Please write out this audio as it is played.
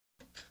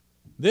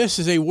This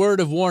is a word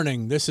of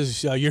warning. This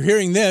is you're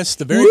hearing this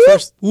the very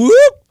first.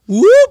 Whoop,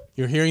 whoop.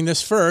 You're hearing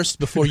this first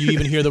before you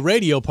even hear the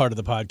radio part of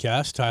the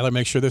podcast. Tyler,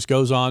 make sure this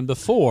goes on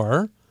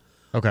before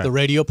the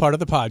radio part of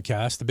the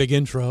podcast, the big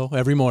intro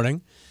every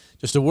morning.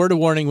 Just a word of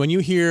warning. When you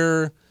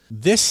hear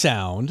this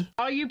sound,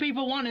 all you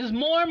people want is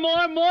more.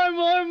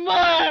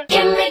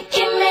 Give me.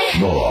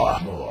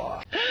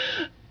 More.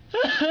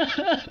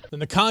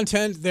 And the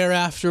content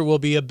thereafter will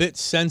be a bit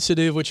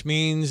sensitive, which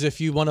means if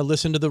you want to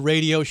listen to the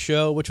radio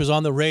show, which was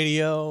on the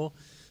radio,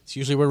 it's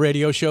usually where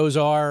radio shows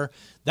are,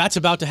 that's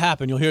about to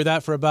happen. You'll hear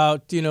that for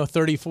about,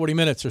 30, 40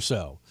 minutes or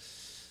so.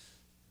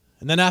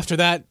 And then after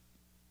that,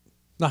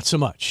 not so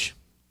much.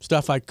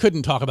 Stuff I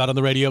couldn't talk about on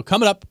the radio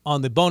coming up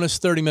on the bonus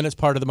 30 minutes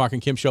part of the Marc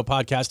and Kim Show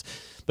podcast.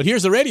 But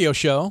here's the radio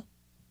show.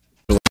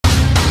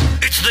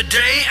 It's the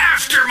day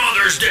after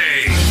Mother's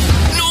Day.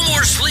 No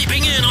more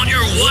sleeping in on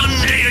your one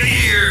day a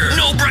year.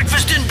 No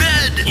breakfast in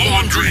bed.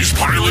 Laundry's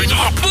piling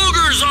up.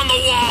 Boogers on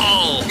the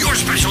wall. Your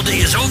special day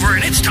is over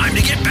and it's time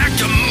to get back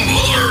to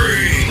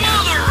mothering.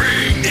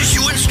 Mothering.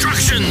 Issue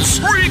instructions.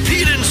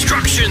 Repeat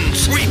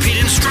instructions. Repeat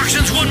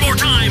instructions one more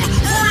time.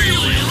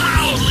 Really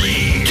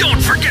loudly.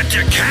 Don't forget to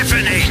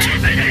caffeinate.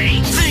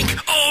 Think,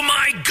 oh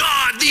my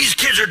God, these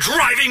kids are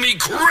driving me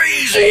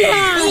crazy.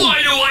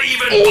 Why do I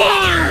even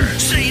bother?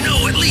 Say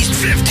no at least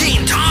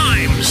 15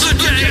 times. The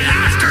day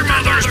after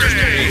Mother's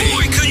Day.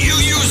 Boy, could you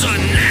use a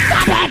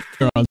nap.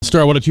 On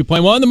Star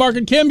 102.1, the Marc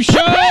and Kim Show.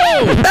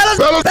 Fellas,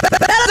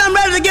 I'm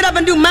ready to get up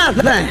and do my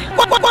thing.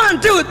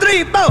 1, 2,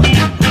 3, 4.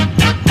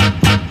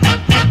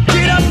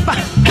 Get up,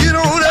 get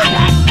on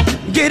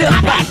up, get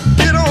up,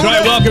 get on up. All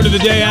right, welcome to the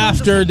day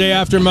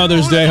after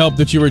Mother's Day. Hope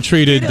that you were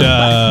treated,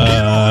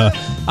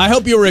 I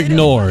hope you were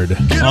ignored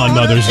on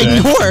Mother's Day.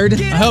 Ignored?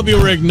 I hope you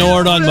were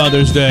ignored on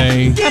Mother's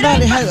Day. How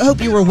about I hope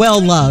you were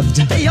well loved?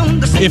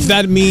 If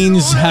that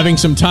means having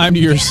some time to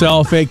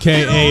yourself,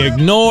 a.k.a.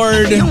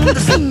 ignored,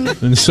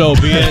 then so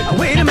be it.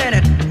 Wait a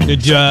minute.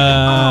 Did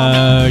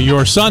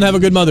your son have a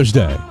good Mother's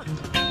Day?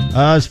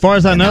 As far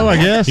as I know, I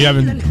guess. You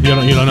don't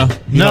know?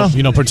 No.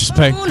 You don't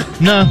participate?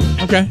 No.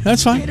 Okay,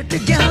 that's fine. Get it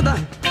together.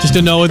 Just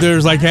to know if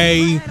there's like,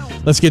 hey,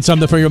 let's get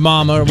something for your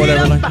mama or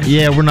whatever. Like,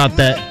 Yeah, we're not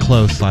that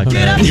close like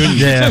that.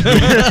 Yeah.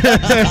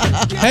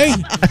 hey,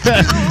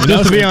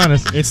 Just to be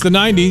honest. it's the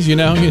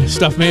 90s,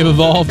 stuff may have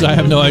evolved. I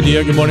have no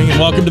idea. Good morning and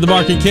welcome to the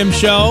Marc and Kim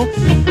Show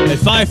at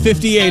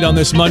 5:58 on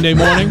this Monday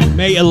morning,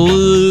 May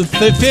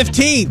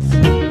 15th.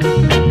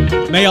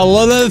 May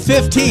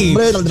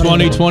 15th,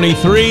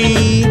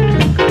 2023.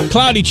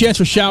 Cloudy, chance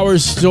for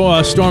showers,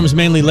 storms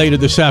mainly later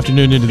this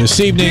afternoon into this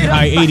evening.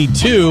 High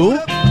 82.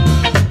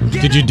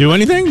 Did you do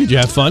anything? Did you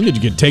have fun? Did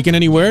you get taken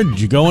anywhere? Did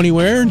you go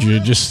anywhere? Did you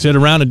just sit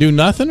around and do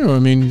nothing? Or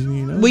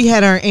We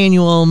had our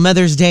annual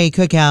Mother's Day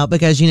cookout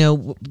because,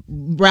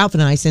 Ralph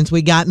and I, since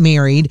we got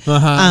married,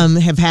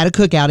 have had a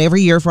cookout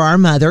every year for our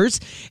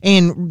mothers.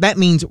 And that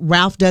means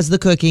Ralph does the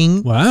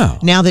cooking. Wow.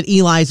 Now that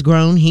Eli's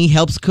grown, he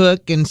helps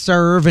cook and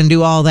serve and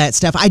do all that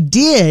stuff. I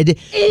did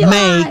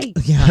make...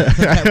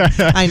 Yeah,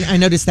 I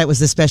noticed that was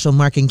the special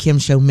Marc and Kim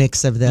Show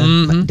mix of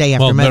the day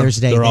after Mother's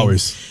Day. They're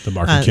always the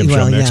Marc and Kim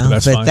Show mix, but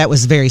that's fine. That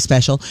was very special.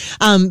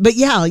 But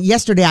yeah,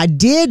 yesterday I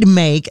did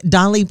make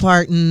Dolly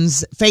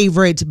Parton's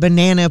favorite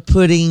banana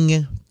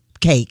pudding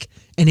cake,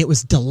 and it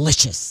was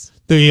delicious.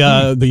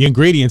 The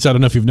ingredients, I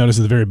don't know if you've noticed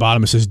at the very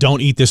bottom, it says,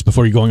 don't eat this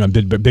before you're going on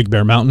Big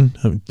Bear Mountain.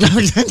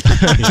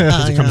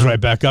 It comes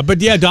right back up.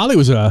 But yeah, Dolly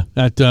was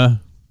at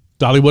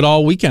Dollywood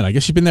all weekend. I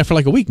guess she's been there for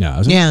like a week now,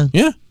 hasn't Yeah. it?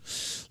 Yeah.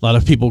 A lot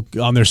of people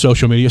on their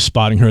social media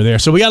spotting her there.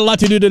 So we got a lot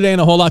to do today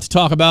and a whole lot to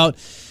talk about.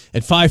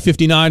 At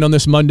 5:59 on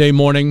this Monday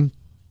morning,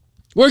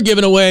 we're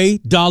giving away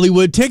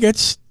Dollywood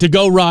tickets to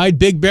go ride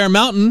Big Bear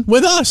Mountain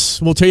with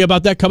us. We'll tell you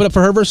about that coming up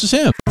for Her versus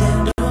Him.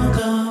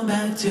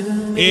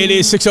 It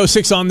is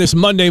 6:06 on this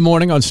Monday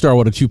morning on Star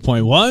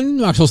 102.1,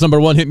 Knoxville's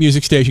 #1 hit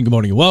music station. Good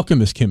morning and welcome.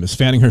 Miss Kim is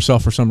fanning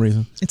herself for some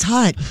reason. It's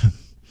hot.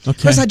 Okay. Of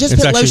course, I just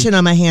put lotion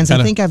on my hands.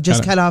 I think I've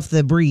just kinda cut off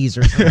the breeze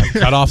or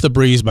something. Cut off the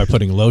breeze by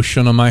putting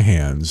lotion on my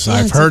hands. Yeah,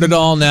 I've heard it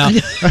all now.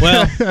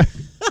 Well,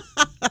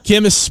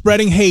 Kim is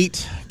spreading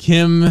hate.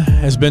 Kim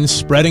has been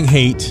spreading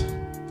hate.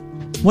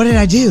 What did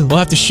I do? We'll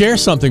have to share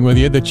something with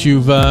you that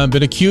you've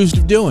been accused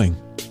of doing.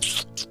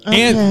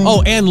 Okay.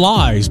 And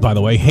lies, by the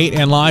way. Hate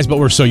and lies, but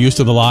we're so used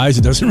to the lies,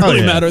 it doesn't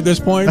really matter at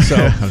this point. So,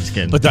 I'm just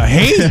kidding. But the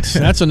hate,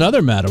 that's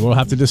another matter we'll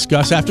have to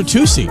discuss after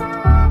 2C.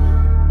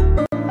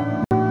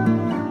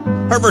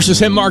 Her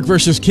versus Him, Marc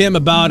versus Kim,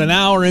 about an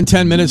hour and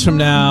 10 minutes from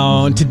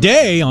now. And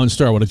today on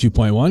Star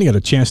 102.1, you got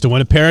a chance to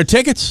win a pair of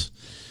tickets.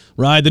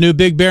 Ride the new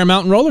Big Bear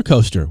Mountain roller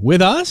coaster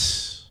with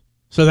us.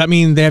 So that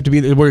means we're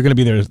going to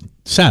be there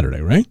Saturday,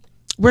 right?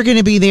 We're going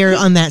to be there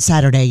on that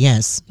Saturday,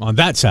 yes. On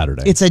that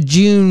Saturday. It's a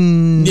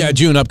June... Yeah,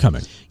 June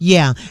upcoming.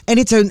 Yeah, and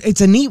it's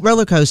a neat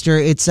roller coaster.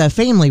 It's a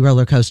family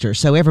roller coaster,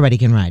 so everybody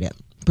can ride it,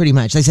 pretty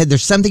much. They said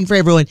there's something for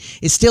everyone.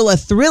 It's still a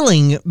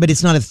thrilling, but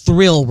it's not a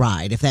thrill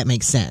ride, if that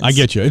makes sense. I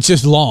get you. It's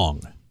just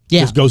long. Yeah.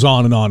 It just goes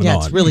on and on and on.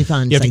 Yeah, it's really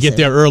fun. You have to get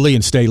there early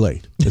and stay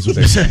late, is what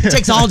they say. It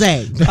takes all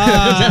day.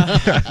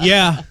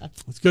 Yeah.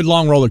 It's a good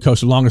long roller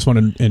coaster, longest one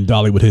in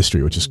Dollywood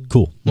history, which is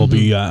cool. We'll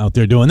be out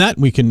there doing that.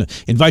 We can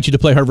invite you to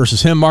play Her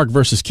versus Him, Mark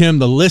versus Kim.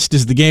 The list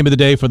is the game of the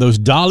day for those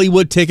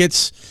Dollywood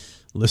tickets.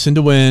 Listen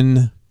to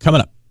win.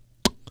 Coming up.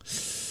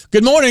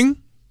 Good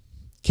morning,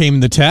 came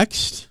the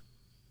text.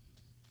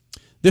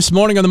 This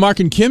morning on the Marc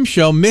and Kim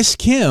Show, Miss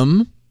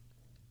Kim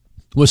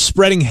was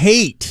spreading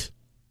hate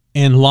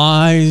and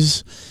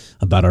lies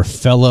about our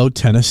fellow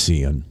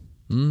Tennessean.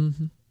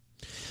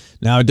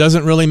 Now, it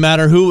doesn't really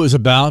matter who it was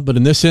about, but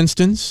in this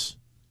instance,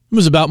 it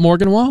was about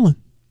Morgan Wallen.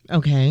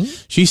 Okay.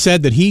 She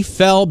said that he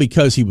fell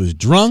because he was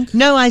drunk.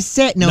 No, I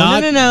said no.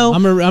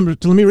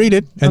 Let me read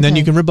it, and then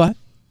you can rebut.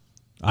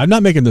 I'm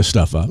not making this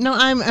stuff up. No,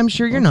 I'm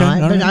sure you're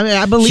not. But right.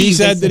 I believe she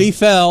said that he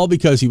fell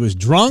because he was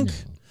drunk,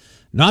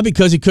 not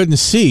because he couldn't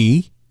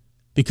see,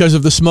 because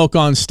of the smoke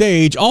on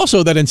stage.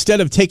 Also, that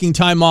instead of taking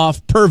time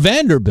off per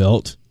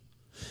Vanderbilt,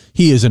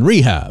 he is in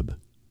rehab.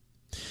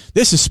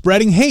 This is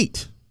spreading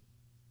hate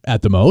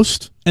at the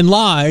most and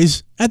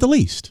lies at the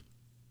least.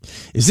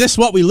 Is this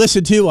what we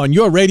listen to on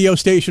your radio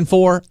station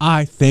for?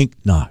 I think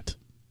not.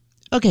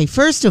 Okay,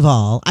 first of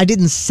all, I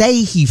didn't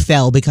say he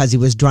fell because he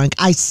was drunk.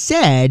 I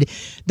said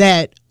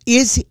that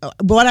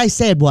what I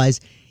said was,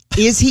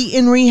 is he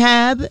in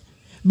rehab?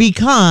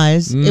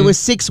 Because it was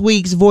 6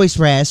 weeks voice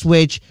rest,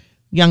 which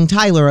young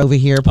Tyler over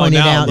here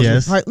pointed out.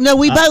 Yes. No,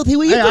 we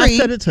agree. I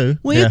said it too.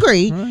 We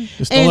agree. Right.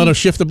 Just a little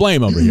shift the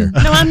blame over here.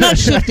 No, I'm not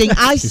shifting.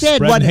 I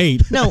said what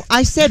hate. No,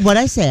 I said what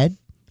I said.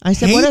 I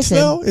said hate, what I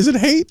said. Though? Is it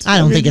hate? I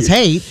don't think it's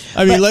hate.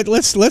 I mean,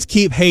 let's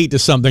keep hate to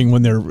something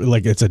when they're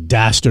like it's a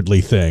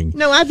dastardly thing.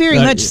 No, I very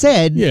much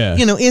said,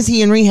 is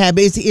he in rehab?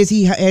 Is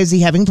he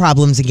having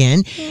problems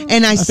again?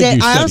 And I said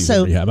he's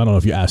in rehab. I don't know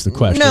if you asked the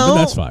question, but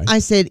that's fine. I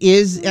said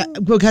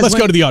because let's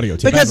go to the audio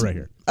tape. I have it right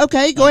here.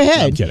 Okay, go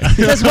ahead. No, I'm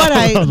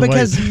kidding.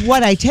 Because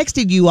what I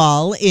texted you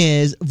all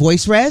is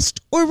voice rest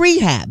or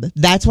rehab.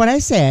 That's what I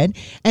said.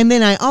 And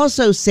then I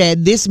also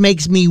said this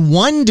makes me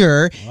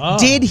wonder,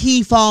 did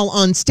he fall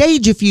on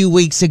stage a few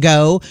weeks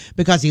ago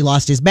because he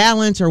lost his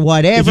balance or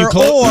whatever,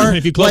 or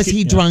was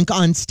he drunk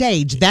on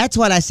stage? That's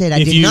what I said.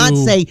 I did not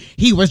say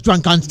he was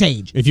drunk on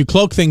stage. If you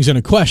cloak things in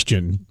a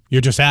question,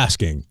 you're just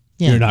asking.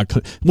 Yeah. You're not,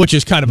 which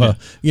is kind of a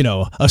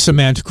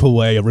semantical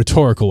way, a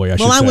rhetorical way. I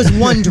should say. I was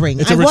wondering.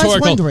 It's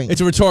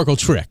a rhetorical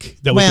trick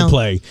that we can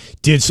play.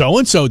 Did so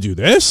and so do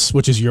this?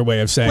 Which is your way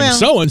of saying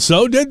so and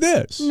so did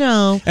this.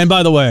 No. And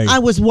by the way, I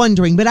was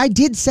wondering, but I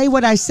did say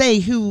what I say.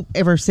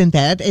 Whoever sent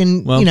that,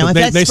 and if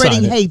that's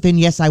spreading hate, then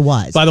yes, I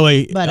was. By the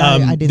way, but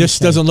I didn't this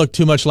doesn't look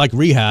too much like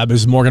rehab.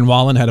 As Morgan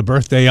Wallen had a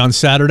birthday on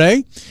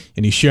Saturday,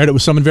 and he shared it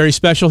with someone very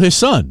special, his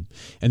son.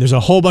 And there's a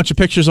whole bunch of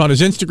pictures on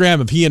his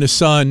Instagram of he and his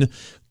son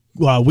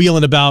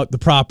wheeling about the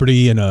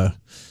property in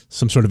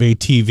some sort of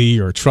ATV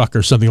or a truck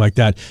or something like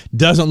that.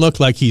 Doesn't look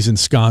like he's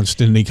ensconced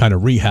in any kind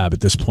of rehab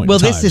at this point in time. Well,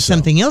 this is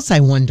something else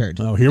I wondered.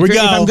 Oh, here we go.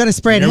 If I'm going to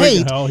spread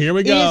hate. Here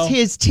we go.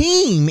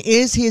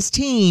 Is his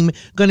team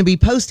going to be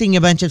posting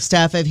a bunch of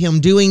stuff of him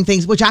doing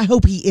things, which I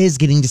hope he is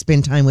getting to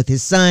spend time with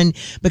his son,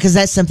 because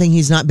that's something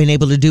he's not been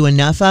able to do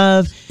enough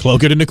of.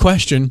 Cloak it into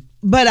question.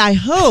 But I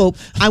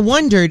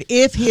wondered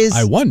if his...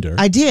 I wondered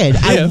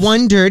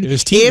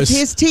if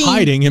his team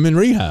hiding him in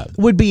rehab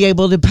would be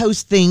able to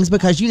post things,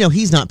 because,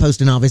 he's not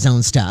posting all of his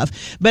own stuff.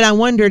 But I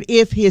wondered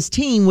if his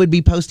team would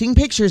be posting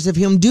pictures of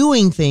him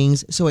doing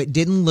things so it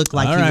didn't look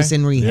like he was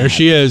in rehab. There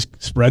she is,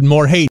 spreading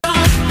more hate.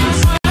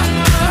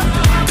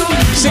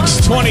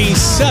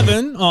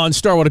 627 on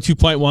Starwater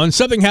 2.1.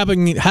 Something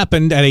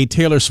happened at a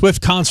Taylor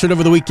Swift concert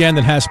over the weekend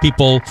that has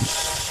people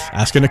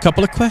asking a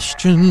couple of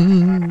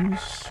questions.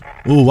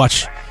 Ooh,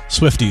 watch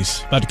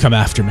Swifties about to come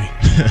after me.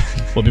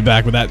 We'll be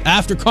back with that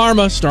after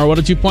Karma, Starwater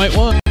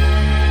 2.1.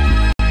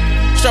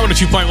 Starwater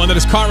 2.1, that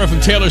is Karma from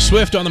Taylor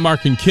Swift on the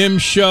Marc and Kim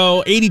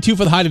Show. 82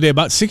 for the high today,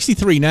 about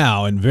 63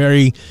 now, and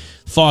very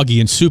foggy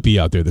and soupy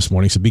out there this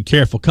morning, so be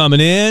careful coming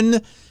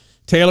in.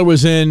 Taylor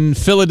was in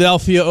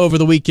Philadelphia over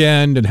the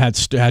weekend and had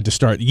to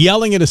start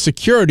yelling at a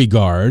security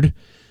guard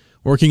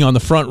working on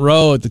the front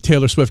row at the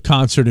Taylor Swift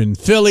concert in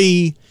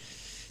Philly.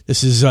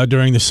 This is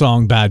during the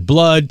song Bad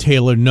Blood.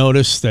 Taylor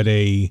noticed that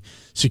a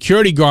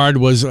security guard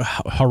was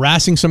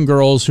harassing some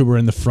girls who were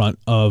in the front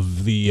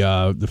of the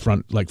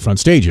front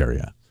stage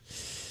area.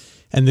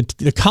 And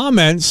the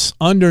comments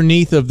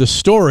underneath of the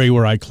story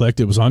where I clicked,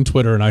 it was on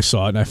Twitter and I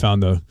saw it and I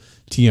found the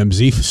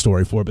TMZ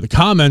story for it, but the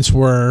comments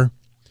were,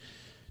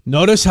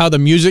 notice how the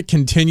music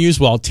continues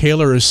while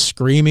Taylor is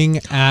screaming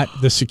at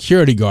the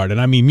security guard. And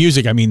I mean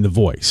music, I mean the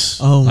voice.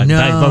 Oh,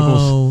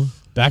 no.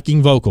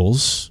 Backing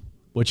vocals.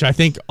 Which I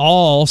think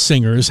all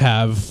singers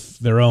have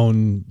their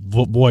own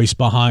voice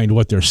behind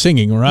what they're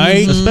singing,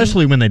 right? Mm-hmm.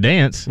 Especially when they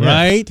dance.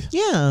 Right?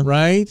 Yeah.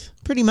 Right?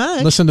 Pretty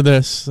much. Listen to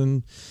this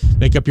and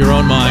make up your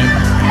own mind.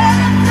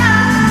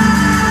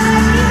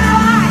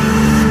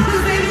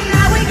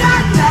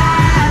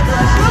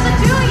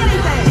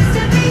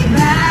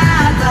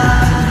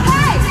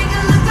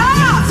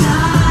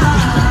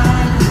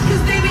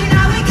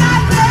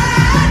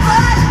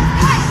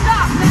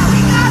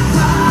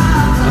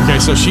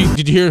 So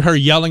did you hear her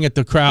yelling at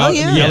the crowd,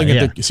 yelling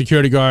at the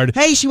security guard?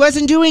 Hey, she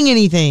wasn't doing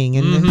anything.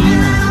 And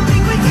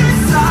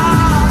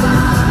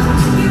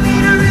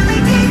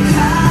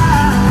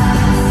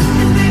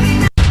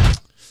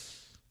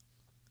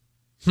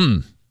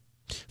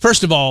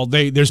First of all,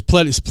 there's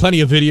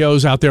plenty of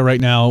videos out there right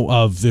now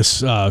of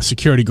this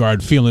security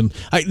guard feeling.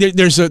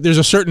 There's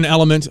a certain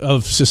element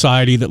of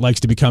society that likes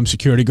to become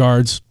security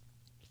guards,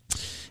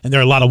 and there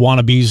are a lot of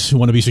wannabes who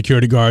want to be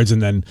security guards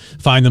and then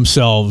find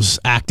themselves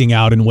acting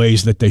out in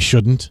ways that they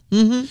shouldn't,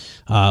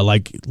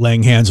 like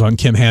laying hands on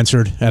Kim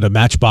Hansard at a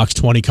Matchbox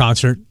 20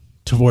 concert,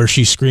 to where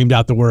she screamed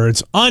out the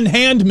words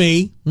 "Unhand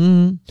me."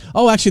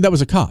 Oh, actually, that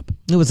was a cop.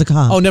 It was a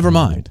cop. Oh, never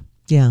mind.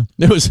 Yeah.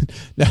 It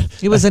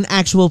was an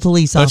actual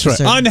police officer.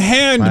 That's right.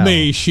 Unhand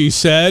me, she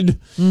said.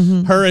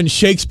 Her and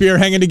Shakespeare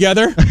hanging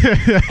together.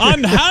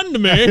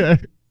 Unhand me.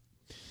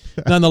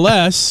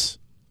 Nonetheless,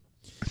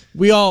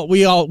 we all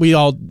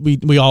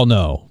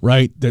know,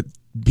 right, that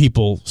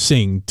people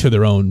sing to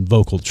their own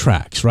vocal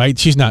tracks, right?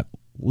 She's not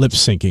lip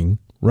syncing.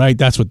 Right,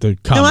 that's what the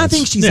comments. No, I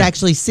think she's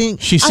actually singing.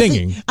 She's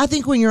singing. I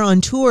think when you're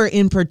on tour,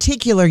 in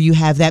particular, you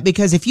have that,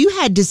 because if you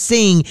had to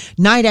sing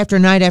night after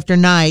night after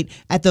night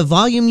at the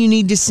volume you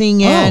need to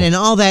sing at and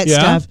all that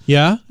stuff,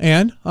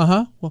 and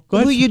well, go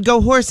ahead. Well, you'd go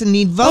hoarse and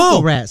need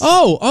vocal rest.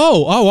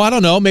 I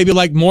don't know, maybe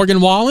like Morgan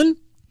Wallen,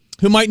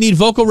 who might need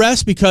vocal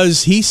rest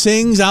because he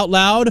sings out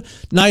loud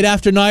night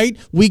after night,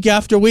 week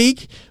after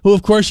week. Who,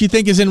 of course, you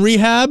think is in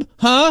rehab,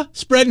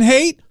 spreading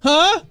hate,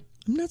 I'm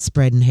not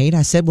spreading hate.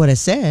 I said what I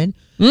said.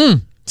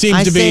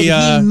 Seems to be.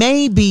 He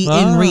may be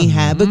in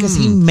rehab because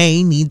he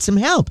may need some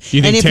help. Do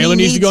you think Taylor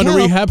needs to go into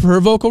rehab for her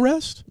vocal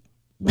rest?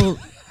 Well,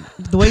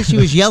 the way she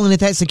was yelling at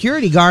that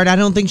security guard, I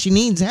don't think she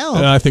needs help.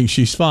 I think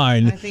she's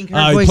fine. I think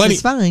her voice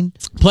is fine.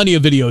 Plenty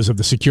of videos of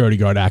the security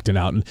guard acting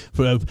out and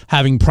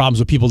having problems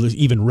with people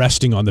even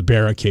resting on the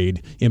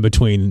barricade in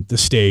between the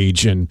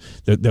stage and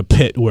the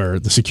pit where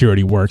the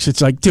security works.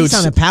 It's like, dude, he's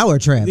on a power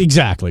trip.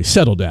 Exactly.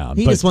 Settle down.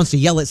 He just wants to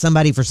yell at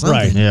somebody for something.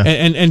 Right. Yeah.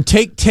 And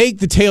take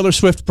the Taylor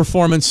Swift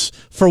performance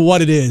for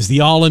what it is,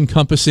 the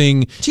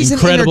all-encompassing,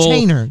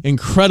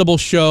 incredible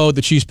show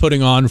that she's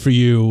putting on for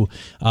you.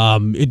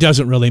 It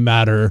doesn't really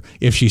matter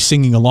if she's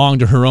singing along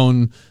to her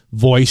own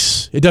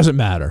voice. It doesn't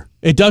matter.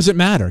 It doesn't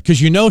matter because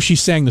you know she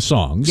sang the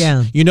songs.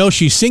 Yeah. You know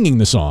she's singing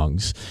the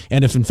songs.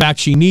 And if, in fact,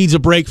 she needs a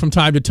break from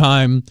time to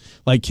time,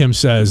 like Kim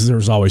says,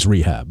 there's always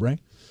rehab, right?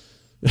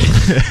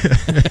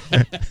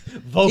 If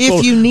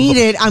you need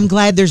it, I'm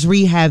glad there's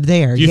rehab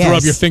there. Do you throw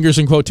up your fingers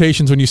in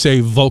quotations when you say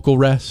vocal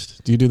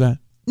rest? Do you do that?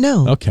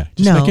 No. Okay.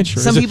 Just making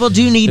sure. Some people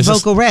do need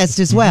vocal rest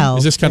as well.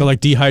 Is this kind of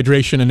like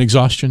dehydration and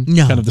exhaustion?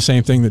 No. Kind of the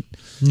same thing that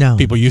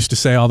people used to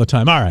say all the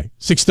time. All right.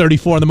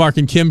 6:34 on the Marc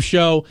and Kim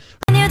Show.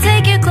 When you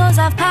take your clothes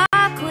off,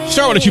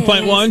 Star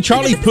 102.1,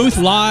 Charlie Puth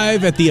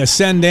live at the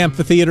Ascend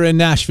Amphitheater in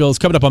Nashville. It's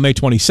coming up on May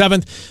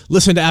 27th.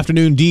 Listen to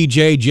afternoon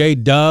DJ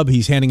J-Dub.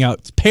 He's handing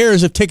out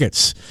pairs of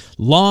tickets,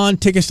 lawn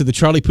tickets to the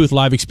Charlie Puth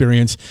live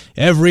experience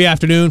every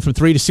afternoon from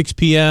 3 to 6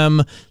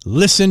 p.m.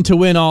 Listen to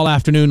win all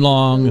afternoon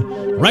long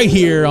right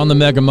here on the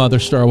Mega Mother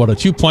Star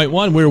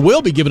 102.1, where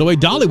we'll be giving away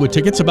Dollywood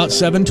tickets about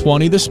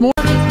 7:20 this morning.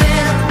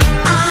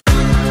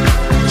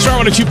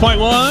 Star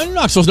 102.1,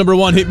 Knoxville's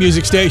 #1 hit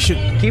music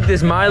station. Keep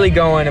this Miley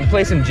going and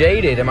play some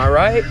Jaded. Am I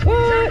right?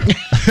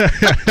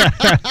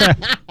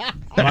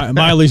 What?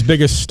 Miley's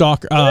biggest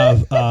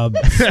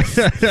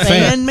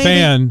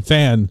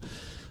fan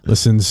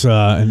listens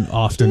and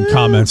often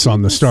comments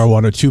on the Star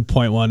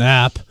 102.1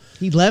 app.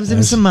 He loves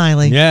him some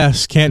Miley.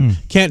 Yes, can't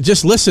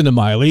just listen to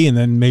Miley and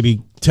then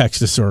maybe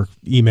text us or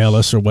email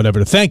us or whatever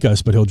to thank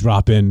us, but he'll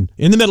drop in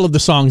the middle of the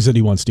songs that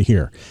he wants to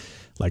hear.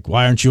 Like,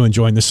 why aren't you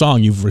enjoying the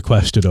song you've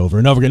requested over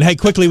and over again? Hey,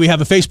 quickly, we have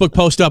a Facebook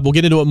post up. We'll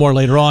get into it more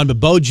later on. But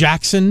Bo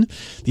Jackson,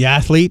 the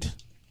athlete,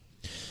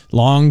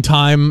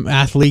 longtime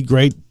athlete,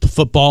 great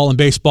football and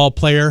baseball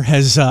player,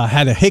 has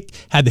had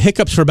the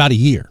hiccups for about a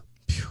year.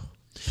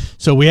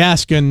 So we are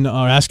asking on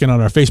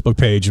our Facebook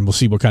page, and we'll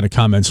see what kind of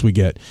comments we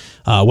get.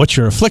 What's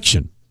your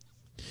affliction?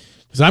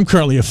 Because I'm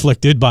currently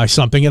afflicted by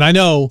something, and I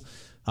know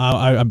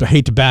I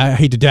hate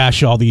to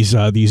dash all these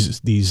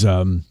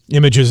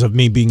images of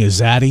me being a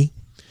zaddy.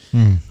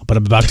 But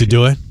I'm about to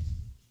do it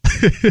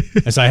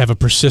as I have a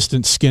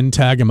persistent skin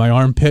tag in my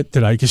armpit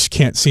that I just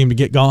can't seem to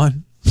get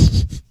gone.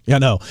 Yeah,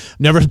 no,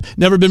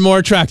 never been more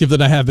attractive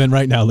than I have been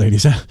right now,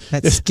 ladies.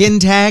 That skin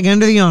tag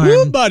under the arm.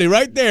 Woo, buddy,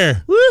 right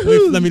there.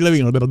 Let me.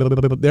 There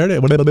it is.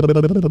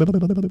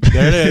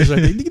 There it is.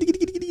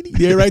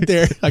 Yeah, right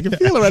there. I can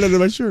feel it right under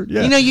my shirt.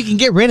 Yeah. You know, you can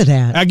get rid of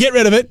that. I get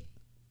rid of it.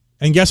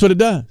 And guess what it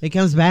does? It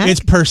comes back?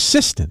 It's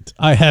persistent.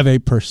 I have a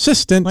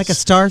persistent... Like a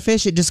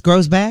starfish, it just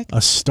grows back?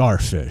 A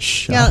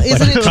starfish. Yeah,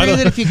 isn't it true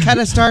that if you cut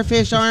a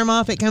starfish arm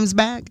off, it comes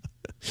back?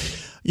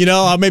 You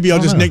know, maybe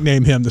I'll just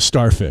nickname him the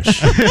starfish.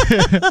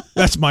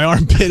 That's my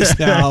armpits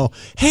now.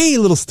 Hey,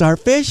 little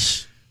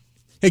starfish.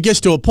 It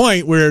gets to a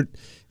point where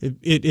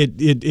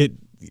it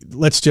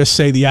let's just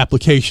say the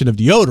application of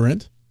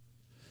deodorant,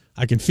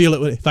 I can feel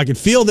it. If I can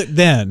feel it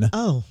then...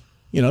 Oh.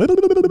 You know,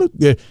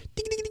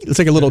 it's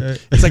like a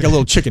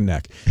little chicken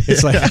neck.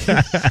 It's like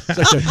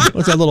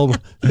what's that little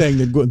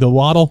thing? The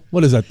waddle?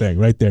 What is that thing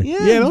right there?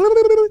 Yeah.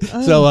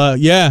 So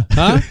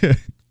huh?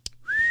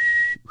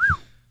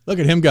 Look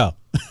at him go.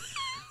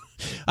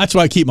 That's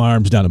why I keep my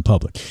arms down in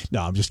public.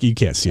 No, you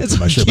can't see it from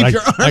my shirt. Keep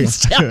your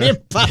arms down in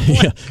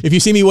public. Yeah, if you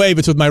see me wave,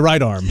 it's with my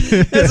right arm.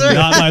 That's right.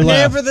 Not my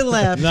left. Never the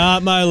left.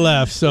 Not my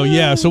left. So,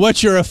 yeah. So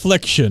what's your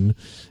affliction?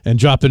 And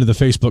drop into the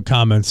Facebook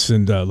comments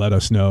and let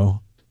us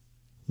know.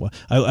 Well,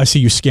 I see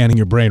you scanning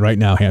your brain right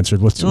now,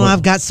 Hansard.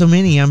 I've got so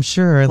many, I'm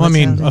sure. Well, I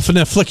mean, an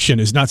affliction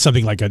is not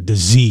something like a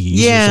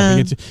disease. Yeah. Or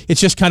something. It's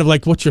just kind of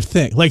like what's your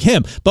thing. Like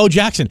him, Bo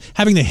Jackson,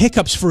 having the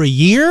hiccups for a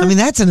year. I mean,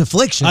 that's an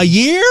affliction. A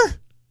year?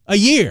 A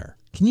year.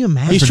 Can you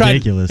imagine? He's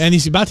ridiculous. And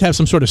he's about to have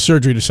some sort of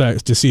surgery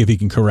to see if he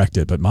can correct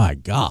it. But my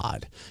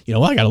God. I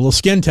got a little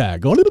skin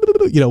tag going,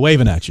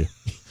 waving at you.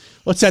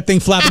 What's that thing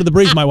flapping in the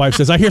breeze? My wife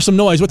says, I hear some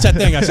noise. What's that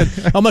thing? I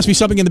said, must be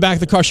something in the back of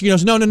the car. She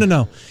goes,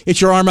 no.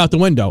 It's your arm out the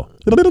window.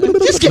 Start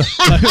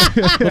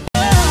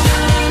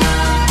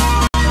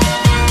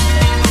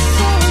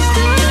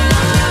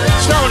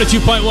with a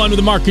 2.1 with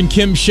the Marc and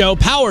Kim Show,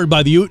 powered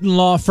by the Uton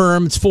Law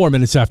Firm. It's 4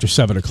 minutes after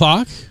 7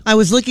 o'clock. I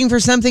was looking for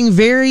something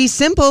very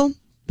simple,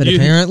 but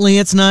apparently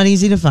it's not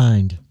easy to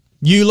find.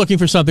 You looking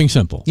for something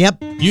simple?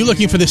 Yep. You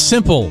looking for this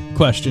simple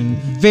question.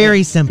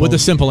 Very simple. With a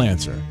simple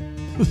answer.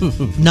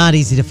 Not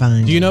easy to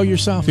find. Do you know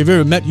yourself? Have you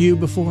ever met you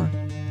before?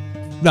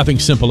 Nothing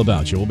simple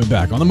about you. We'll be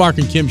back on the Marc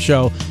and Kim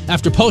Show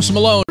after Post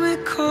Malone.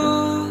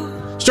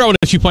 Start with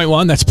a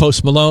 2.1. That's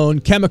Post Malone.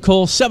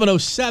 Chemical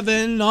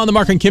 707 on the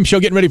Marc and Kim Show.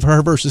 Getting ready for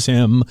her versus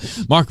him.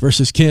 Mark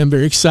versus Kim.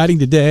 Very exciting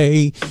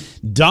today.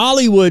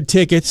 Dollywood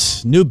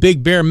tickets. New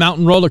Big Bear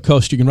Mountain roller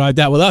coaster. You can ride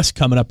that with us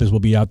coming up as we'll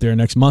be out there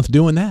next month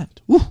doing that.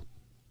 Woo.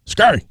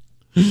 Scary.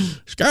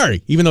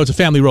 Scary. Even though it's a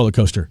family roller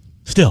coaster.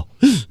 Still.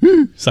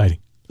 Exciting.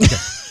 Okay.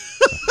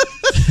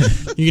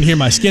 You can hear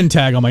my skin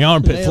tag on my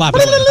armpit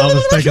flapping. I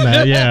was thinking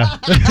that, yeah.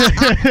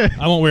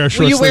 I won't wear a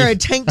short Will you sleeve. wear a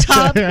tank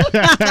top?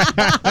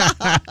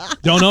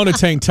 Don't own a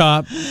tank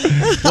top.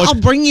 I'll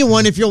bring you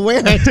one if you'll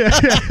wear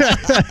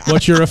it.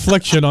 What's your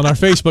affliction on our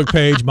Facebook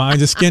page?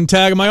 Mine's a skin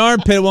tag on my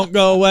armpit. It won't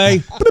go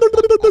away.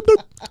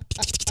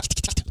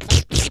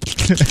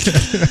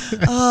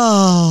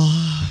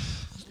 Oh,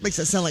 makes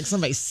it sound like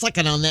somebody's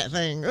sucking on that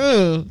thing.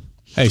 Ooh.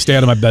 Hey, stay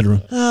out of my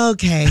bedroom.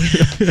 Okay.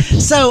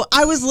 So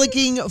I was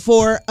looking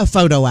for a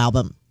photo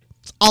album.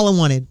 All I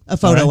wanted, a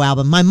photo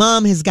album. My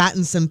mom has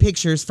gotten some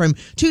pictures from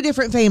 2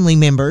 different family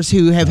members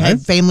who have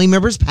had family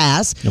members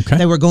pass. Okay.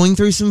 They were going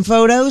through some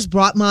photos,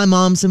 brought my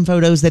mom some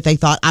photos that they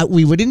thought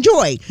we would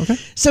enjoy. Okay.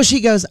 So she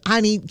goes,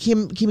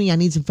 Kimmy, I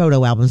need some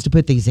photo albums to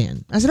put these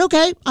in. I said,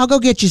 okay, I'll go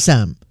get you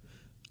some.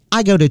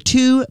 I go to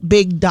 2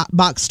 big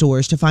box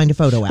stores to find a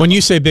photo album. When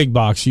you say big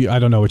box, I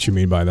don't know what you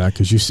mean by that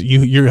because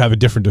you have a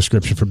different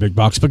description for big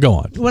box, but go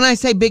on. When I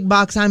say big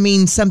box, I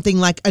mean something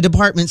like a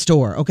department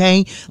store,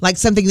 okay? Like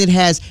something that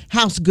has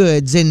house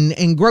goods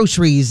and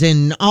groceries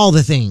and all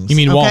the things. You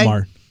mean okay?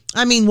 Walmart?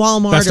 I mean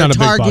Walmart That's or not a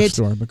Target. big box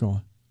store, but go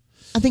on.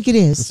 I think it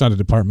is. It's not a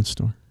department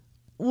store.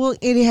 Well,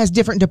 it has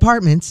different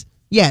departments.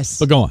 Yes.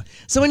 But go on.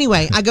 So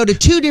anyway, I go to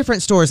 2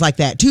 different stores like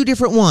that, 2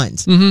 different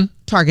ones,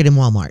 Target and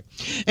Walmart.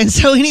 And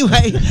so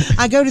anyway,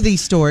 I go to these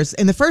stores,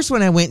 and the first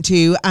one I went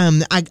to,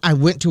 I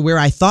went to where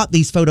I thought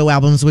these photo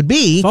albums would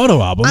be.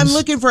 Photo albums? I'm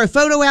looking for a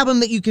photo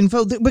album that you can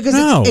because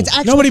it's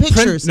actual nobody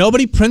pictures.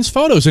 Nobody prints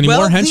photos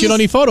anymore, hence you don't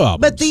need photo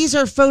albums. But these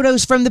are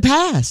photos from the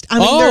past. I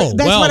mean,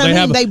 that's what I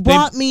mean. They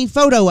brought me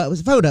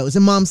photos,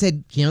 and Mom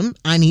said, Kim,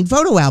 I need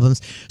photo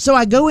albums. So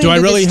I go into Do I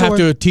really this store,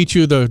 have to teach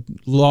you the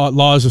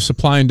laws of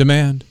supply and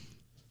demand?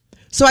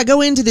 So I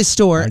go into this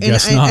store and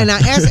I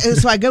ask.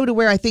 So I go to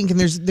where I think, and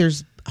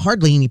there's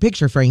hardly any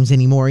picture frames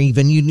anymore.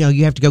 Even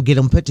you have to go get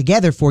them put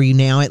together for you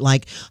now at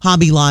like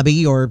Hobby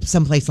Lobby or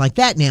someplace like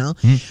that now.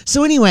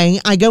 So anyway,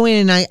 I go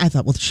in and I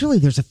thought, well, surely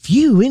there's a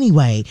few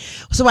anyway.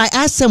 So I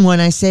asked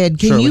someone. I said,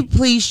 can you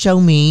please show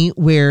me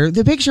where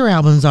the picture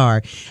albums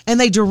are? And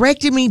they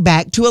directed me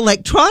back to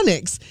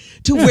electronics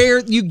to where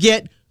you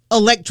get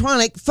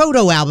electronic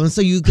photo albums,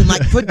 so you can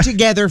like put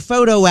together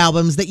photo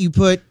albums that you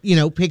put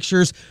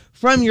pictures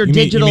from your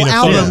digital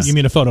albums. You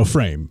mean a photo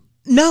frame?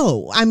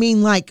 No, I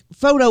mean like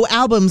photo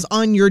albums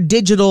on your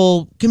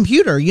digital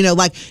computer,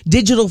 like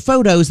digital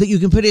photos that you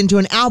can put into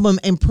an album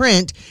and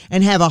print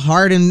and have a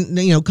hard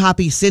and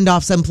copy send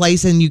off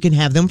someplace and you can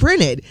have them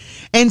printed.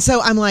 And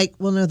so I'm like,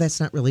 well, no, that's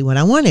not really what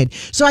I wanted.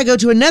 So I go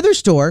to another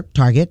store,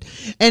 Target,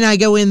 and I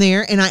go in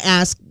there and I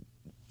ask,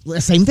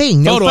 same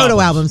thing, no photo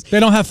albums. They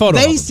don't have photo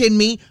albums. They send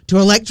me to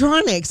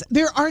electronics.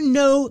 There are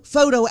no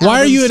photo albums. Why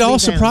are you at all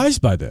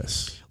surprised by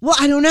this? Well,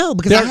 I don't know.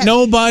 Because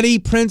nobody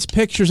prints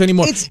pictures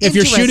anymore. If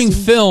you're shooting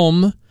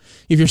film,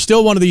 if you're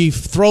still one of the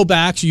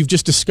throwbacks, you've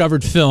just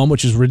discovered film,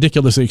 which is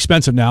ridiculously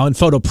expensive now, and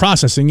photo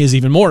processing is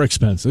even more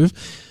expensive.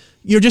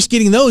 You're just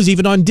getting those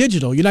even on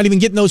digital. You're not even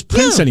getting those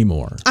prints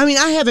anymore. I mean,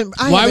 I haven't.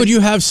 Why would you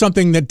have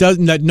something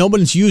that no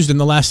one's used in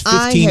the last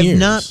 15 years? I have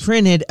not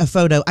printed a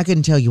photo. I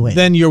couldn't tell you when.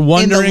 Then you're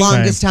wondering, in the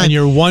longest time. And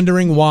you're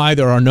wondering why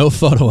there are no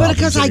photo albums. But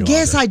because I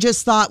guess I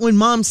just thought when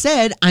Mom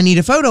said I need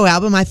a photo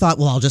album, I thought,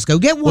 well, I'll just go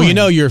get one.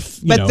 Well,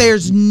 but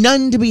there's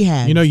none to be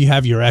had. You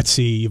have your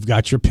Etsy, you've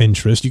got your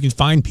Pinterest. You can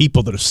find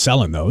people that are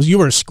selling those. You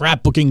were a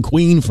scrapbooking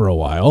queen for a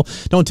while.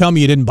 Don't tell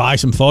me you didn't buy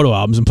some photo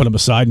albums and put them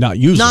aside, not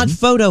use them. Not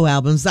photo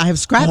albums. I have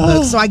scrapbooking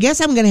scrapbooks. So I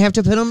guess I'm going to have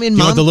to put them in.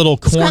 You want the little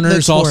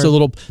corners, also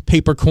little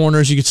paper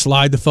corners. You could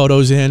slide the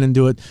photos in and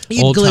do it.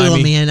 You glue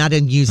them in. I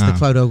didn't use the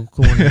photo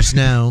corners.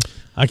 No,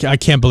 I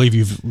can't believe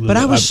you've. But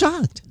I was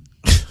shocked.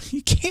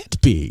 You can't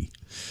be.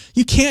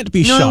 You can't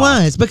be shocked. No,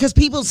 I was, because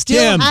people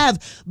still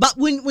have. But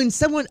when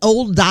someone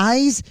old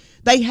dies,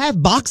 they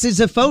have boxes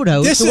of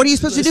photos. So what are you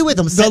supposed to do with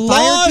them? The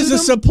law is a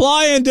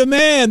supply and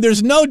demand.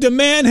 There's no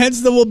demand,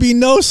 hence there will be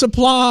no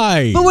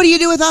supply. But what do you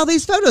do with all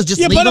these photos? Just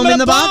leave them in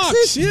the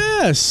boxes?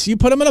 Yes, you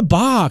put them in a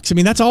box. I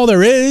mean, that's all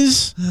there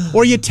is.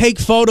 Or you take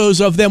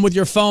photos of them with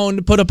your phone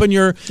to put up in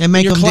your and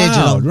make them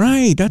cloud. digital.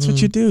 Right, that's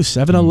what you do.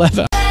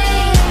 7-Eleven.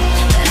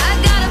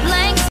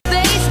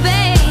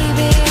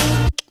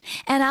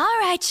 And I'll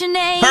write your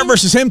name. Her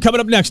versus him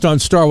coming up next on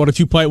Star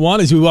 102.1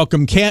 as we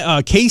welcome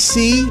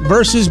Casey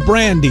versus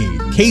Brandy.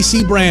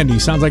 Casey Brandy.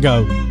 Sounds like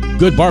a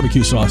good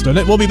barbecue sauce, doesn't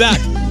it? We'll be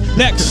back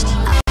next.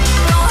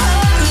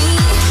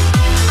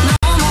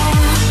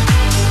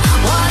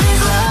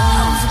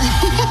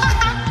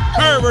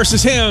 Her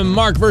versus him.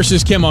 Mark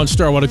versus Kim on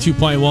Star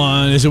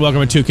 102.1 as we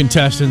welcome two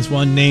contestants.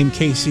 One named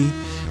Casey,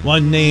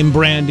 one named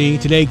Brandy.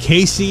 Today,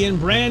 Casey and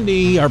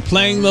Brandy are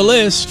playing the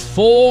list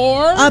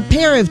for a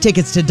pair of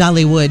tickets to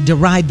Dollywood to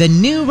ride the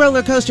new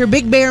roller coaster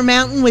Big Bear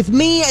Mountain with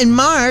me and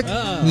Mark.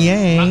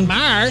 Yay.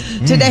 Mark.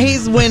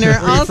 Today's winner Where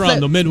are you from?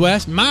 The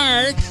Midwest?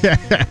 Mark.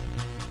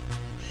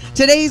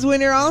 Today's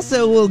winner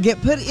also will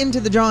get put into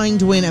the drawing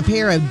to win a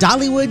pair of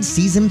Dollywood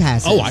season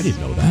passes. Oh, I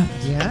didn't know that.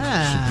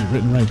 Yeah. Should be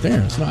written right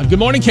there. It's not. Good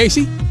morning,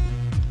 Casey.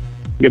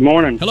 Good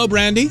morning. Hello,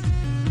 Brandy.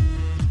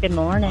 Good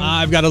morning.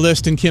 I've got a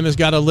list and Kim has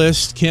got a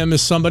list. Kim,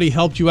 has somebody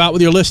helped you out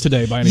with your list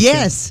today by any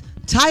chance? Yes.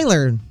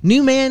 Tyler.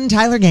 New man,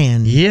 Tyler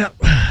Gann. Yep.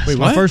 Wait,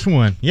 my first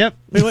one. Yep.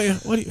 Wait,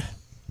 what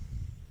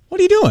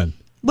are you doing?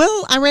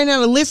 Well, I ran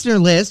out of listener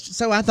list,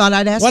 so I thought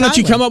I'd ask Why don't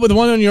you Tyler. come up with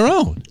one on your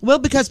own? Well,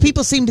 because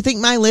people seem to think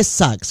my list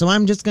sucks, so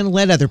I'm just going to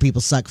let other people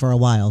suck for a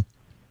while.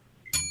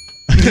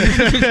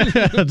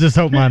 I just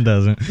hope mine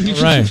doesn't.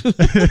 All right.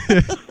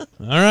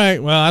 All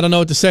right. Well, I don't know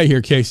what to say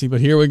here, Casey, but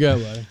here we go,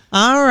 buddy.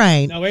 All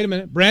right. Now, wait a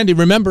minute. Brandy,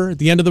 remember, at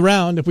the end of the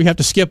round, if we have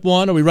to skip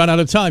one or we run out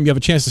of time, you have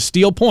a chance to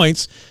steal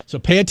points. So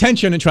pay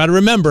attention and try to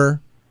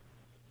remember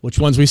which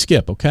ones we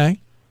skip, okay?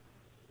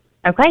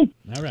 Okay.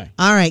 All right.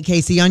 All right,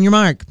 Casey, on your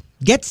mark.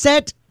 Get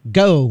set,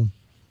 go.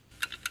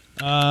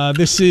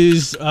 This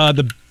is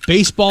the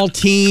baseball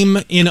team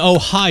in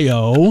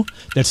Ohio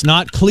that's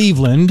not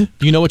Cleveland.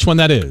 Do you know which one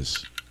that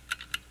is?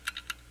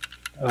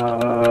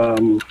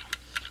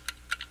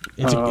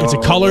 It's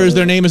a color. Is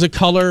their name is a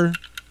color?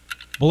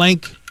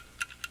 Blank,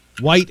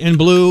 white and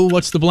blue.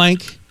 What's the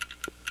blank?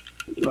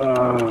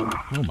 Oh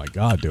my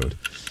God, dude!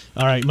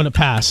 All right, I'm gonna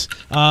pass.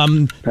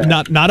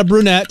 Not a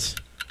brunette,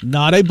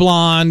 not a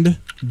blonde,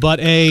 but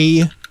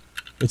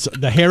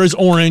the hair is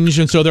orange,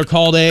 and so they're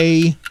called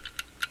a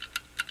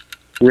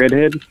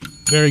redhead.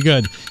 Very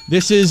good.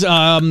 This is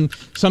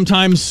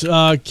sometimes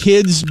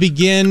kids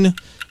begin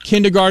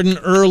kindergarten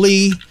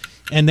early.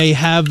 And they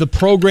have the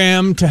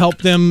program to help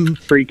them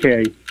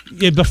Pre-K.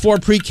 Yeah, before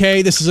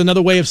pre-K. This is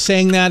another way of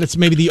saying that. It's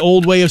maybe the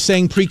old way of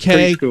saying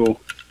pre-K. Preschool.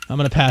 I'm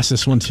going to pass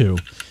this one too.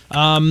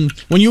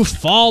 When you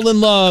fall in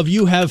love,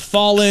 you have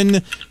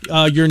fallen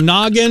your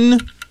noggin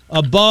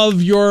above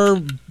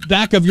your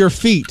back of your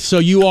feet. So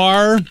you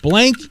are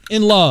blank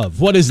in love.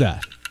 What is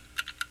that?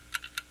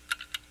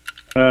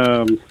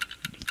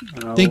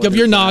 Think of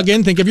your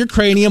noggin. Think of your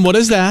cranium. What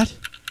is that?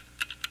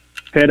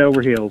 Head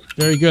over heels.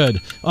 Very good.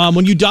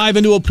 When you dive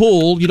into a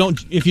pool,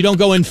 if you don't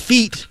go in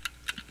feet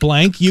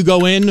blank, you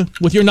go in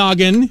with your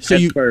noggin. So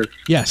Head first.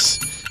 Yes.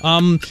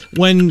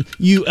 When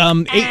you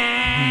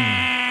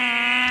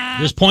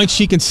there's points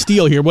she can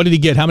steal here. What did he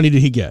get? How many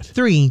did he get?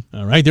 3.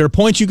 All right. There are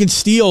points you can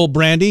steal,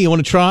 Brandy. You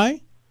want to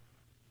try?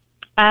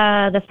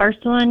 The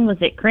first one,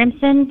 was it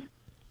Crimson?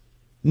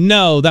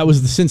 No, that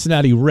was the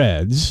Cincinnati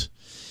Reds.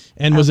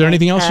 And was there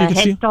anything else you could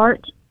steal? Head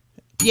Start?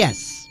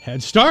 Yes.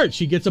 Head Start.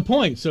 She gets a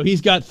point. So he's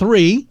got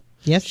 3.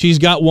 Yes. She's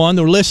got 1.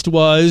 The list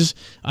was,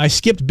 I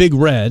skipped Big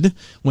Red,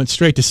 went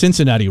straight to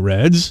Cincinnati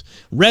Reds.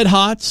 Red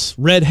Hots,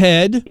 Red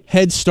Head,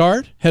 Head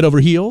Start, Head Over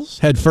Heels,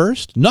 Head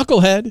First,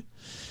 Knucklehead,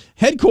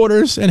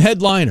 Headquarters, and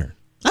Headliner.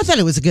 I thought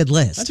it was a good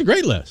list. That's a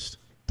great list.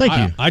 Thank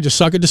you. I just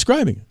suck at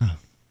describing it.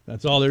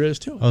 That's all there is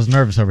to it. I was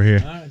nervous over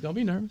here. All right, don't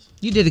be nervous.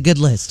 You did a good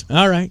list.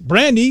 All right.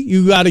 Brandy,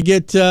 you got to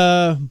get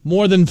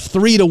more than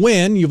 3 to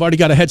win. You've already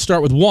got a head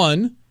start with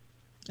 1.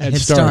 Head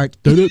start.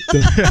 All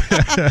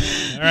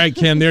right,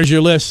 Kim, there's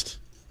your list.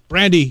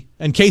 Brandy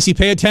and Casey,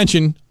 pay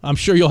attention. I'm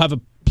sure you'll have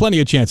plenty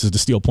of chances to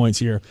steal points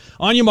here.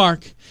 On your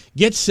mark,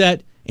 get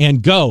set,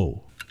 and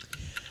go.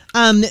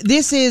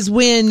 This is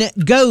when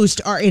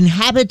ghosts are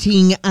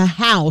inhabiting a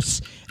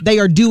house. They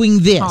are doing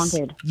this.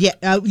 Haunted.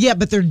 Yeah,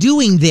 but they're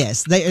doing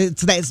this.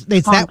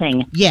 It's Haunting.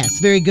 that. Yes,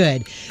 very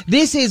good.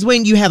 This is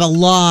when you have a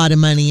lot of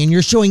money and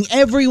you're showing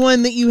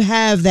everyone that you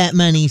have that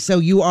money. So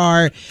you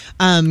are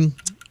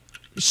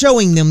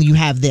showing them you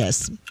have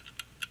this.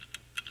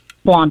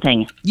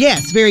 Flaunting.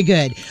 Yes, very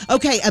good.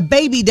 Okay, a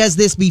baby does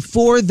this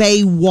before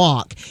they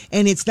walk,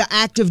 and it's the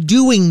act of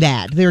doing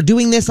that. They're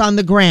doing this on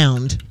the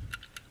ground.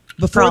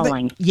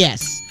 Scrawling.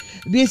 Yes.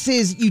 This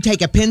is, you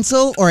take a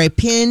pencil or a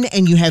pen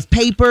and you have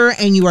paper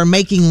and you are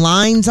making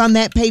lines on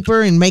that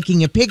paper and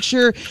making a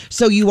picture.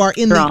 So you are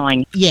in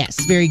Drawing. Yes,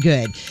 very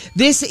good.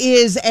 This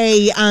is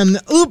a,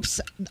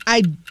 oops,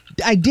 I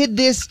did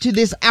this to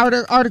this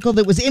outer article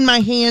that was in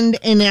my hand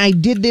and I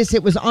did this,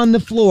 it was on the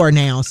floor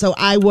now. So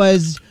I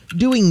was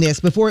doing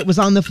this before it was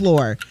on the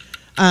floor.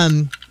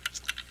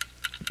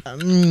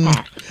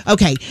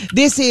 Okay,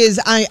 this is,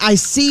 I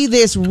see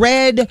this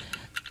red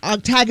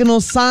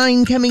octagonal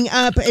sign coming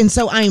up, and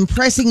so I am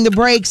pressing the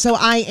brake, so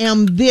I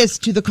am this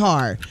to the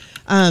car.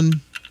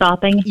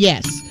 Stopping?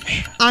 Yes.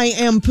 I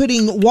am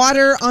putting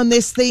water on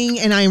this thing,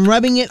 and I am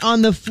rubbing it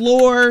on the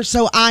floor,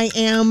 so I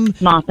am...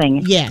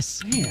 Mopping.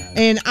 Yes. Man.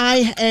 And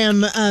I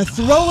am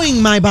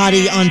throwing my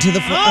body onto the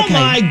floor. Oh,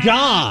 my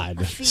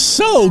God.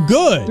 So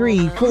good.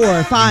 3,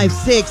 4, 5,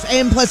 6,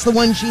 and plus the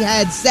one she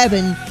had,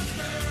 7.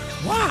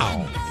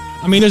 Wow.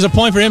 I mean, there's a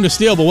point for him to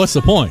steal, but what's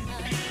the point?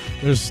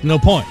 There's no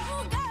point.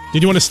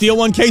 Did you want to steal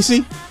one,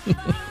 Casey?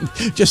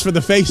 Just for the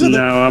face of it?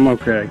 No, I'm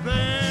okay.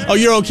 Oh,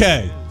 you're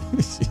okay.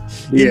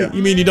 Yeah.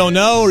 You mean you don't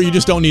know, or you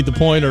just don't need the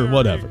point, or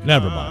whatever?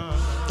 Never mind.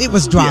 It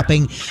was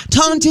dropping. Yeah.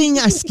 Taunting,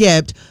 I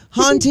skipped.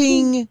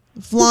 Haunting,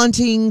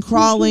 flaunting,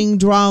 crawling,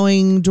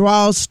 drawing,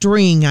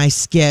 drawstring, I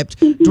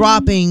skipped.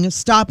 Dropping,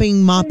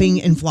 stopping,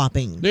 mopping, and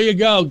flopping. There you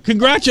go.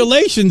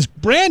 Congratulations,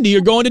 Brandy.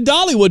 You're going to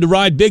Dollywood to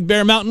ride Big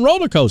Bear Mountain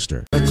roller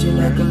coaster.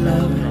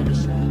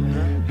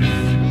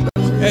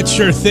 That's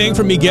Sure Thing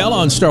from Miguel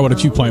on Starwater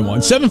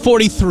 2.1.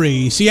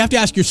 743. So you have to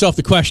ask yourself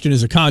the question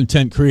as a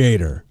content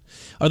creator.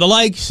 Are the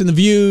likes and the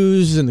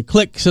views and the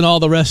clicks and all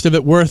the rest of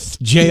it worth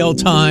jail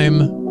time?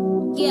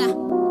 Yeah.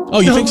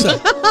 Oh, you think so?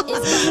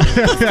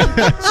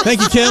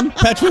 Thank you, Kim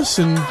Petras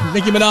and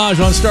Nicki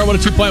Minaj on Starwater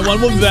 2.1.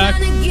 We'll be back.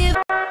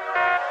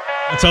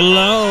 It's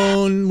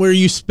Alone, where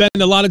you spend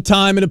a lot of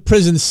time in a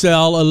prison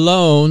cell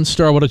alone.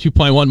 Starwater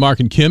 2.1, Marc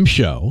and Kim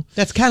Show.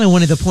 That's kind of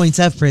one of the points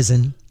of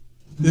prison.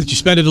 Did you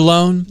spend it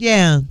alone?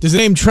 Yeah. Does the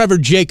name Trevor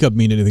Jacob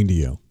mean anything to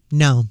you?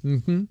 No.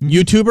 Mm-hmm.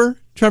 YouTuber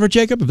Trevor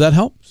Jacob, if that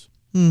helps?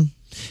 How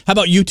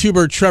about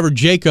YouTuber Trevor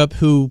Jacob,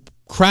 who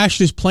crashed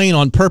his plane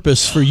on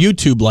purpose for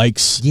YouTube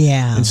likes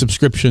and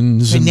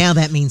subscriptions? And now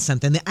that means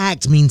something. The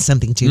act means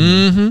something to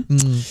me.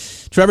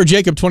 Trevor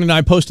Jacob,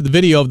 29, posted the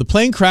video of the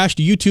plane crash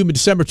to YouTube in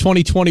December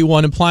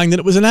 2021, implying that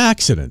it was an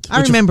accident.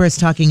 I remember us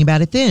talking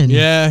about it then.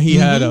 Yeah, he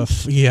had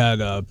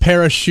a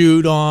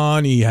parachute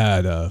on. He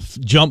had a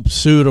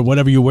jumpsuit or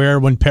whatever you wear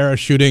when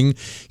parachuting.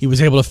 He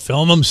was able to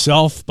film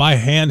himself by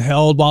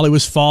handheld while he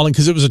was falling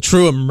because it was a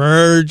true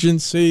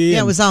emergency.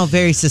 Yeah, it was all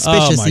very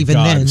suspicious even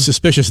then.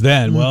 Suspicious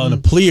then. Well, in a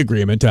plea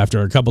agreement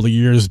after a couple of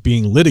years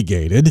being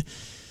litigated,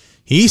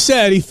 he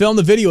said he filmed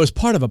the video as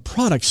part of a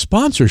product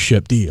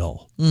sponsorship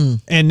deal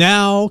and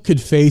now could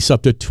face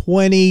up to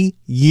 20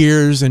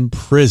 years in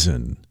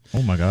prison.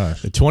 Oh, my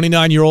gosh. The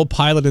 29-year-old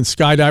pilot and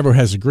skydiver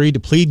has agreed to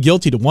plead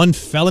guilty to one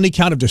felony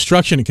count of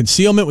destruction and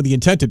concealment with the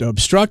intent to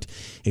obstruct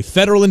a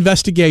federal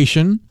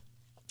investigation.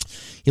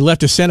 He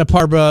left a Santa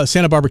Barbara,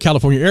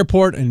 California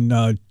airport in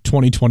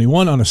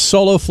 2021 on a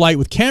solo flight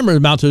with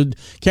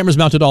cameras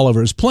mounted all over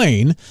his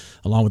plane.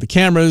 Along with the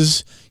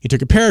cameras, he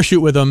took a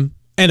parachute with him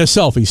and a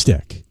selfie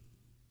stick.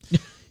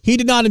 He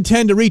did not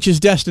intend to reach his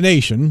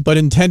destination, but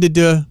intended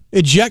to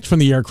eject from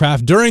the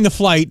aircraft during the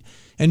flight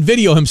and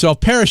video himself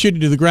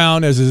parachuting to the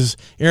ground as his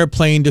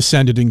airplane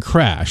descended and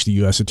crashed. The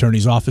U.S.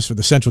 Attorney's Office for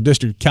the Central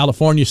District of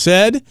California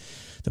said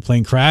the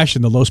plane crashed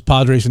in the Los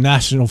Padres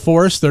National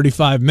Forest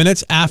 35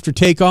 minutes after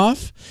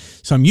takeoff.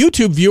 Some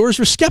YouTube viewers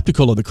were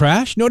skeptical of the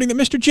crash, noting that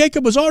Mr.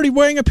 Jacob was already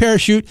wearing a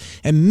parachute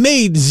and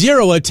made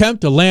zero attempt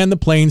to land the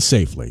plane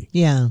safely.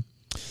 Yeah.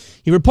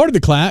 He reported the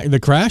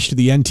crash to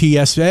the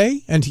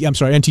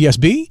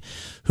NTSB,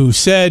 who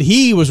said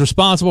he was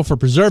responsible for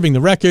preserving the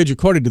wreckage.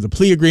 According to the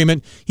plea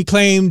agreement, he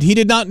claimed he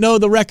did not know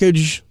the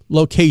wreckage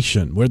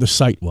location, where the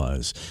site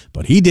was,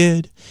 but he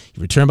did.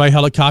 He returned by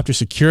helicopter,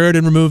 secured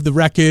and removed the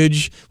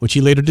wreckage, which he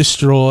later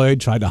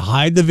destroyed, tried to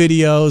hide the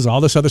videos,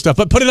 all this other stuff,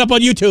 but put it up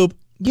on YouTube.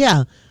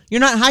 Yeah.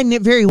 You're not hiding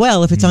it very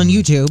well if it's on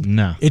YouTube.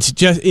 No. It's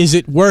just, is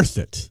it worth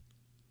it?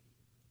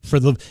 For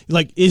the,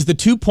 like, is the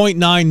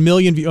 2.9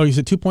 million, is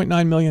it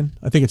 2.9 million?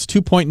 I think it's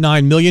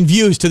 2.9 million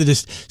views to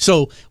this.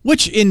 So,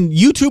 which in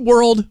YouTube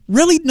world,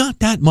 really not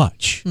that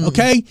much,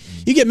 okay?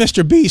 You get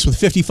Mr. Beast with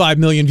 55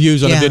 million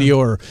views on a video,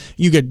 or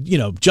you get,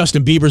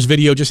 Justin Bieber's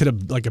video just hit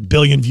a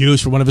billion views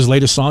for one of his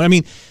latest songs. I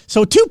mean,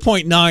 so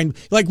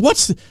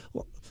 2.9,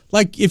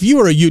 like, if you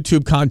were a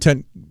YouTube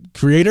content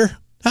creator,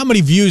 how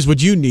many views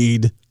would you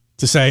need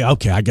to say,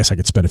 okay, I guess I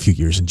could spend a few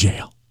years in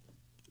jail?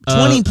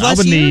 20 plus I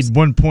would years? need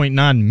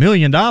 $1.9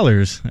 million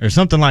or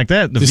something like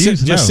that.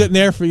 Just sitting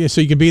there for you,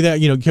 so you can be that,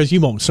 because you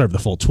won't serve the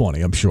full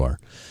 20, I'm sure.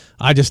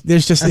 It's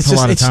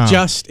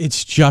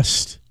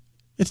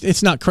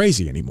not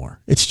crazy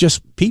anymore. It's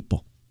just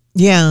people.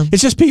 Yeah.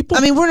 It's just people.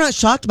 I mean, we're not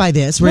shocked by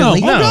this,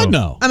 really. No. Oh, God,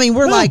 no. I mean,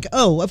 we're like,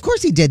 oh, of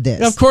course he did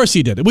this. Of course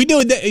he did it. We knew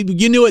it.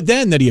 You knew it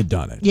then that he had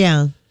done it.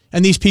 Yeah.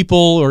 And these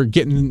people are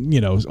getting,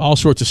 all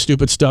sorts of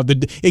stupid stuff.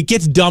 It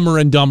gets dumber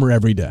and dumber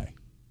every day.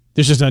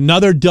 There's just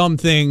another dumb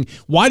thing.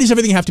 Why does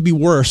everything have to be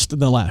worse than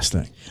the last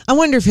thing? I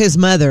wonder if his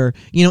mother,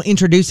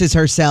 introduces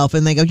herself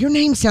and they go, your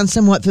name sounds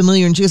somewhat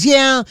familiar. And she goes,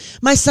 yeah,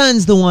 my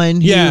son's the one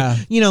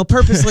who,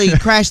 purposely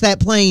crashed that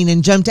plane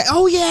and jumped out.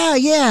 Oh,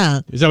 yeah.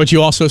 Is that what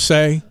you also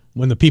say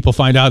when the people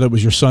find out it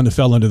was your son who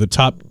fell into the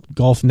top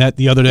golf net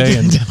the other day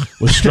and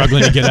was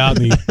struggling to get out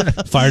and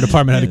the fire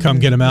department had to come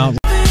get him out?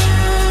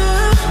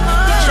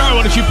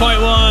 Star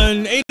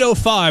 102.1,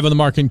 805 on the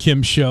Marc and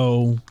Kim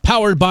Show.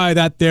 Powered by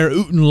that there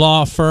Uten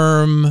Law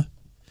Firm.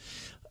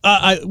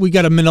 We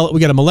got a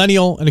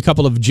millennial and a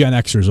couple of Gen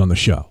Xers on the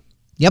show.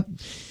 Yep.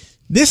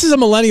 This is a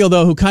millennial,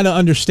 though, who kind of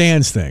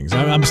understands things.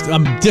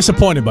 I'm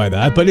disappointed by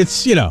that, but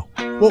it's,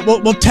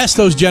 we'll test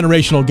those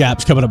generational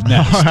gaps coming up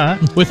next. All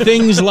right. With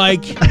things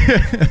like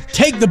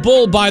take the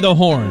bull by the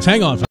horns.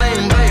 Hang on.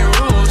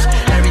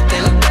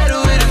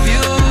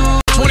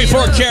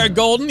 24 karat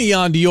golden,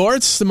 Eon Dior.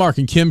 It's the Marc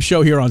and Kim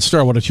Show here on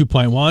Star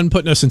 102.1,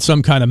 putting us in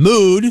some kind of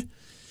mood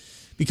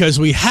because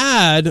we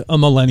had a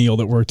millennial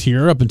that worked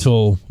here up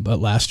until about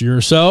last year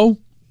or so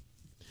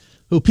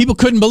who people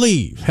couldn't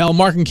believe. Hell,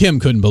 Marc and Kim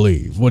couldn't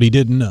believe what he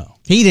didn't know.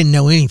 He didn't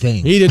know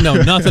anything. He didn't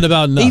know nothing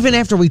about nothing. Even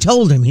after we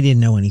told him, he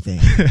didn't know anything.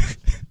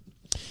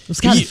 It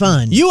was kind of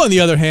fun. You, on the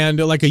other hand,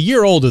 are like a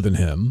year older than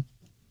him,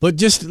 but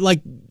just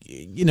like,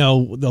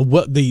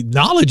 the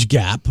knowledge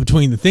gap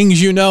between the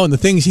things you know and the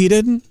things he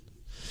didn't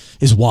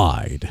is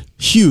wide.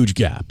 Huge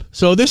gap.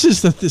 So this is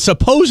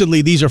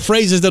supposedly these are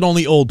phrases that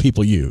only old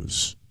people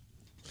use.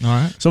 All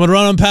right. So I'm going to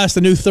run them past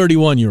the new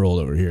 31-year-old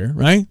over here,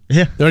 right?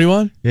 Yeah.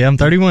 31? Yeah, I'm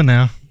 31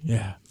 now.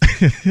 Yeah.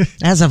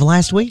 As of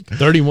last week.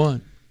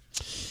 31.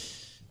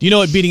 Do you know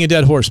what beating a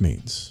dead horse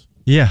means?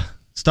 Yeah.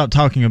 Stop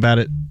talking about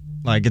it.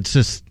 Like,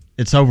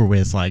 it's over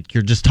with. Like,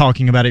 you're just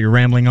talking about it. You're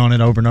rambling on it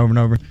over and over and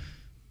over.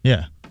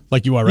 Yeah.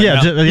 Like you are right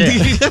now.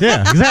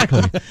 Yeah, exactly.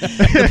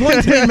 The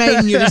point's being made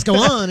and you just go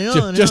on and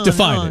on. Just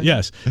define it,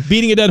 yes.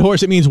 Beating a dead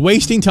horse, it means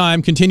wasting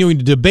time continuing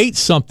to debate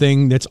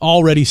something that's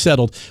already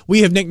settled.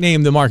 We have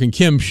nicknamed the Marc and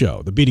Kim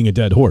Show the Beating a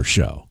Dead Horse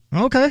Show.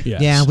 Okay.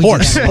 Yes. Yeah, we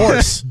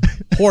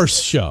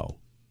horse show.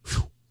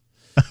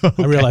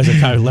 Okay. I realized I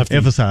kind of left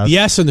emphasize. The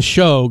S and the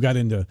show got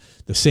into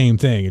the same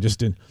thing. It just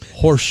did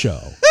horse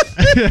show.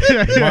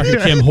 Marc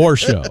and Kim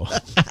horse show.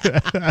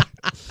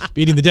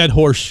 Beating the dead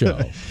horse show.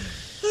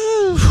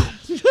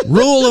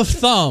 Rule of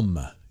thumb.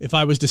 If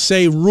I was to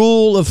say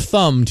rule of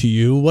thumb to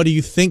you, what do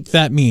you think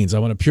that means? I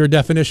want a pure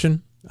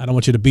definition. I don't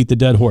want you to beat the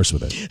dead horse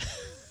with it.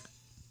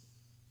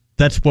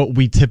 That's what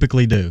we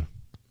typically do.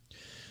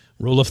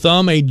 Rule of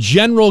thumb, a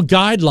general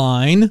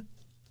guideline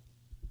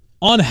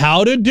on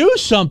how to do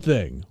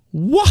something.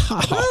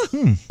 Wow.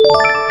 Look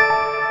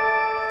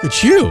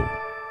at you.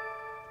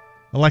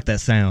 I like that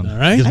sound. All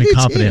right. Gives me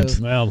confidence.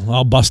 Too. Well,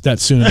 I'll bust that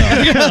soon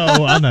enough.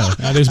 Oh, I know.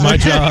 That is my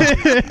job.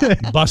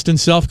 Busting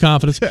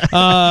self-confidence.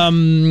 I'll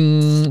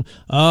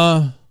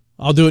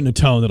do it in a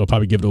tone that'll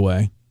probably give it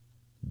away.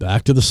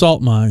 Back to the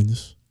salt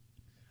mines.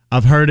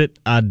 I've heard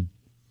it.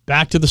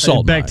 Back to the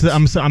salt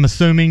mines. I'm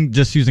assuming,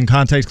 just using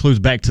context clues,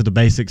 back to the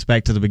basics,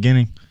 back to the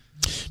beginning.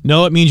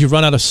 No, it means you've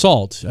run out of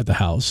salt at the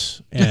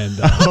house, and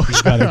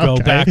you've got to go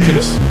back to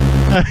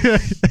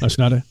this. That's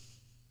not it.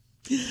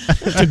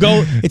 To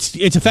go, it's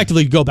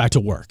effectively to go back to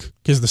work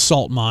because the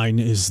salt mine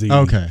is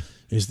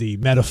the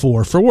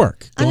metaphor for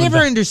work. I never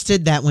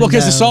understood that one. Well,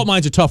 because the salt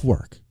mines are tough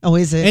work. Oh,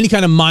 is it? Any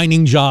kind of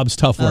mining job's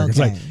tough work.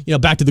 Okay. It's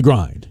like back to the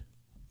grind.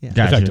 Yeah.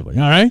 Gotcha. Effectively.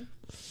 All right.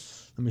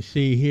 Let me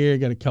see here.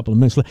 Got a couple of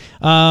minutes left.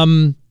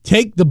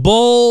 Take the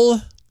bull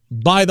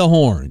by the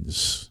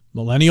horns.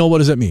 Millennial. What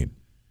does that mean?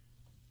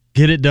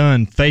 Get it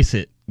done. Face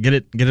it. Get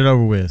it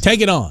over with.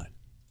 Take it on.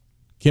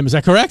 Kim, is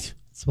that correct?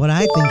 That's what I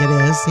think it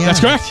is. Yeah. That's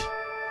correct.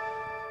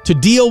 To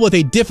deal with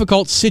a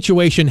difficult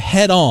situation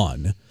head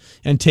on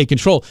and take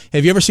control.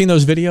 Have you ever seen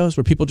those videos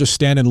where people just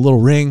stand in a little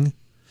ring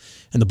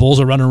and the bulls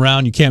are running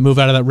around, you can't move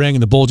out of that ring,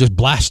 and the bull just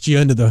blasts you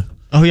into the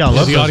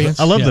audience?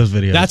 I love those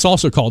videos. That's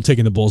also called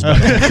taking the bulls by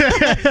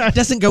the horns.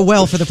 Doesn't go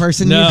well for the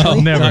person No,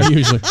 usually. never. Not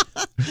usually.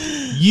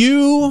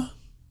 You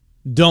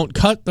don't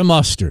cut the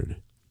mustard.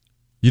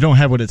 You don't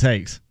have what it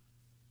takes.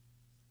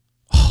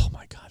 Oh,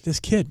 my God.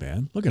 This kid,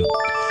 man. Look at him.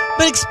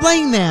 But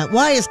explain that.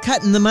 Why is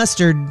cutting the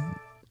mustard,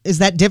 is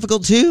that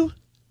difficult too?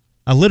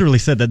 I literally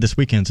said that this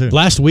weekend, too.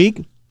 Last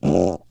week,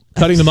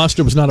 cutting the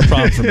mustard was not a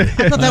problem for me.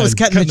 I thought that was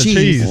cutting the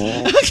cheese.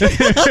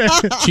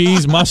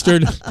 Cheese,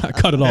 mustard, I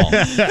cut it all.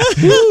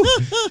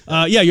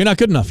 Yeah, you're not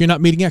good enough. You're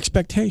not meeting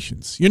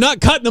expectations. You're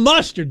not cutting the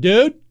mustard,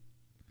 dude.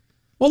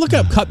 Well, look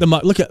at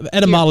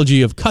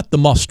etymology of cut the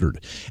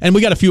mustard. And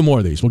we got a few more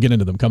of these. We'll get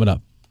into them coming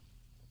up,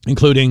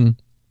 including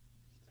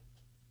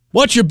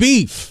what's your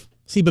beef?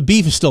 See, but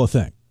beef is still a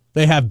thing.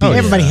 They have beef.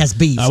 Everybody has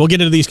beef. We'll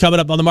get into these coming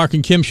up on the Marc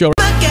and Kim Show.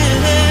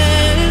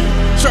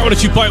 Start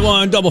with a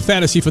 2.1 double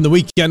fantasy from the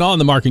weekend on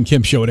the Marc and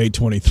Kim Show at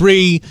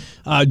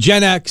 8:23.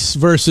 Gen X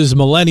versus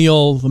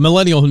Millennial. The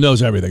Millennial who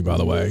knows everything, by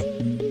the way.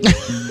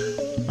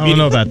 I don't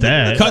know about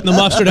that. Cutting the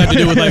mustard had to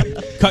do with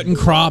like cutting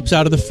crops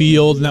out of the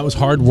field, and that was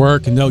hard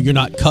work. And no, you're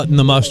not cutting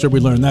the mustard. We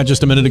learned that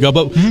just a minute ago.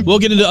 But we'll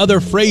get into other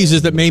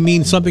phrases that may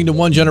mean something to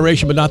one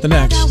generation but not the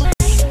next.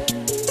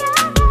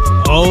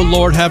 Oh,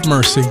 Lord have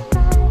mercy.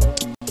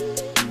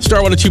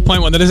 Starwater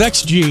 2.1. That is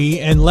XG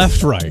and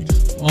Left Right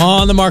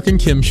on the Marc and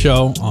Kim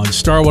Show on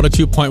Starwater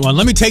 2.1.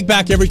 Let me take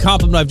back every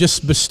compliment I've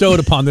just bestowed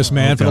upon this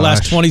man for the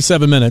last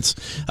 27 minutes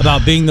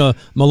about being the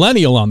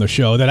millennial on the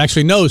show that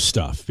actually knows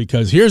stuff.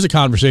 Because here's a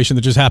conversation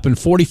that just happened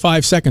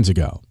 45 seconds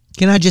ago.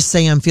 Can I just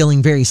say I'm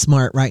feeling very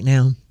smart right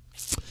now?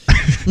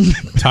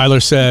 Tyler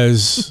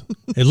says,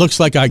 it looks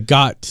like I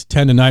got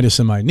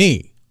tendonitis in my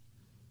knee.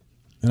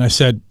 And I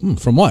said,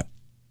 from what?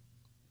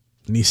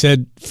 And he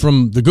said,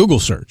 from the Google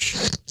search.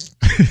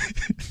 And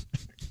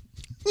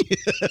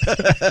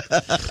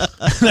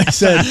I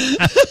said,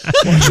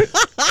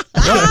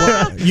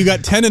 what? You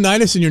got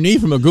tendonitis in your knee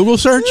from a Google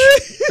search?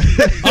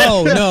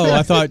 Oh, no,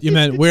 I thought you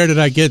meant where did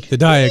I get the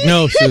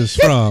diagnosis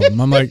from?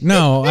 I'm like,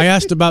 no, I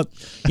asked about,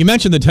 you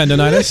mentioned the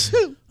tendonitis.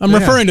 I'm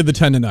referring to the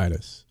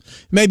tendonitis.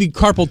 Maybe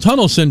carpal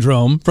tunnel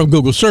syndrome from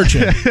Google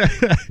searching.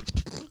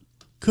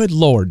 Good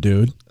Lord,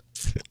 dude.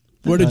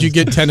 Where did you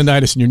get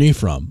tendonitis in your knee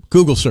from?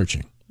 Google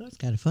searching. That's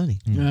kind of funny.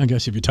 Yeah, I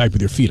guess if you type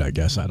with your feet, I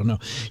guess. I don't know.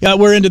 Yeah,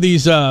 we're into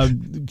these,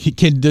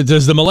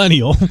 does the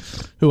millennial,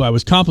 who I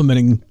was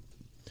complimenting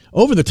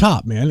over the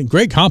top, man.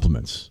 Great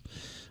compliments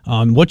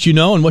on what you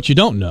know and what you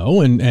don't know,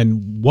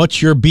 and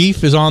what your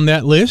beef is on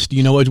that list.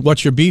 You know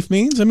what your beef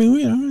means? I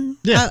mean,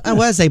 I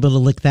was able to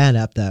look that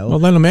up, though. Well,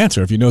 let him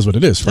answer if he knows what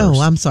it is first. Oh,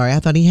 I'm sorry. I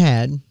thought he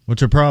had.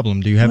 What's your problem?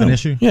 Do you have an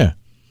issue? Yeah.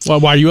 Well,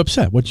 why are you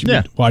upset? Why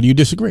do you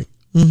disagree?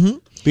 Mm-hmm.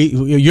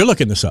 You're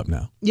looking this up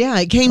now. Yeah,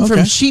 it came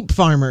from sheep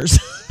farmers.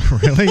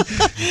 Really?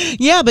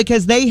 Yeah,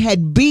 because they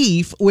had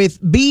beef with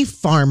beef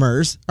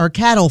farmers or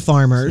cattle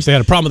farmers. If they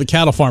had a problem with the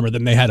cattle farmer,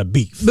 then they had a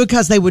beef.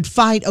 Because they would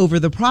fight over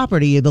the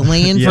property, the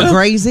land for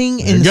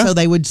grazing, and so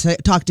they would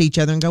talk to each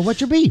other and go,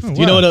 what's your beef? Do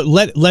you know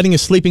what letting a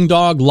sleeping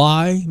dog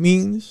lie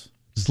means?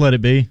 Just let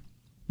it be.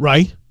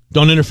 Right.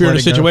 Don't interfere in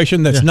a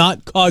situation that's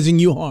not causing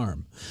you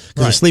harm.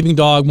 Because a sleeping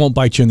dog won't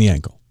bite you in the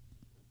ankle.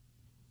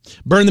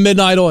 Burn the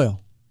midnight oil.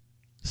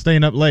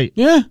 Staying up late.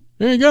 Yeah,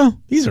 there you go.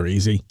 These are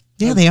easy.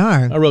 Yeah, they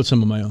are. I wrote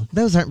some of my own.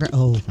 Those aren't.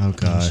 Oh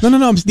gosh.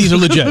 No. These are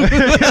legit.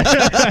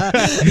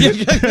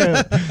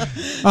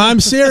 I'm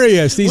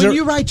serious. When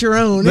you write your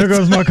own, there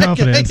goes my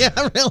confidence.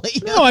 Yeah,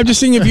 really. No, I'm just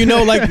saying if you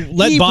know, like,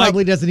 he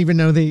probably doesn't even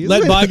know these.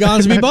 Let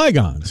bygones be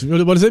bygones.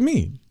 What does it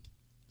mean?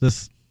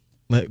 Just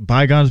let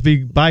bygones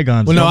be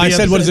bygones. Well, no, I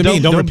said, what does it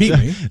mean? Don't repeat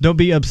me. Don't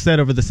be upset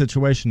over the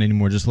situation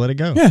anymore. Just let it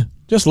go. Yeah,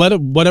 just let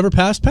it. Whatever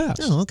passed, pass.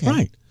 Oh, okay.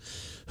 Right.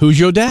 Who's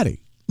your daddy?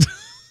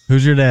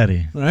 Who's your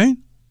daddy? Right.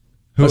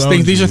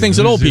 These are things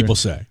that old people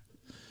say.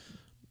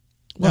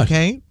 What?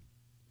 Okay.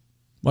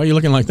 Why are you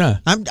looking like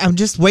that? I'm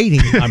just waiting.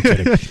 I'm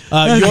kidding.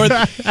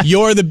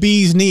 You're the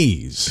bee's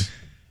knees.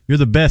 You're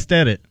the best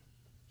at it.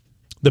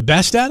 The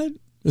best at it?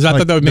 I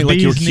thought that would mean like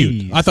you were cute.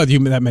 Knees. I thought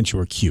that meant you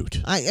were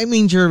cute. I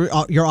mean you're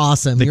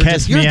awesome. The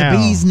you're the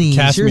bee's knees.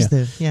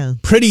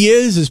 Pretty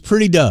is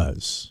pretty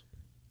does.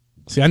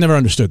 See, I never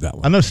understood that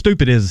one. I know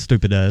stupid is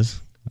stupid does.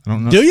 I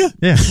don't know. Do you?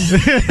 Yeah. Is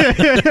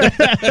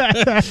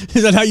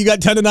that how you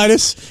got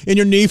tendonitis in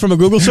your knee from a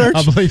Google search?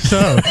 I believe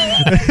so.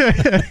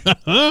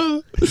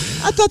 I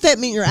thought that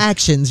meant your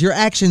actions. Your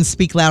actions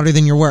speak louder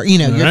than your words. You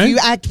know, if you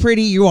act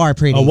pretty, you are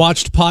pretty. A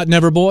watched pot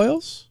never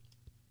boils?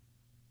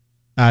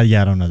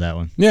 Yeah, I don't know that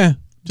one. Yeah.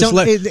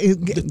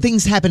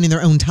 Things happen in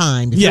their own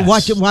time. If you're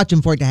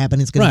watching for it to happen,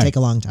 it's going to take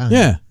a long time.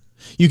 Yeah.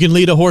 You can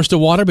lead a horse to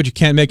water, but you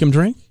can't make him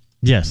drink?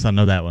 Yes, I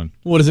know that one.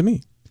 What does it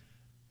mean?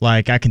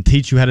 Like, I can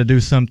teach you how to do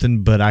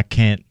something, but I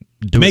can't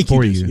do it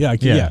for you.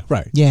 Yeah,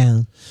 right.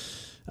 Yeah.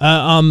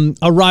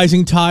 A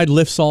rising tide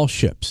lifts all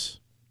ships.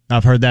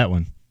 I've heard that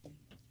one.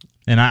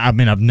 And I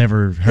mean, I've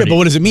never heard it. But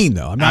what does it mean,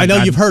 though? I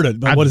know you've heard it,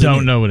 but what does it mean? I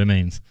don't know what it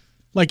means.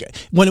 Like,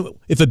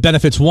 if it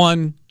benefits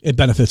one, it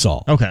benefits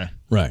all. Okay.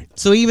 Right.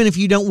 So even if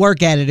you don't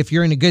work at it, if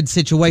you're in a good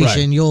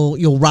situation,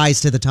 you'll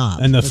rise to the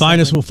top. And the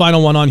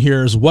final one on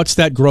here is, what's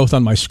that growth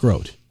on my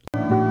scrot?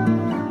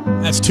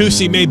 That's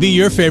Tootsie may be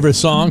your favorite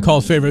song,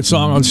 called Favorite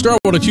Song on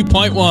Starwater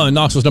 2.1,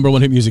 Knoxville's #1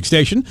 hit music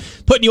station.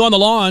 Putting you on the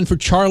lawn for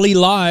Charlie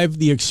Live,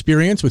 The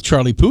Experience with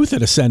Charlie Puth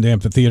at Ascend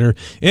Amphitheater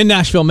in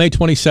Nashville, May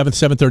 27th,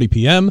 7:30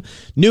 p.m.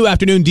 New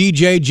afternoon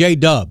DJ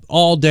J-Dub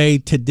all day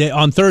today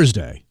on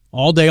Thursday.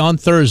 All day on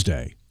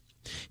Thursday.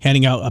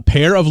 Handing out a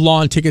pair of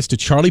lawn tickets to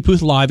Charlie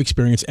Puth Live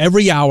Experience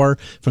every hour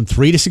from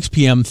 3 to 6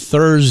 p.m.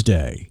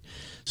 Thursday.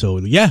 So,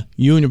 yeah,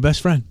 you and your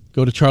best friend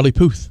go to Charlie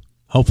Puth.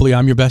 Hopefully,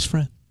 I'm your best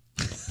friend.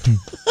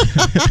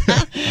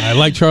 I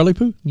like Charlie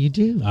Puth. You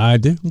do. I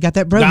do. You got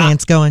that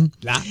bromance going.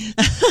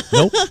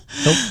 Nope.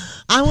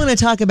 I want to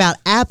talk about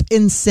app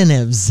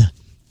incentives.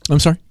 I'm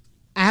sorry?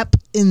 App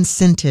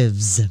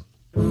incentives.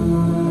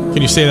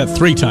 Can you say that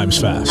 3 times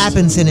fast? App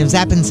incentives,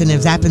 app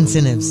incentives, app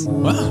incentives.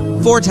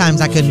 Wow. 4 times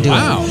I couldn't do it.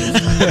 Wow.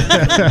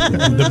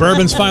 The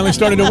bourbon's finally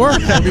starting to work.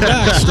 We'll be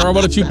back.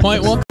 Starwater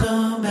 2.1.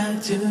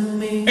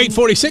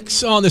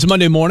 8:46 on this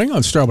Monday morning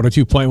on Starwater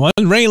 2.1.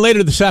 Rain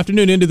later this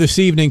afternoon into this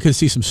evening. Could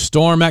see some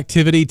storm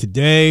activity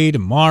today,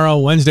 tomorrow.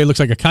 Wednesday looks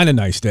like a kind of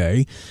nice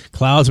day.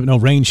 Clouds but no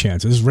rain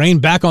chances. Rain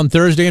back on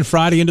Thursday and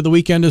Friday into the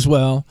weekend as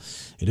well.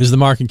 It is the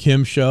Marc and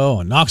Kim Show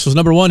on Knoxville's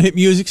 #1 hit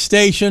music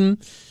station.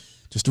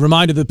 Just a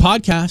reminder, the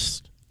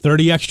podcast,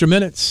 30 extra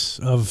minutes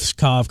of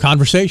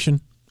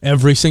conversation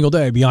every single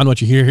day beyond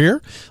what you hear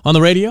here on the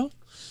radio.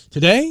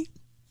 Today,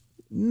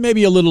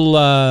 maybe a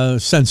little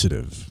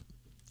sensitive.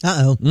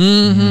 Uh-oh.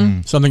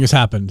 Something has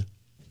happened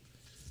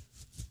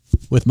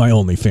with my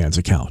OnlyFans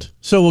account.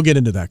 So we'll get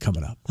into that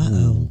coming up.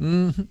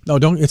 Uh-oh. No,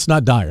 don't. It's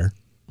not dire.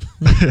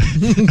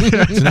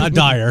 It's not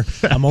dire.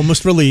 I'm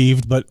almost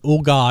relieved, but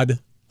oh God,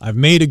 I've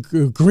made a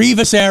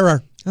grievous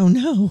error. Oh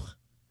no.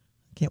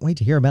 Can't wait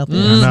to hear about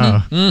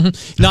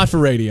this. Not for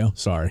radio.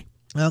 Sorry.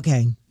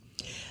 Okay.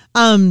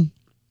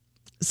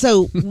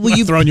 So will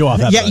you thrown you off?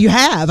 Yeah, you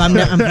have. I'm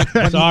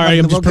sorry.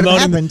 I'm just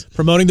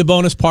promoting the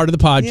bonus part of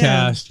the podcast.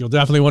 Yeah. You'll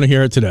definitely want to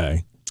hear it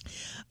today.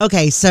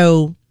 Okay,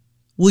 so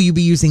will you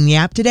be using the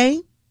app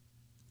today?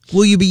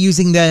 Will you be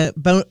using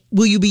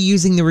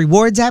the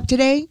rewards app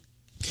today?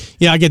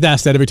 Yeah, I get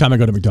asked that every time I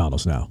go to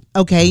McDonald's now.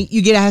 Okay,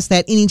 you get asked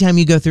that anytime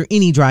you go through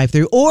any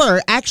drive-thru, or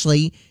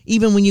actually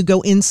even when you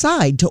go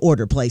inside to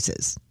order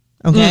places.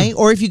 Okay,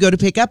 or if you go to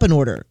pick up an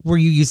order, were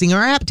you using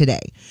our app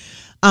today?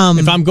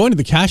 If I'm going to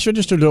the cash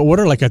register to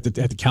order, like at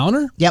the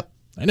counter? Yep.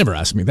 They've never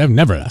asked me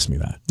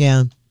that.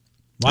 Yeah.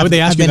 Why would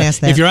they ask you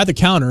that? If you're at the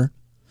counter,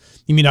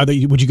 you mean,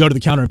 would you go to the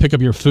counter and pick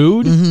up your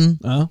food?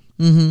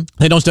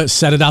 They don't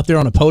set it out there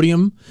on a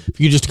podium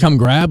for you just to come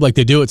grab like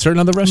they do at certain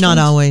other restaurants? Not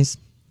always.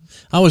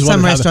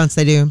 Some restaurants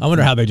they do. I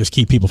wonder how they just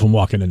keep people from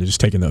walking in and just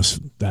taking those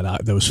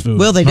food.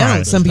 Well, they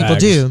don't. Some people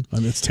do. I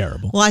mean, it's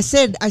terrible. Well, I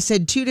said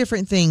two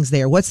different things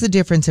there. What's the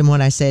difference in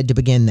what I said to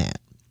begin that?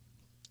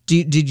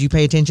 Did you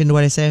pay attention to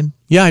what I said?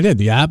 Yeah, I did.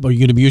 The app. Are you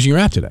going to be using your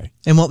app today?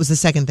 And what was the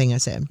second thing I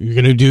said?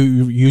 You're going to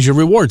use your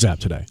rewards app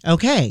today.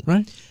 Okay.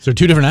 Right. So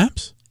 2 different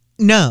apps?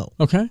 No.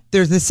 Okay.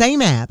 They're the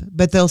same app,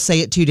 but they'll say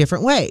it 2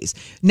 different ways.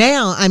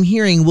 Now I'm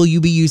hearing, will you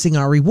be using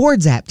our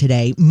rewards app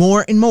today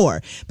more and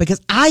more?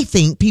 Because I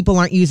think people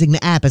aren't using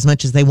the app as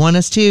much as they want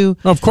us to.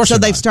 Oh, of course. So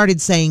they've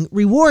started saying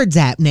rewards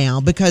app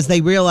now because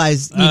they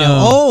realize,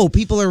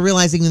 people are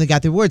realizing when they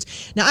got the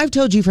rewards. Now, I've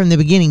told you from the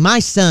beginning, my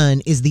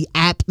son is the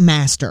app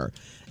master.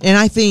 And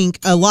I think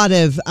a lot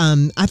of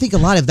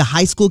the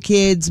high school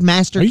kids,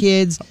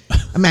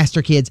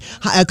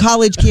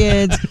 college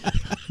kids,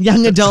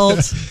 young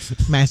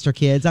adults, master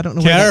kids. I don't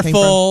know where that came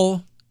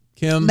from.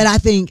 Kim. But I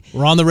think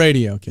we're on the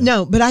radio, Kim.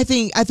 No, but I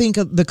think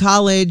the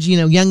college,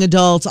 young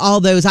adults, all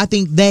those, I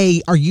think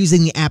they are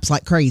using the apps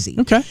like crazy.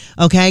 Okay.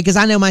 Because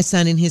I know my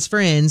son and his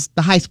friends,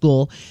 the high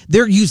school,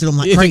 they're using them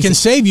like crazy. If it can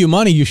save you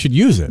money, you should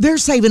use it. They're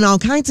saving all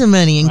kinds of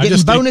money and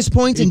getting bonus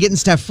points and getting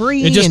stuff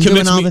free and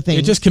doing all the things.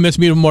 It just commits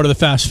me more to the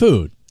fast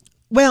food.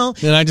 Well,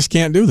 and I just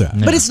can't do that.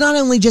 But it's not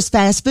only just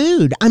fast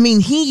food. I mean,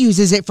 he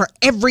uses it for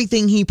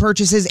everything he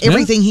purchases,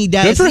 everything he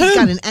does. He's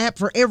got an app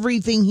for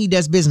everything he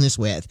does business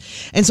with.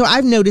 And so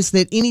I've noticed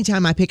that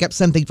anytime I pick up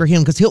something for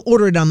him, because he'll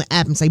order it on the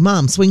app and say,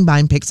 Mom, swing by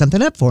and pick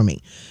something up for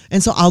me.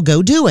 And so I'll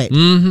go do it.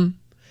 Mm-hmm.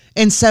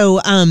 And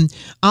so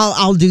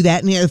I'll do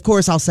that. And of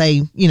course, I'll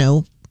say,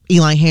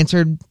 Eli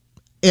Hansard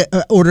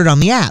ordered on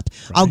the app.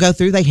 Right. I'll go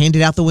through, they hand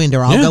it out the window.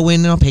 I'll go in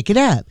and I'll pick it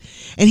up.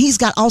 And he's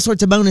got all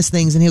sorts of bonus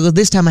things. And he'll go,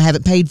 this time I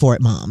haven't paid for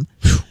it, Mom.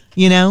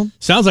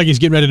 Sounds like he's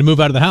getting ready to move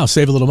out of the house,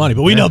 save a little money.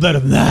 But we know better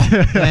than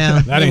that.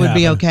 Well, that would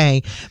be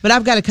okay. But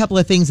I've got a couple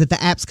of things that the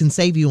apps can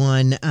save you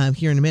on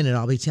here in a minute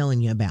I'll be telling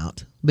you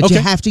about. But you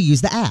have to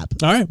use the app.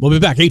 All right. We'll be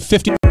back.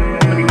 8:50.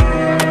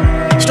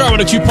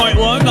 Starwood at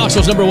 2.1,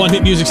 Knoxville's #1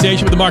 hit music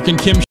station with the Marc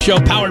Kim Show,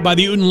 powered by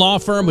the Uten Law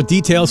Firm, with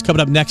details coming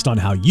up next on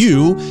how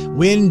you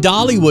win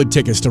Dollywood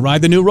tickets to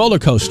ride the new roller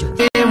coaster.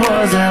 It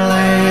was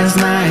last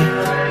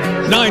night.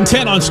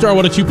 9:10 on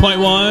Starwood at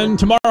 2.1.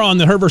 Tomorrow on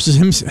the Her versus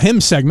Him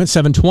segment,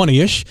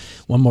 7:20-ish.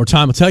 One more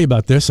time, I'll tell you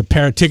about this. A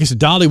pair of tickets to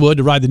Dollywood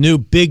to ride the new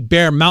Big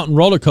Bear Mountain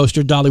roller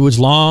coaster, Dollywood's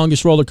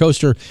longest roller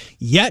coaster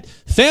yet.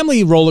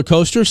 Family roller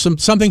coaster,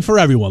 something for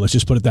everyone. Let's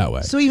just put it that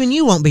way. So even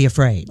you won't be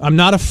afraid. I'm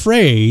not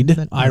afraid.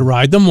 I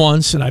ride them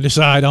once, and I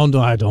decide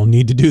I don't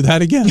need to do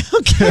that again.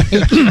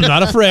 Okay.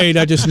 Not afraid.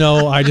 I just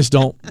know I just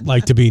don't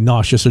like to be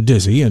nauseous or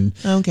dizzy, and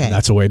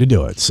that's a way to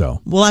do it. So,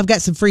 well, I've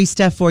got some free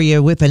stuff for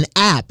you with an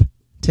app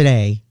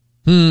today.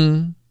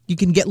 You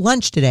can get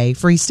lunch today,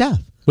 free stuff.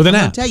 With an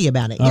app? I'll tell you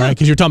about it. All right,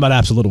 because you were talking about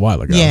apps a little while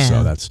ago. Yeah.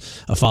 So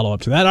that's a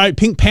follow-up to that. All right,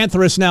 Pink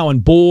Pantheress now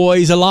and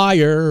Boy's a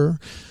Liar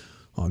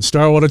on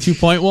Starwood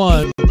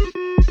 2.1.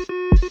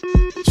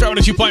 Starwood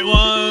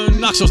 2.1,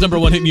 Knoxville's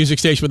 #1 hit music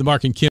station with the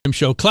Marc Kim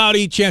Show.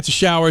 Cloudy, chance of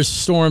showers,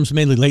 storms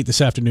mainly late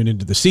this afternoon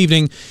into this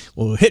evening.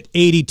 We'll hit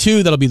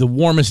 82. That'll be the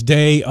warmest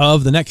day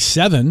of the next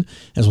 7,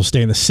 as we'll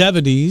stay in the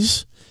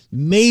 70s.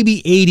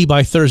 Maybe 80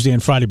 by Thursday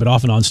and Friday, but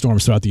off and on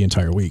storms throughout the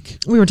entire week.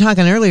 We were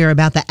talking earlier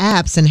about the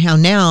apps and how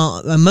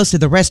now most of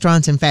the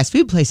restaurants and fast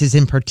food places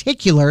in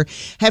particular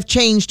have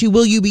changed to,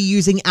 will you be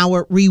using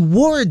our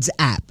rewards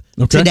app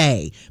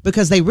today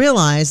because they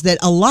realize that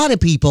a lot of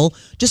people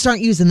just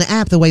aren't using the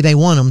app the way they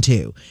want them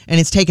to. And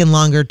it's taken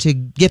longer to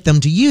get them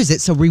to use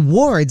it. So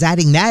rewards,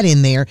 adding that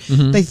in there,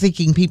 they're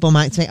thinking people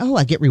might say, oh,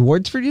 I get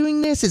rewards for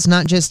doing this. It's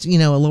not just,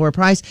 a lower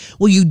price.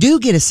 Well, you do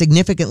get a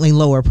significantly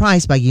lower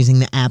price by using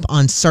the app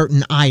on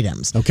certain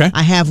items. Okay.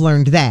 I have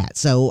learned that.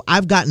 So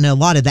I've gotten a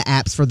lot of the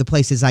apps for the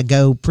places I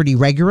go pretty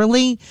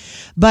regularly.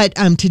 But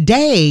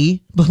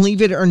today,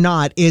 believe it or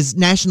not, is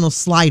National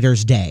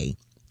Sliders Day.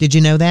 Did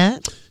you know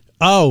that?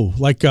 Oh,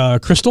 like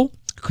Crystal?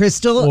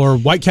 Crystal. Or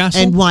White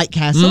Castle? And White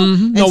Castle.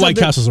 Mm-hmm. No White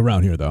Castle's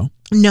around here, though.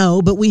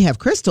 No, but we have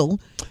Crystal.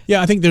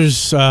 Yeah, I think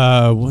there's,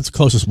 what's the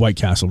closest White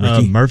Castle,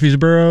 Ricky?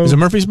 Murfreesboro. Is it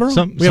Murfreesboro?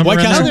 We have White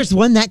Castle? Oh, there's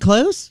one that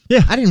close?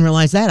 Yeah. I didn't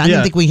realize that. I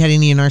didn't think we had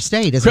any in our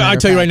state. I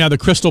tell you right now, the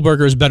Crystal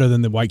Burger is better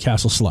than the White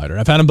Castle Slider.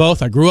 I've had them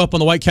both. I grew up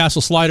on the White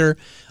Castle Slider.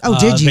 Oh,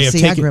 did you?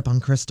 See, I grew up on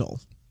Crystal.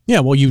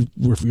 Yeah, well,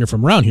 you're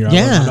from around here.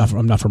 Yeah.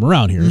 I'm not from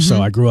around here.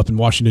 So I grew up in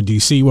Washington,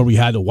 D.C., where we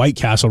had the White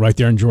Castle right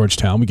there in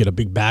Georgetown. We get a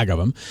big bag of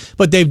them.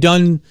 But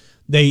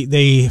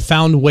they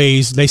found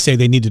ways. They say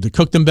they needed to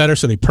cook them better,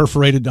 so they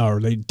perforated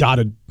or they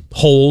dotted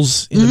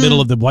holes in the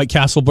middle of the White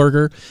Castle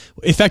burger.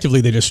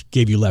 Effectively, they just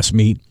gave you less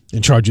meat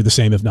and charged you the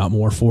same, if not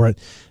more, for it.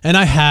 And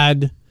I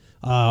had...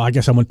 I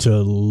guess I went to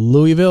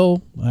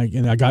Louisville,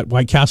 and I got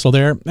White Castle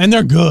there, and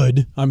they're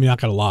good. I mean, not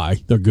gonna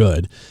lie, they're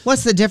good.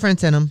 What's the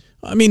difference in them?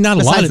 I mean, not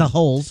a lot. Besides the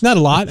holes, not a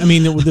lot. I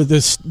mean,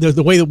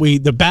 the way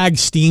that the bag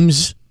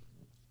steams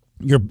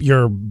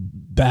your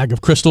bag of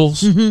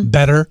Crystals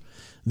better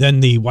than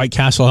the White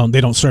Castle.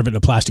 They don't serve it in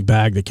a plastic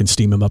bag; they can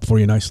steam them up for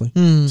you nicely.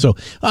 So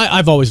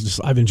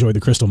I've enjoyed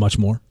the Crystal much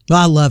more. Well,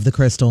 I love the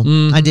Crystal.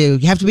 I do.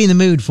 You have to be in the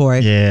mood for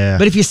it. Yeah.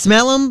 But if you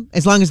smell them,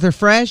 as long as they're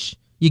fresh,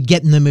 you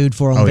get in the mood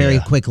for them very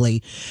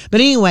quickly.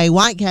 But anyway,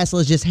 White Castle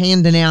is just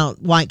handing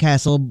out White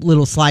Castle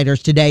little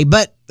sliders today,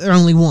 but they're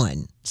only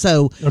one.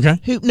 So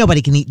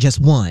nobody can eat just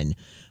one.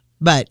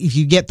 But if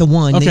you get the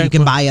one, then you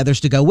can buy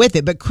others to go with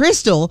it. But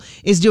Crystal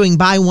is doing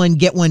buy one,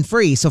 get one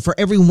free. So for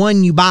every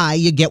one you buy,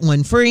 you get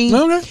one free.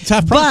 Okay, it's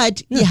half price.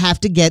 But you have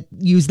to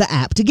use the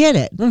app to get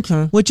it.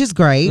 Okay. Which is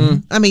great.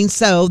 I mean,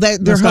 so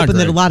they're hoping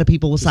that a lot of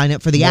people will sign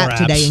up for the app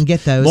today and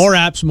get those. More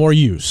apps, more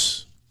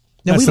use.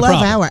 Now, we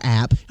love our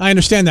app. I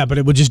understand that, but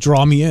it would just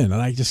draw me in, and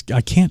I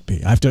can't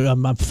be.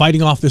 I'm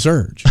fighting off this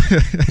urge.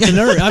 It's an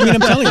urge. I mean,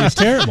 I'm telling you, it's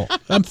terrible.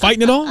 I'm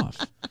fighting it off.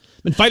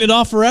 I've been fighting it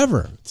off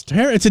forever.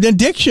 It's an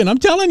addiction. I'm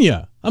telling you.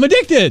 I'm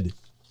addicted.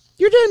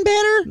 You're doing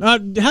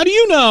better. How do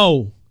you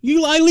know?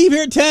 I leave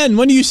here at 10.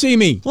 When do you see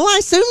me? Well, I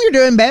assume you're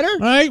doing better. All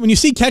right. When you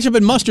see ketchup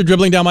and mustard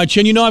dribbling down my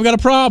chin, you know I've got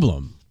a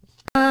problem.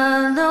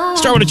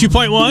 Start with a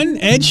 2.1.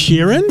 Ed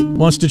Sheeran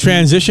wants to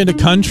transition to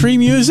country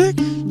music.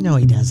 No,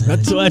 he doesn't.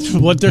 That's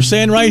what they're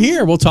saying right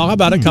here. We'll talk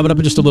about it coming up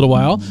in just a little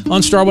while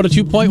on Starwood at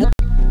 2.1.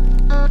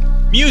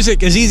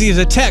 Music as easy as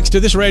a text to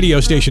this radio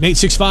station,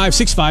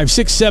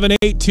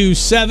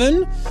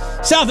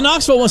 865-656-7827. South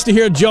Knoxville wants to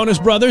hear Jonas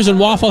Brothers and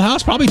Waffle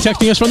House, probably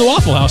texting us from the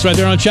Waffle House right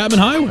there on Chapman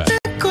Highway.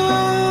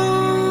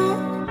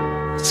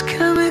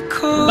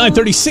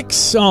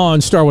 9:36 on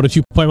Starwood at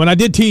 2.1. I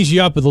did tease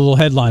you up with a little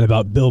headline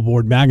about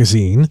Billboard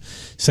magazine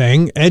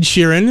saying Ed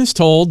Sheeran has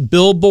told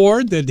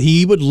Billboard that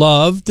he would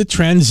love to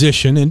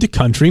transition into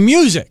country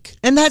music.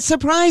 And that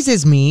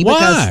surprises me.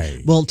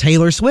 Why? Because,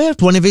 Taylor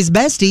Swift, one of his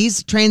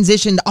besties,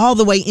 transitioned all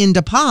the way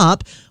into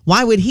pop.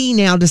 Why would he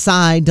now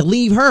decide to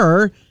leave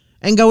her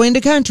and go into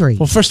country?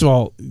 Well, first of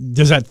all,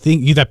 does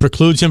that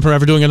precludes him from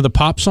ever doing another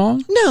pop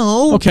song?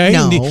 No. Okay.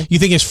 No. You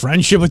think his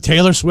friendship with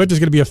Taylor Swift is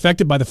going to be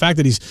affected by the fact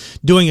that he's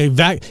doing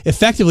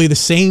effectively the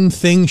same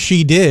thing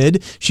she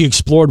did? She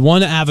explored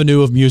one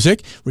avenue of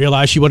music,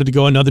 realized she wanted to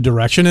go another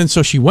direction, and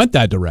so she went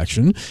that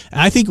direction.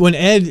 And I think when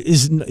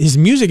his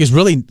music is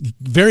really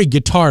very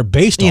guitar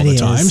based all the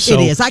time. So,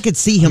 it is. I could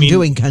see him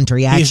doing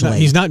country. Actually,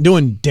 he's not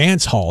doing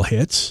dance hall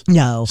hits.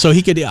 No. So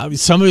he could.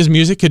 Some of his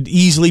music could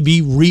easily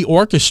be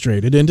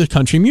reorchestrated into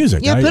country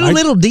music. Yeah, put a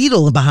little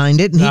deedle behind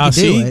it, and he could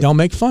do it. Don't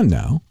make fun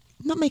now.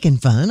 I'm not making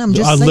fun. I'm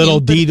just saying.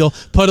 Little deedle.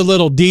 Put a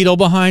little deedle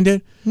behind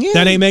it. Yeah.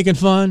 That ain't making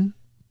fun.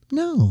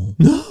 No.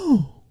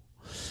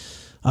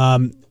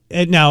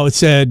 And now it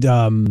said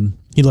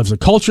he loves the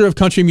culture of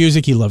country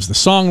music. He loves the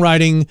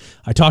songwriting.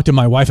 I talk to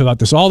my wife about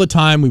this all the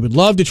time. We would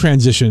love to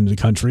transition into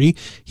country.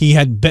 He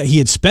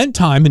had spent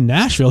time in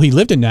Nashville. He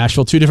lived in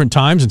Nashville 2 different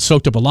times and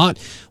soaked up a lot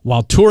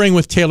while touring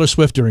with Taylor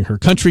Swift during her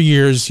country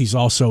years. He's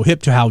also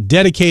hip to how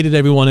dedicated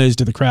everyone is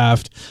to the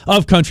craft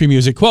of country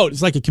music. Quote,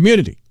 it's like a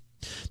community.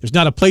 There's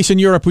not a place in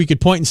Europe we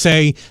could point and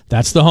say,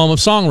 that's the home of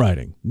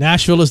songwriting.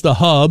 Nashville is the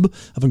hub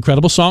of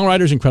incredible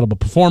songwriters, incredible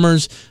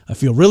performers. I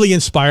feel really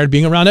inspired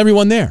being around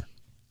everyone there.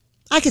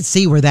 I could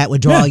see where that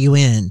would draw you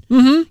in.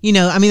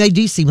 Mm-hmm. They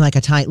do seem like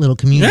a tight little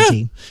community.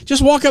 Yeah.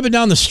 Just walk up and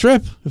down the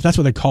Strip, if that's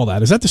what they call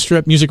that. Is that the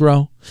Strip, Music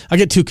Row? I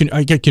get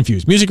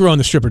confused. Music Row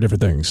and the Strip are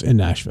different things in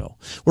Nashville,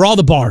 where all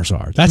the bars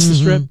are. That's the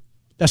Strip?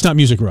 That's not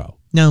Music Row.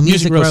 No,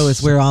 Music Row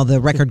is where all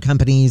the record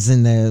companies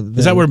and the...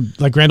 Is that where,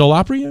 like, Grand Ole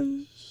Opry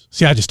is?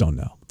 See, I just don't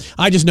know.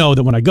 I just know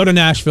that when I go to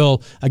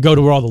Nashville, I go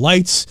to where all the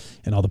lights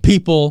and all the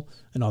people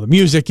and all the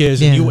music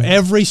is. Yeah. And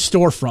every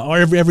storefront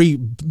or every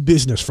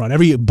business front,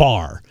 every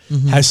bar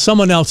has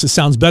someone else that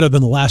sounds better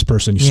than the last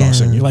person you saw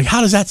sing. You're like,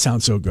 how does that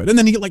sound so good? And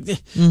then you get like,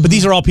 but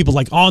these are all people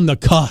like on the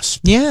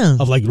cusp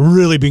of like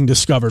really being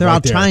discovered. They're all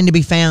trying to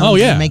be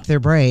found and make their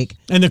break.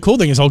 And the cool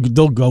thing is they'll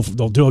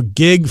do a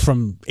gig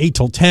from 8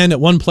 till 10 at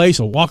one place.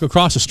 They'll walk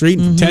across the street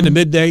and from 10 to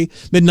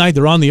midnight,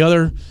 they're on the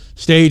other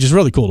stage. It's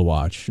really cool to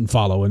watch and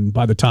follow. And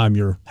by the time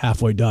you're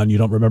halfway done, you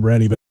don't remember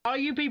any of it. All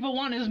you people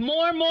want is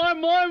more, more,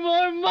 more,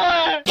 more,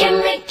 more. Give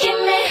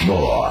me.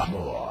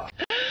 More.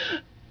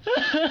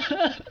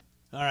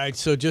 All right,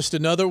 so just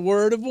another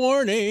word of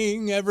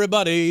warning,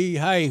 everybody.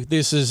 Hi,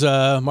 this is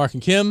Marc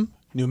and Kim,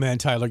 new man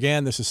Tyler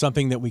Gann. This is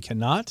something that we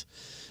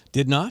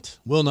did not,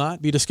 will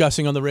not be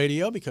discussing on the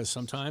radio because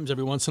sometimes,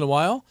 every once in a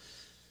while,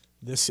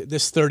 this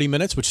 30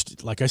 minutes,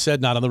 which, like I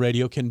said, not on the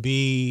radio, can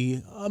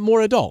be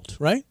more adult,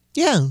 right?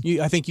 Yeah.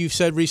 I think you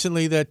said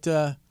recently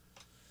that.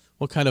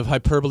 What kind of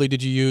hyperbole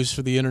did you use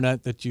for the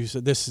internet that you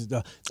said this is?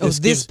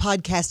 This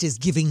podcast is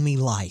giving me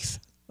life.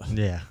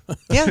 Yeah.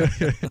 Yeah.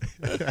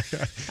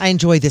 I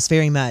enjoy this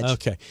very much.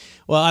 Okay.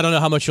 Well, I don't know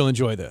how much you'll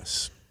enjoy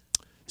this.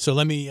 So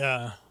let me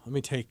get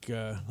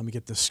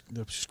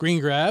the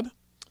screen grab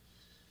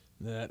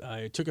that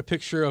I took a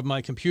picture of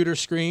my computer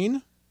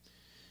screen.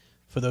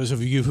 For those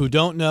of you who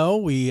don't know,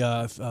 we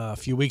a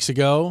few weeks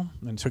ago,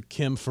 and it took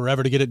Kim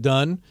forever to get it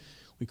done.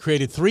 We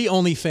created 3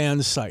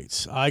 OnlyFans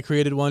sites. I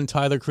created one,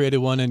 Tyler created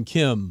one, and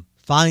Kim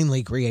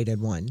finally created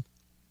one.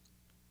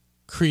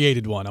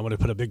 I want to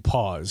put a big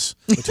pause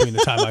between the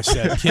time I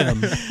said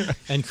Kim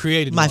and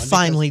created My one.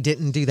 finally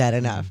didn't do that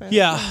enough.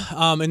 Yeah,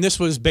 and this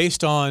was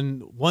based on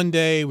one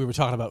day we were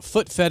talking about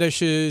foot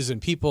fetishes and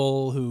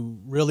people who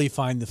really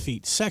find the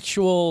feet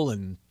sexual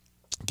and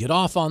get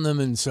off on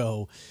them. And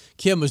so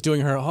Kim was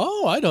doing her,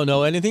 I don't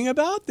know anything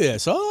about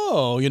this.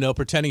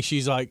 Pretending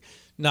she's like,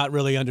 not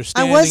really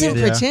understanding. I wasn't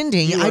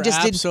pretending. You I were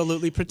just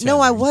absolutely pretending. No,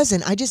 I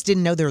wasn't. I just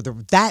didn't know there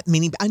were that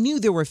many. I knew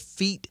there were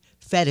feet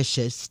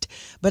fetishists,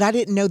 but I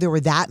didn't know there were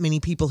that many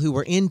people who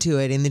were into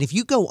it. And that if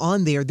you go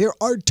on there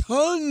are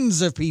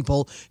tons of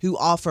people who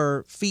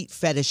offer feet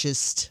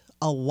fetishists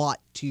a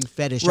lot to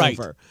fetish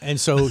over. And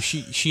so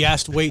she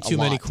asked way too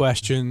many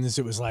questions.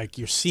 It was like,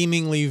 you're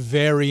seemingly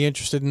very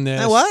interested in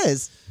this. I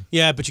was.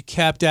 Yeah, but you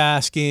kept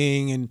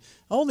asking, and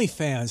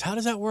OnlyFans, how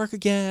does that work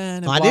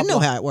again? I didn't know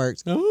how it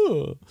works.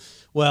 Oh.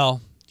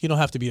 Well, you don't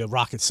have to be a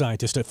rocket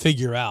scientist to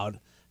figure out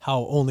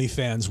how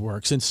OnlyFans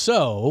works. And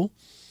so,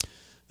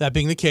 that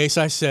being the case,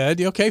 I said,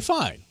 okay,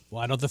 fine.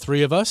 Why don't the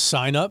 3 of us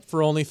sign up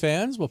for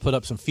OnlyFans? We'll put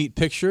up some feet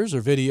pictures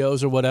or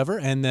videos or whatever,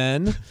 and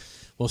then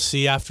we'll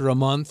see after a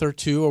month or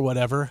 2 or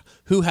whatever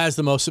who has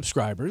the most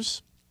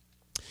subscribers.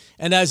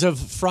 And as of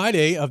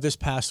Friday of this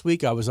past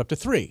week, I was up to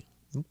 3.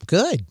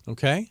 Good.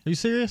 Okay. Are you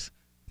serious?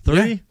 3?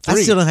 Yeah, 3. I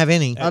still don't have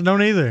any. I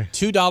don't either.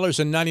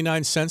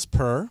 $2.99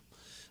 per.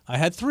 I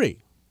had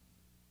 3.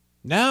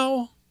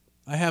 Now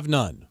I have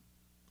none.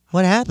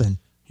 What happened?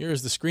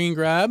 Here's the screen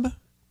grab.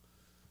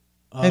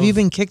 Have you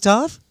been kicked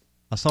off?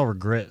 I saw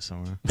regret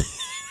somewhere.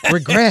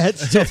 Regret?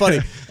 So funny.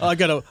 I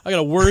got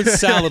a word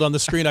salad on the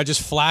screen. I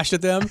just flashed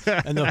at them.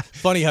 And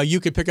funny how you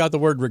could pick out the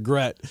word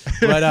regret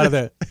right out of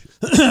it.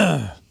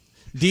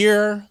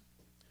 Dear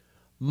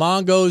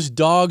Mongo's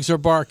dogs are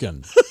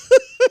barking.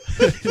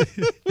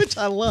 Which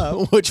I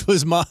love. Which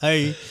was my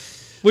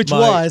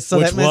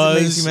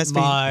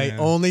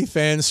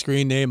OnlyFans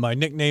screen name. My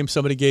nickname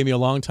somebody gave me a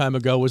long time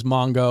ago was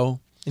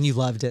Mongo. And you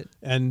loved it.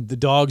 And the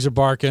dogs are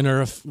barking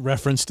are a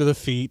reference to the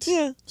feet.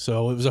 Yeah.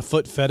 So it was a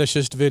foot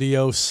fetishist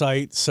video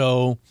site.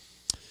 So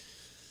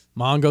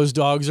Mongo's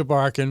dogs are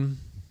barking.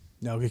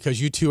 Now,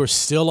 because you 2 are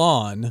still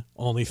on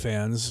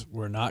OnlyFans,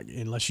 we're not,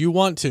 unless you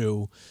want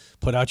to,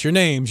 put out your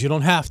names. You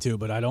don't have to,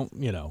 but I don't, to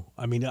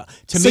me.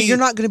 So you're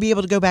not going to be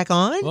able to go back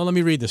on? Well, let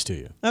me read this to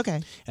you.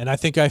 Okay. And I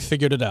think I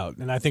figured it out.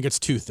 And I think it's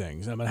 2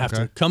 things. I'm going to have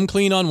to come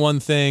clean on one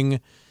thing.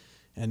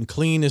 And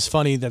clean is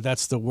funny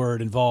that's the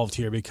word involved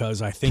here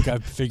because I think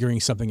I'm figuring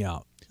something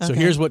out. Okay. So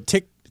here's what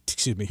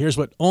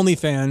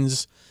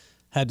OnlyFans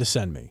had to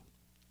send me.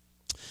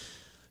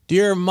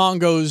 Dear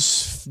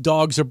Mongo's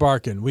dogs are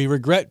barking. We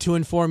regret to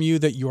inform you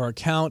that your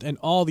account and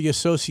all the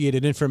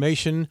associated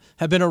information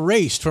have been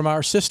erased from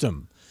our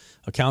system.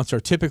 Accounts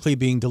are typically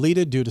being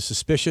deleted due to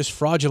suspicious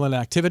fraudulent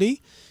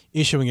activity,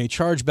 issuing a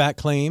chargeback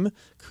claim,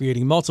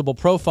 creating multiple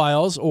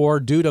profiles, or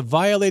due to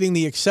violating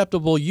the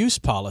acceptable use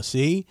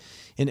policy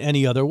in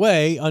any other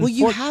way. Well,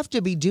 you have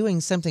to be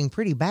doing something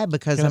pretty bad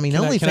because,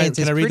 OnlyFans is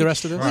Can I read the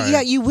rest of this? Well,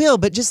 yeah, you will,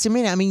 but just a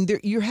minute.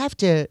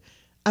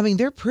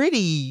 They're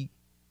pretty...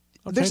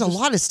 Okay, there's a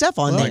lot of stuff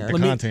on there. Like the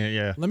content,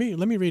 yeah. Let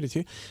me read it to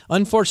you.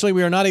 Unfortunately,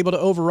 we are not able to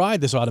override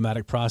this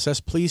automatic process.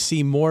 Please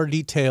see more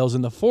details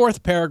in the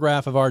 4th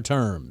paragraph of our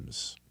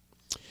terms.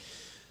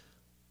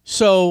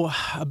 So,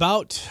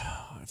 about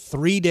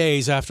 3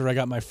 days after I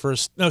got my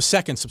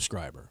second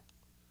subscriber,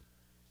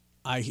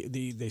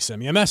 they sent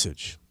me a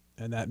message.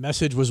 And that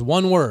message was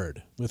one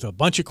word with a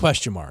bunch of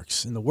question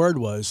marks. And the word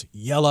was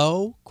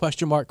yellow,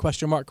 question mark,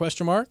 question mark,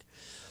 question mark.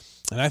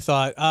 And I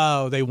thought,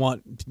 oh, they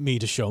want me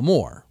to show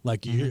more.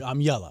 Like, I'm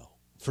yellow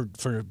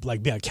for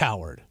like being a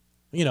coward.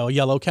 A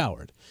yellow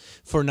coward.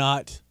 For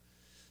not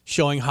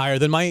showing higher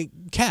than my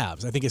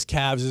calves. I think his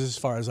calves is as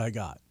far as I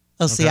got.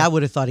 Oh, see, I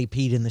would have thought he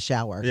peed in the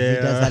shower. Yeah.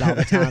 He does that all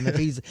the time.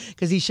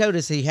 Because he showed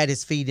us he had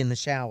his feet in the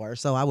shower.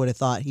 So I would have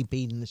thought he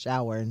peed in the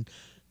shower and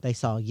they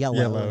saw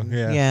yellow.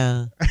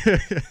 Yeah.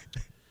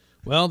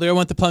 Well, there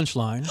went the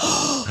punchline.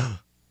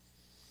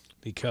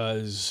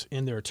 Because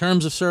in their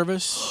terms of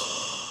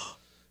service,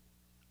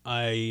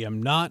 I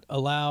am not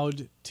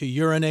allowed to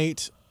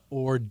urinate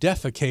or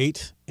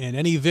defecate in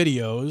any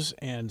videos.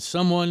 And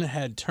someone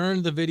had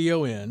turned the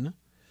video in.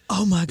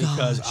 Oh, my gosh.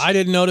 Because I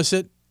didn't notice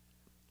it.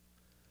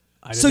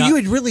 You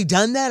had really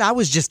done that? I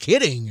was just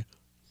kidding.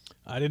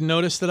 I didn't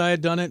notice that I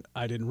had done it.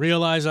 I didn't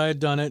realize I had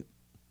done it.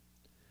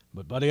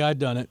 But, buddy, I'd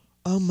done it.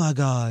 Oh, my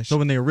gosh. So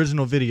in the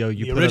original video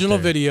the original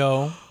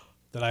video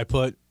that I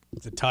put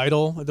the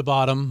title at the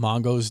bottom,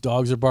 Mongo's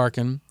Dogs Are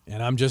Barking,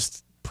 and I'm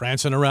just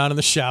prancing around in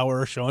the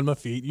shower, showing my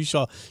feet. You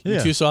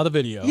two saw the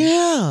video.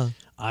 Yeah.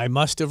 I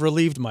must have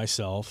relieved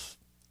myself,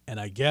 and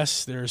I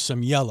guess there's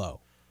some yellow.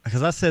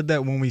 Because I said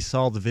that when we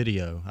saw the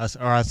video.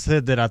 I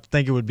said that I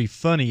think it would be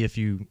funny if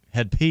you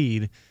had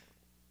peed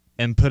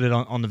and put it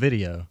on the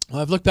video.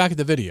 Well, I've looked back at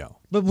the video.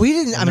 But we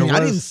didn't, I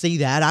didn't see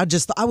that.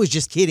 I was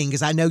just kidding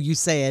because I know you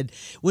said,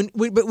 but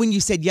when you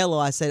said yellow,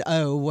 I said,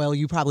 oh, well,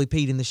 you probably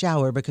peed in the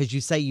shower because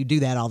you say you do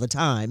that all the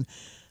time.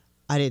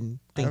 I didn't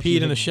think you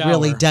had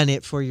really done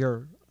it for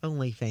your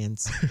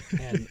OnlyFans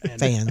and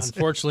fans.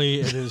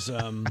 Unfortunately, it is.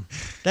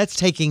 That's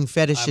taking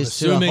fetishes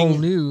to a whole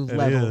new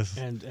level.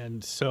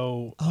 And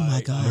so, oh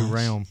my gosh, new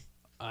realm.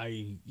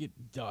 I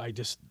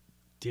just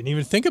didn't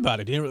even think about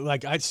it.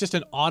 It's just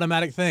an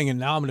automatic thing, and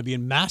now I'm going to be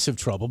in massive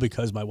trouble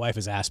because my wife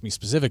has asked me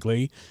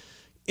specifically,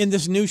 in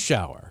this new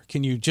shower,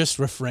 can you just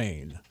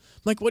refrain? I'm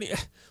like,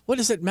 what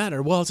does it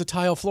matter? Well, it's a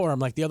tile floor. I'm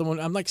like, the other one.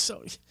 I'm like,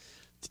 so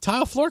the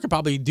tile floor could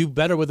probably do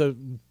better with a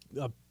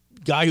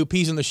guy who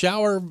pees in the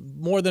shower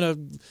more than a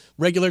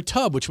regular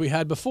tub, which we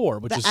had before.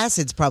 Which the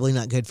acid's probably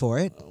not good for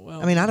it.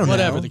 Well, I don't know.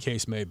 Whatever the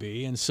case may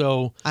be. And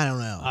so I don't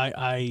know.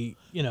 I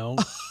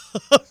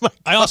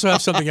I also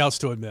have something else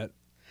to admit.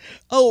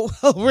 Oh,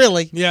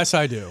 really? Yes,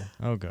 I do.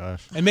 Oh,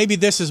 gosh. And maybe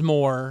this is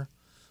more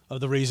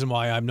of the reason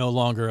why I'm no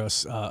longer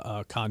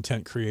a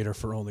content creator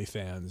for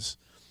OnlyFans.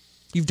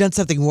 You've done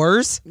something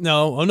worse?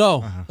 No. Oh,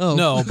 no.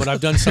 No, but I've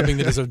done something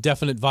that is a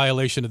definite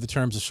violation of the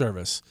terms of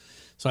service.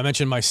 So I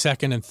mentioned my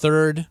second and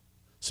third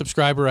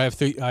subscriber. I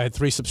had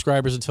 3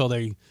 subscribers until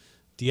they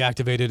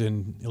deactivated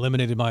and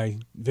eliminated my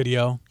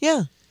video.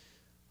 Yeah.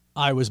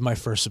 I was my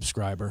first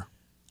subscriber.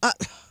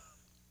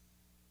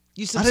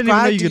 You I didn't even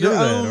know you could do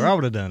that, or I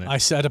would have done it. I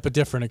set up a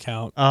different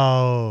account.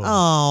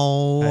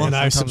 Oh. And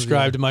I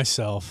subscribed to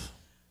myself.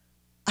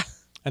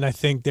 And I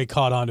think they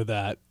caught on to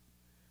that.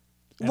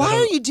 And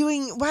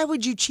why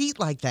would you cheat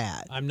like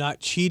that? I'm not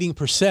cheating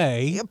per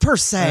se. Per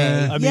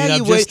se. I mean, yeah,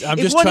 you would.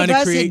 If one of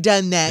us had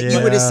done that,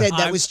 you would have said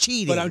that was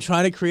cheating. But I'm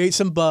trying to create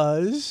some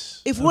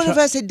buzz. If one of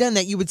us had done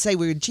that, you would say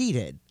we had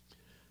cheated.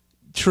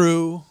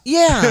 True.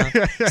 Yeah.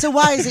 So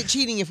why is it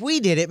cheating if we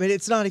did it, but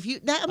it's not if you?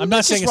 I'm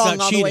not saying it's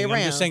not cheating.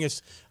 I'm just saying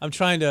I'm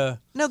trying to.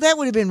 No, that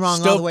would have been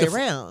wrong all the way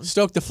around.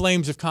 Stoke the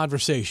flames of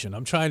conversation.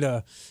 I'm trying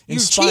to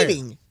inspire. You're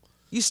cheating.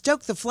 You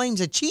stoked the flames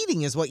of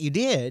cheating is what you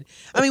did.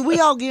 I mean, we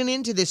all get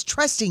into this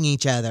trusting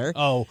each other.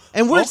 Oh.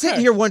 And we're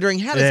sitting here wondering,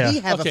 how does he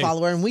have a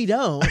follower and we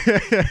don't?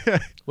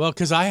 Well,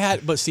 because I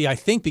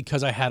think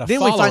because I had a then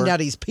follower. Then we find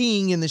out he's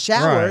peeing in the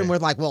shower and we're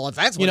like, well, if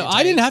that's what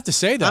I didn't have to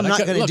say that. I'm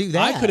not going to do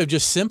that. I could have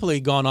just simply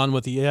gone on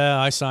with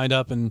I signed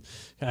up and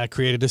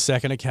created a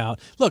second account.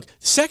 Look,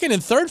 second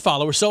and third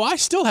followers, so I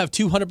still have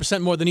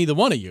 200% more than either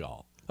one of you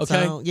all.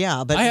 Okay? So,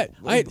 yeah, but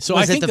was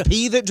I think the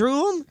pee that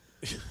drew him?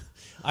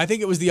 I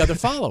think it was the other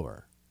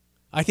follower.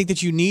 I think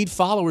that you need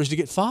followers to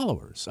get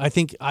followers. I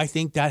think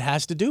that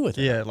has to do with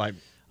it. Yeah,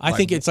 I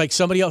think it's like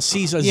somebody else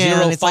sees a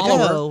zero follower.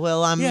 Like, oh,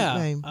 well,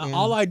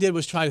 all I did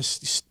was try to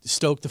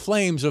stoke the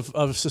flames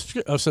of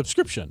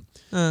subscription.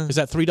 Because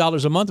that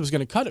 $3 a month was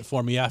going to cut it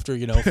for me after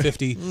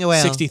 50,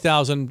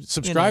 60,000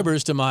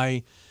 subscribers to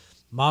my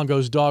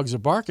Mongo's Dogs Are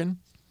Barking.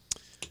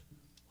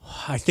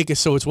 I think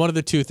it's one of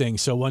the two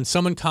things. So when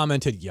someone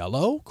commented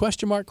yellow,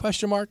 question mark,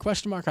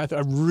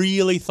 I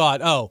really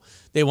thought, oh,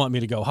 they want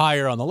me to go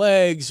higher on the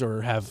legs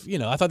or have,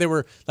 I thought they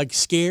were like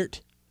scared.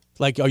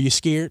 Like, are you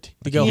scared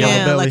to go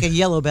higher? Yeah, like a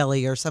yellow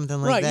belly or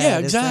something like that. Right, yeah,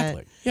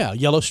 exactly. Yeah,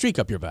 yellow streak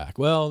up your back.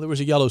 Well, there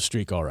was a yellow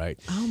streak, all right.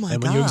 Oh, my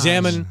God. And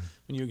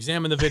when you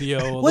examine the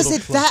video. Was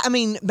it that? I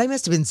mean, they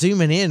must have been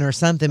zooming in or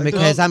something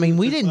because,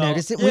 we didn't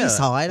notice it. We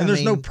saw it. And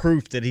there's no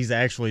proof that he's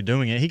actually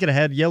doing it. He could have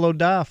had yellow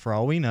dye for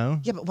all we know.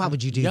 Yeah, but why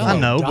would you do that? I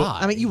know,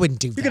 but you wouldn't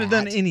do that. You could have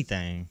done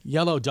anything.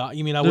 Yellow dye?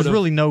 You mean I would have? There's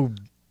really no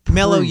proof.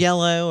 Mellow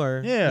yellow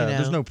or,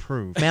 there's no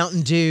proof.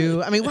 Mountain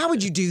Dew. I mean, why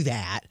would you do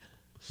that?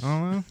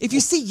 If you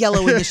see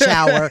yellow in the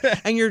shower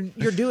and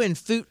you're doing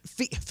feet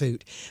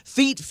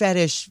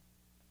fetish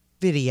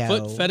video.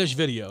 Foot fetish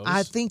videos.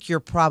 I think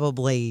you're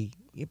probably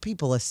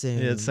people assume.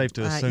 Yeah, it's safe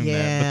to assume yeah.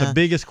 that. But the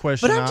biggest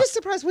question. But I'm just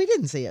surprised we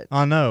didn't see it.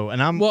 I know,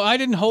 and I'm. Well, I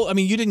didn't hold. I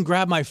mean, you didn't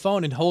grab my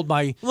phone and hold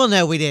my. Well,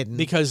 no, we didn't.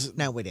 Because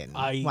no, we didn't.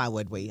 Why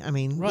would we? I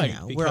mean, right? You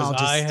know, because we're all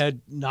just. I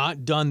had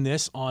not done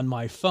this on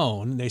my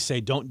phone. They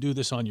say don't do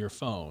this on your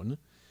phone,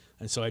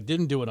 and so I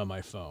didn't do it on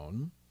my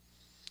phone.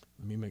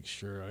 Let me make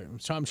sure.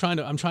 I'm trying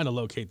to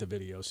locate the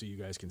video so you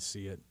guys can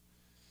see it.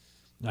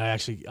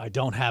 I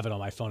don't have it on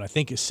my phone. I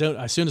think as soon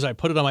as I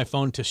put it on my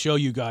phone to show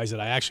you guys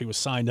that I actually was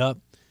signed up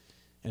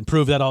and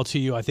prove that all to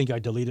you, I think I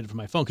deleted it from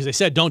my phone because they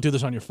said don't do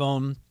this on your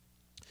phone.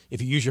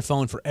 If you use your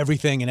phone for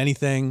everything and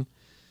anything,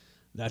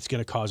 that's going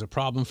to cause a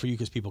problem for you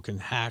because people can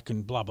hack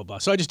and blah, blah, blah.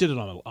 So I just did it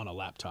on a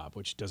laptop,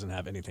 which doesn't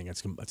have anything.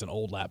 It's an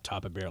old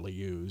laptop I barely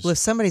use. Well, if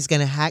somebody's going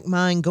to hack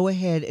mine, go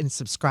ahead and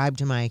subscribe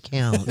to my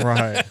account.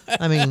 Right.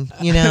 I mean,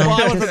 you know,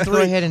 well, I went from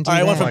go ahead and do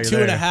that. I went from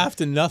 2.5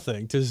 to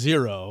nothing to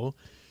 0.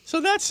 So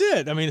that's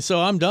it. I mean,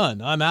 so I'm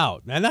done. I'm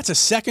out. And that's a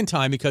second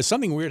time because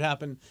something weird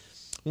happened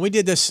when we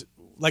did this,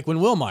 like when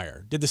Will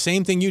Meyer did the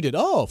same thing you did.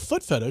 Oh,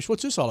 foot fetish.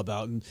 What's this all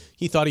about? And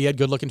he thought he had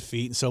good-looking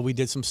feet, and so we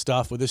did some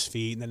stuff with his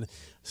feet. And then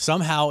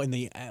somehow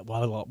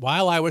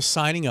while I was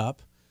signing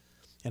up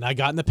and I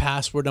got in the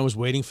password and I was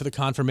waiting for the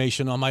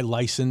confirmation on my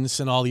license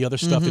and all the other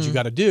stuff that you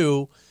got to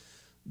do,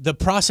 the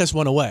process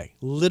went away,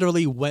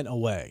 literally went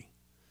away.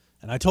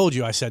 And I told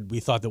you, I said, we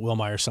thought that Will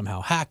Meyer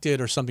somehow hacked it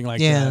or something like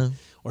that.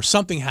 Or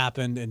something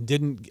happened and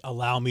didn't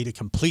allow me to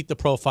complete the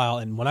profile.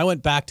 And when I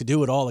went back to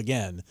do it all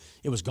again,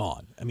 it was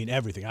gone. I mean,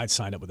 everything. I'd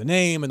signed up with a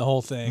name and the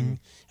whole thing.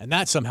 And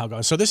that's somehow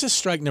gone. So this is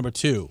strike number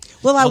 2.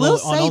 Well, I will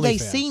say they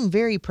seem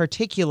very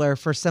particular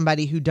for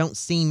somebody who don't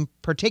seem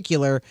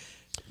particular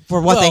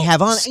for what they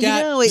have on.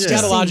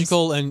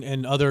 Scatological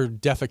and other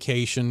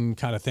defecation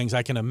kind of things.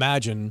 I can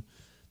imagine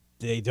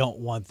they don't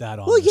want that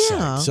on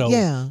the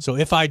site. So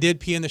if I did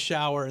pee in the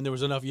shower and there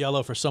was enough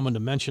yellow for someone to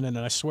mention it, and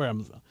I swear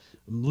I'm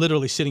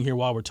literally sitting here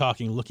while we're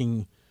talking,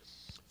 looking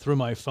through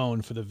my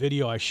phone for the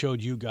video I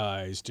showed you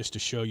guys just to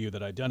show you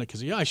that I'd done it.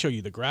 Because, I show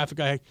you the graphic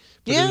I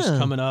produced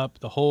coming up,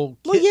 the whole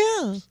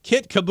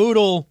kit,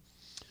 caboodle,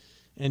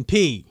 and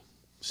pee.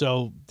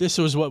 So this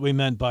was what we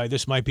meant by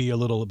this might be a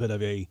little bit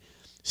of a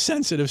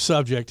sensitive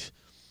subject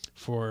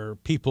for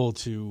people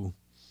to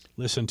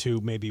listen to,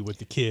 maybe with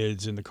the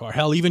kids in the car.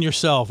 Hell, even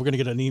yourself. We're going to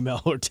get an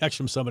email or text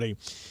from somebody.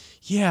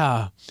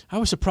 Yeah, I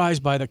was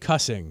surprised by the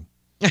cussing.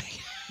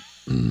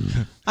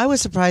 I was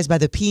surprised by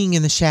the peeing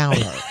in the shower.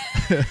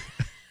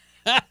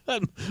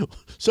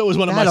 So it was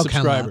one of my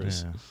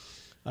subscribers.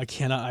 I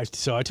cannot.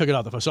 So I took it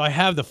off the phone. So I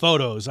have the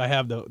photos. I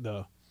have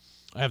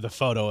I have the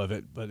photo of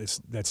it, but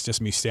that's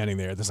just me standing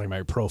there. That's like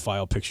my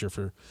profile picture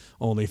for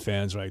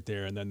OnlyFans right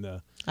there, and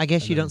then I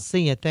guess you don't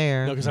see it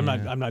there. No, because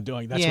I'm not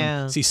doing. That's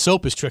when see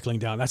soap is trickling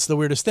down. That's the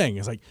weirdest thing.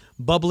 It's like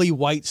bubbly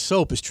white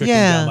soap is trickling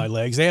down my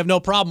legs. They have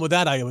no problem with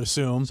that, I would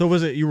assume. So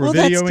was it you were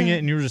videoing it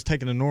and you were just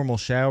taking a normal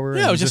shower?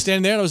 Yeah, I was just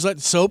standing there and I was letting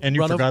soap. And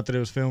you forgot that it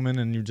was filming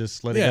and you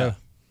just let it go.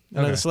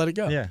 And I just let it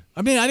go. Yeah.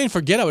 I mean, I didn't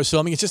forget I was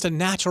filming. It's just a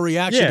natural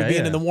reaction to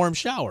being in the warm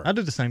shower. I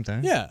do the same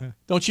thing. Yeah.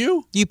 Don't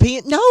you? You pee?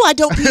 No, I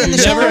don't pee in the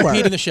shower. Never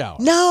peed in the shower?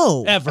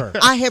 No. Ever?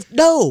 I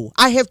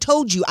have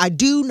told you I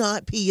do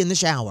not pee in the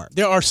shower.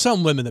 There are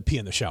some women that pee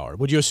in the shower.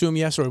 Would you assume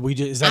yes, or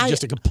is that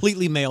just a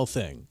completely male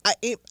thing?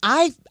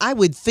 I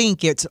would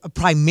think it's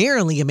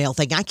primarily a male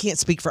thing. I can't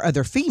speak for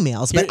other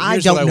females, but I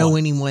don't know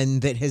anyone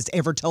that has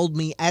ever told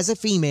me as a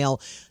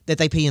female that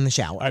they pee in the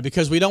shower. All right,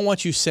 because we don't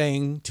want you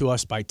saying to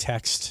us by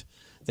text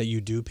that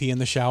you do pee in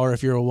the shower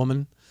if you're a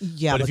woman.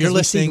 Yeah, but if you're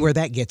listening, see where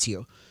that gets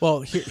you.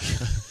 Well,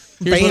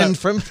 banned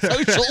from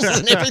socials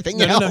and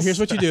everything else. No. Here's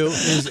what you do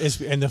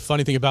and the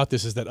funny thing about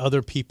this is that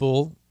other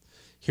people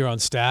here on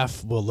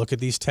staff will look at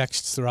these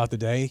texts throughout the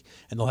day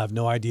and they'll have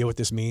no idea what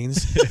this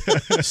means.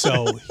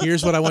 So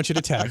here's what I want you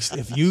to text.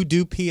 If you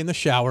do pee in the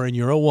shower and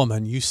you're a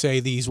woman, you say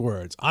these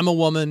words: I'm a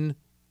woman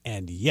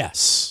and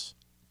yes.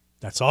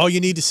 That's all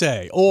you need to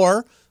say.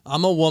 Or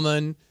I'm a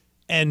woman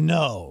and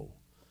no.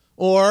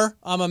 Or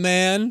I'm a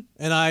man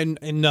and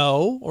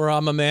no, or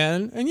I'm a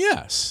man and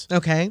yes.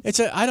 Okay.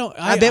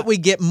 I bet we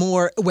get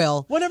more.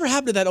 Well, whatever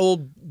happened to that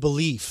old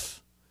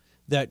belief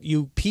that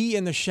you pee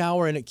in the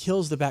shower and it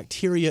kills the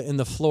bacteria in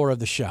the floor of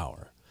the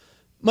shower?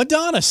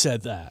 Madonna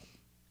said that.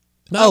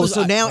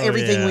 So now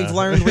everything we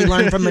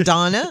learned from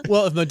Madonna?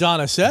 Well, if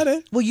Madonna said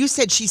it. Well, you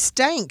said she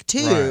stank,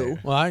 too.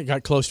 Right. Well, I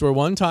got close to her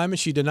one time and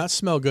she did not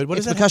smell good.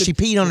 It's because she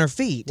peed on her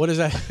feet. What is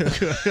that?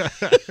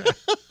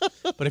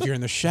 But if you're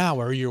in the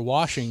shower, you're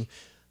washing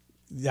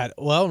that.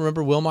 Well,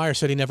 remember Will Meyer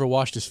said he never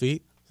washed his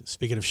feet?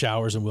 Speaking of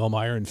showers and Will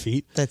Meyer and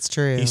feet. That's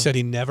true. He said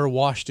he never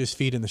washed his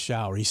feet in the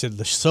shower. He said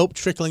the soap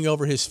trickling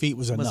over his feet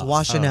was enough.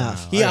 Wash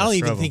enough. I don't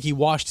even think he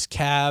washed his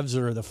calves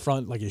or the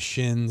front, like his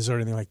shins or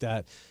anything like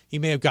that. He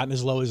may have gotten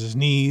as low as his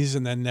knees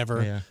and then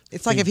never. Yeah.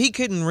 It's like if he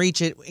couldn't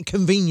reach it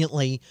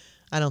conveniently,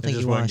 I don't think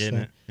he washed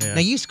it. Yeah.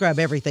 Now you scrub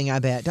everything, I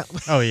bet.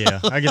 Oh yeah,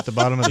 I get the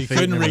bottom of the feet. He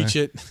couldn't reach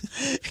it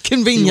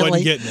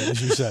conveniently. He wasn't getting it,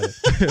 as you said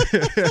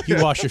it.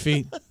 You wash your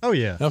feet? Oh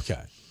yeah.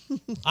 Okay.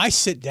 I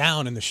sit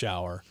down in the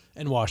shower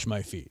and wash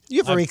my feet.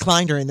 You have a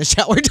recliner in the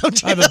shower,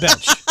 don't you? I have a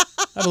bench. I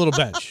have a little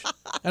bench.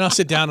 And I'll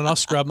sit down and I'll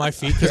scrub my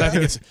feet because I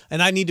think it's,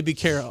 and I need to be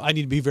careful. I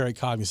need to be very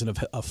cognizant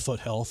of foot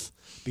health,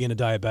 being a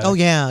diabetic. Oh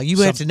yeah,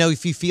 you have to know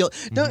if you feel.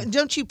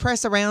 Don't you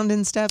press around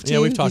and stuff too? Yeah,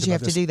 we've talked Because you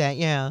about have this. to do that.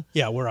 Yeah.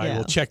 Yeah, where I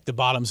will check the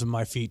bottoms of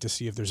my feet to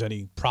see if there's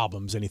any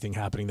problems, anything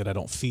happening that I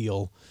don't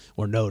feel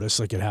or notice.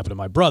 Like it happened to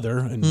my brother,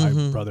 and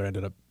my brother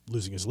ended up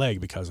losing his leg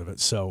because of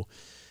it. So,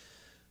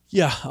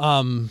 yeah.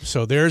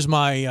 So there's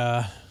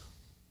my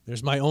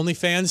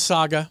OnlyFans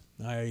saga.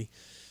 I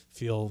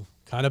feel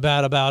kind of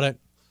bad about it.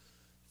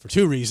 For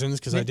two reasons,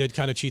 because I did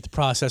kind of cheat the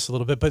process a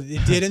little bit, but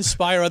it did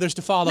inspire others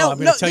to follow. I'm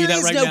going to tell you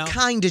that right now. There is no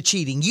kind of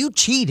cheating. You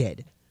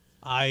cheated.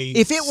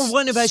 If it were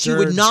one of us, you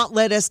would not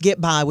let us get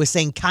by with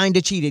saying kind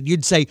of cheated.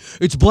 You'd say,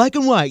 it's black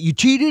and white. You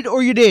cheated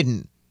or you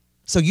didn't.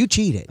 So you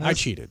cheated. I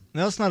cheated.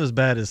 Now, it's not as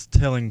bad as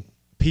telling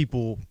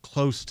people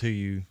close to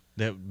you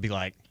that would be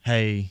like,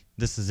 hey,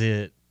 this is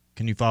it.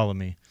 Can you follow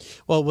me?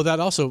 Well,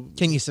 that also...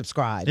 Can you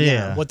subscribe?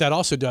 Yeah. What that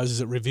also does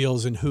is it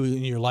reveals who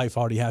in your life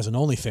already has an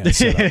OnlyFans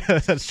set up. Yeah,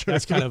 that's true.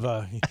 That's kind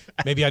of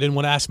maybe I didn't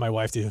want to ask my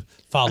wife to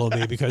follow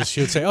me because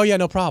she would say, oh, yeah,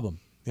 no problem.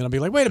 And I'll be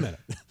like, wait a minute.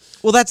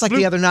 Well, that's like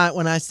the other night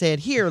when I said,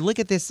 here, look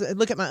at this.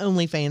 Look at my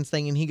OnlyFans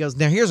thing. And he goes,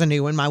 now here's a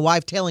new one. My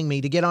wife telling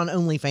me to get on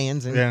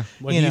OnlyFans. And, yeah.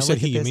 When you said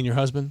he, you mean your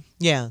husband?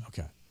 Yeah.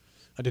 Okay.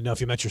 I didn't know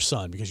if you meant your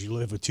son because you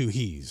live with two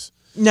he's.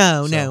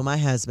 No, my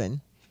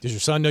husband. Does your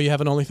son know you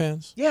have an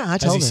OnlyFans? Yeah, I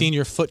told him. Has he seen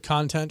your foot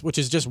content, which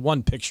is just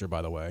one picture,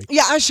 by the way?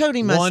 Yeah, I showed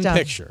him my one stuff.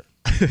 Picture.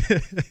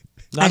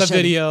 Not a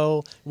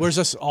video.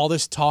 Where's all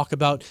this talk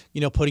about,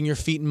 putting your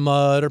feet in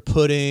mud or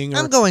pudding or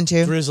I'm going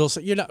to. drizzle? So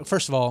you're not.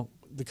 First of all,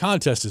 the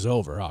contest is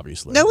over,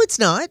 obviously. No, it's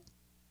not.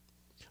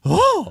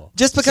 Oh.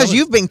 Just because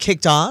you've been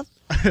kicked off.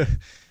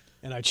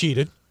 And I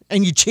cheated.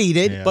 And you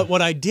cheated. Yeah. But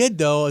what I did,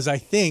 though, is I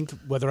think,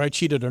 whether I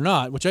cheated or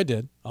not, which I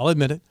did, I'll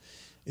admit it,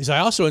 is I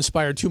also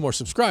inspired 2 more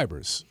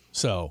subscribers.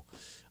 So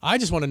I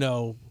just want to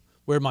know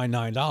where my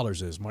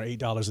 $9 is, my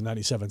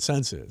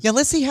 $8.97 is. Yeah,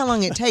 let's see how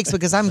long it takes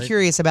because I'm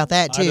curious about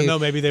that too. I don't know,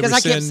 maybe they because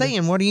I kept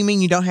saying, "What do you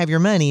mean you don't have your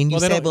money?" And you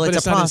said, "Well, it's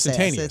a process."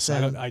 Not instantaneous.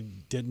 I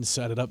didn't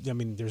set it up. I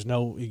mean,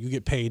 you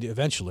get paid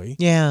eventually.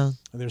 Yeah.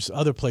 And there's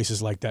other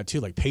places like that too,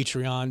 like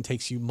Patreon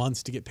takes you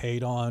months to get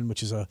paid on,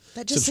 which is a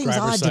that just seems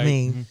subscriber odd site. to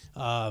me.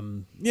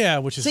 Yeah,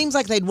 which is seems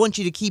like they'd want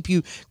you to keep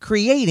you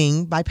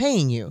creating by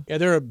paying you. Yeah,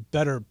 there are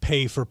better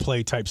pay for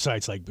play type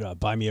sites like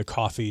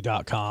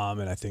buymeacoffee.com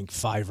and I think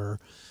Fiverr.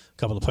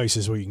 Couple of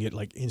places where you can get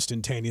like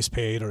instantaneous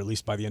paid or at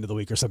least by the end of the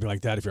week or something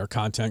like that. If you're a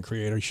content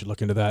creator, you should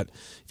look into that.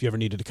 If you ever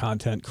needed to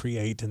content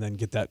create and then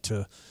get that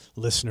to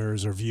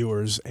listeners or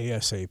viewers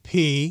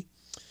ASAP.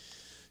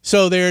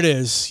 So there it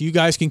is. You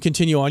guys can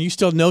continue on. You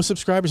still have no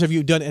subscribers? Have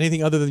you done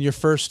anything other than your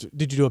first?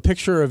 Did you do a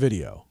picture or a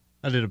video?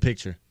 I did a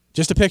picture.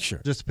 Just a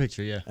picture? Just a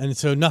picture, yeah. And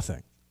so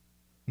nothing?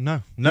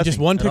 No, nothing. Just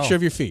one picture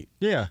of your feet?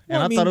 Yeah.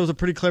 And I thought it was a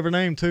pretty clever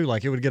name too.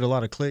 Like it would get a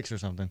lot of clicks or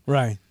something.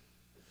 Right.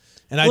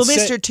 And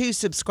Mr. 2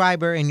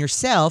 subscriber and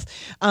yourself,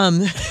 do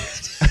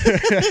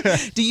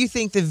you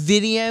think the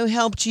video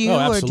helped you? Oh,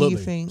 absolutely. Or do you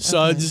think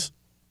Suds.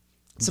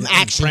 Some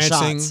action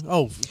shots.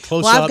 Oh,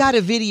 close up. Well, I've got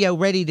a video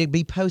ready to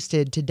be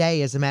posted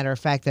today, as a matter of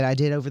fact, that I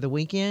did over the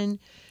weekend.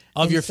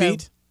 Of your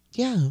feet?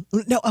 Yeah.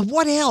 No,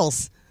 what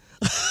else?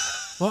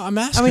 Well, I'm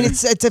asking. I mean,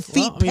 it's a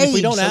feet page. If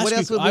we don't ask what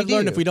else would we I've do?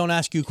 learned if we don't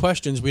ask you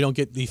questions, we don't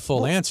get the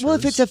full answers. Well,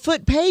 if it's a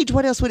foot page,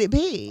 what else would it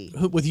be?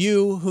 With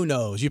you, who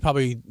knows? You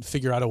probably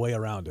figure out a way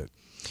around it.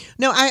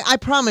 No, I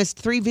promised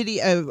 3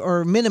 video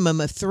or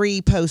minimum of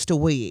 3 posts a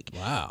week.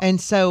 Wow!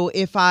 And so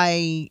if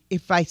I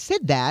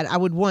said that, I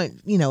would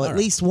want at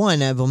least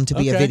one of them to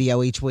be a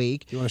video each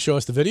week. Do you want to show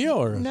us the video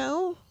or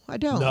no? I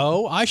don't.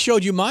 No, I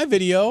showed you my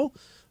video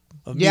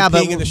of me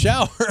peeing in the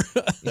shower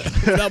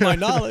without my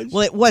knowledge.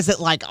 Well, it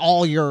wasn't like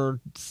all your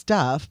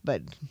stuff,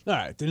 but all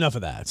right, enough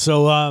of that.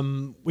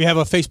 So we have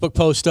a Facebook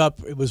post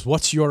up. It was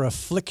 "What's Your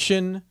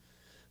Affliction?"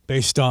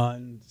 based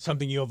on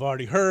something you have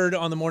already heard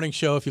on the morning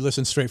show. If you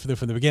listen straight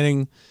from the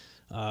beginning,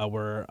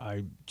 where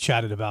I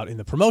chatted about in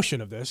the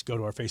promotion of this, go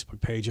to our Facebook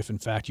page if in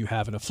fact you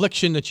have an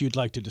affliction that you'd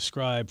like to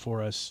describe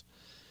for us.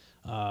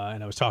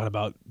 And I was talking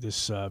about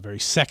this very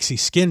sexy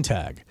skin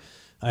tag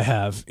I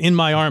have in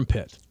my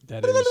armpit.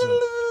 That is,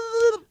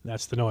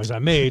 that's the noise I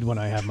made when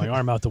I have my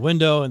arm out the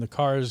window and the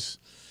car's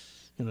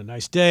a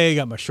nice day,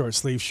 got my short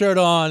sleeve shirt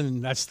on,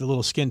 and that's the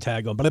little skin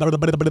tag going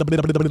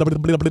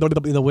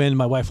in the wind.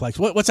 My wife likes,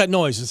 what's that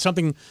noise? Is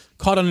something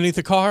caught underneath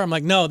the car? I'm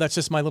like, no, that's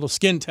just my little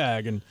skin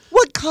tag. And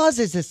what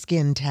causes a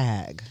skin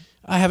tag?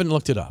 I haven't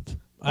looked it up.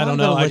 I don't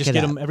know. I just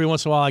get them every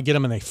once in a while. I get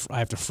them and I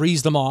have to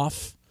freeze them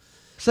off.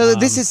 So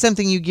this is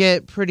something you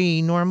get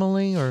pretty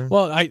normally, or?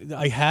 Well,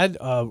 I had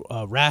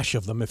a rash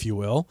of them, if you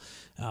will.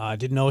 I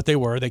didn't know what they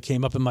were. They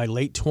came up in my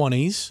late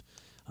 20s.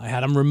 I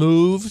had them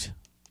removed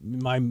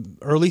my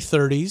early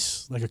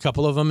 30s, like a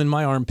couple of them in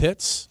my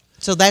armpits.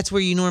 So that's where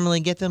you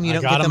normally get them? You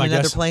don't get them in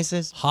other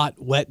places? Hot,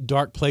 wet,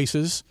 dark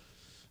places,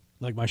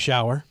 like my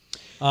shower.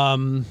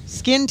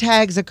 Skin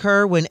tags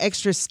occur when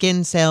extra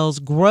skin cells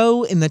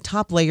grow in the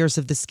top layers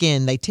of the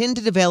skin. They tend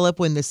to develop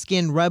when the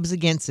skin rubs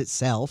against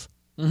itself.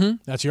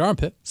 Mm-hmm. That's your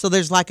armpit. So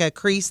there's like a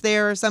crease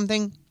there or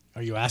something?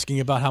 Are you asking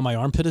about how my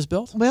armpit is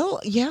built? Well,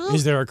 yeah.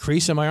 Is there a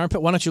crease in my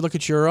armpit? Why don't you look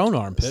at your own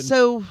armpit?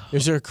 So,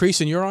 is there a crease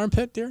in your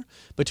armpit there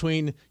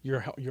between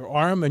your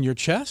arm and your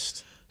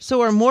chest?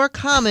 So are more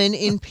common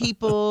in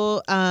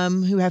people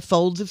who have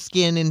folds of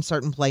skin in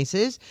certain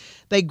places.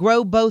 They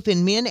grow both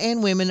in men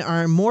and women,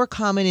 are more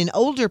common in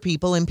older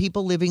people and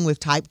people living with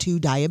type 2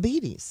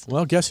 diabetes.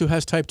 Well, guess who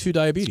has type 2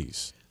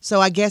 diabetes?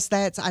 So I guess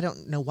I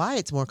don't know why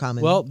it's more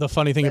common. Well, the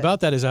funny thing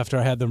about that is after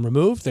I had them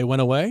removed, they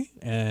went away,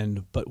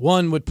 but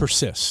one would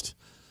persist.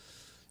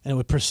 And it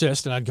would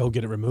persist, and I'd go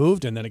get it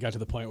removed, and then it got to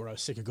the point where I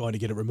was sick of going to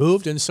get it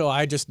removed, and so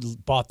I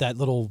just bought that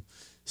little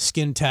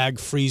skin tag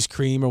freeze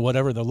cream or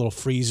whatever, the little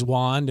freeze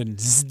wand, and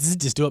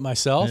just do it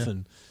myself,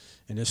 and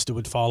just it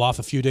would fall off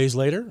a few days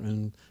later,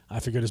 and I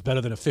figured it's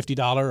better than a $50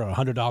 or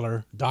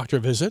 $100 doctor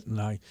visit,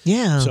 and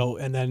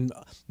and then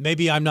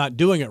maybe I'm not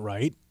doing it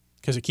right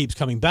because it keeps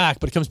coming back,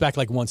 but it comes back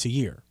like once a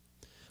year.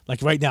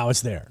 Like right now,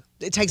 it's there.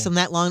 It takes them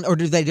that long, or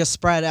do they just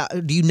spread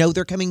out? Do you know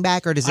they're coming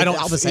back, or does it all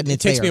of a sudden it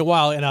takes me a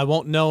while, and I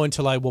won't know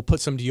until I will put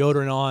some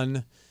deodorant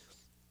on,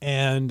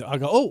 and I'll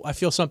go, oh, I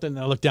feel something, and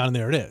I look down, and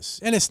there it is.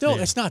 And it's still,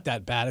 it's not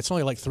that bad. It's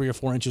only like 3 or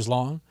 4 inches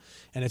long,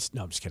 and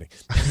no, I'm just kidding.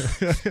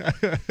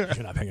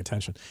 You're not paying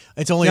attention.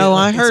 It's only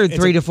I heard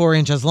 3 to 4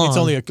 inches long. It's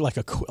only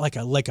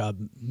like a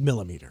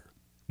millimeter.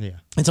 Yeah,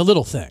 it's a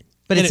little thing.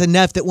 But it's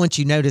enough that once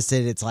you notice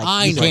it, it's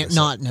like you can't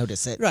not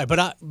notice it. Right, but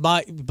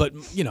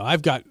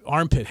I've got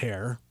armpit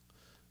hair,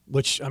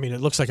 which, I mean, it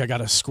looks like I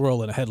got a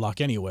squirrel in a headlock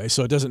anyway,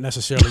 so it doesn't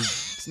necessarily,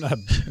 it's not,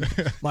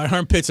 my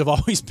armpits have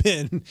always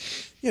been,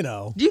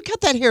 Do you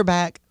cut that hair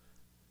back?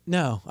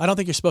 No, I don't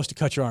think you're supposed to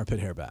cut your armpit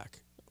hair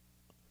back.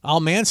 I'll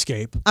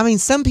manscape. I mean,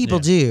 some people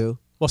do.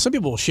 Well, some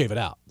people will shave it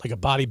out, like a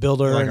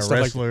bodybuilder like and a stuff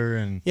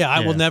wrestler, I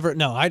will never.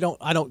 No, I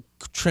don't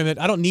trim it.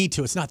 I don't need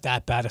to. It's not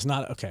that bad. It's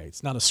not okay.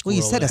 It's not a squirrel.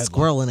 Well, you said a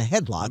squirrel in a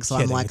headlock, so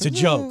I'm like, it's a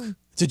joke.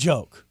 It's a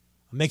joke.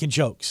 I'm making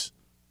jokes.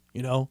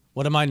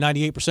 What am I?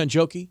 98%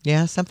 jokey?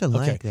 Yeah, something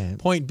like that.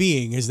 Point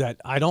being is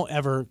that I don't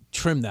ever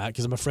trim that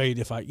because I'm afraid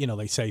if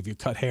they say if you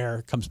cut hair,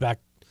 it comes back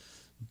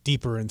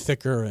deeper and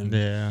thicker and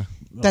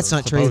that's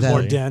not true though.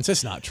 More dense.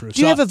 It's not true. Do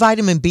you have a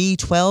vitamin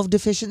B12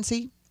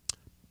 deficiency?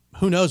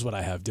 Who knows what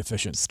I have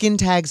deficient? Skin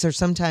tags are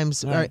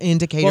sometimes an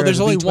indicator of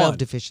B12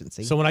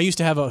 deficiency. So when I used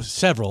to have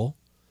several,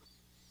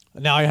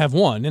 now I have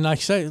one, and like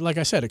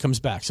I said, it comes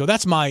back. So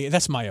that's my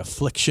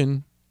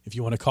affliction, if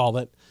you want to call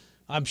it.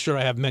 I'm sure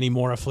I have many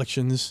more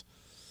afflictions.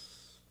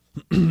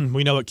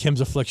 We know what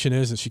Kim's affliction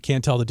is, and she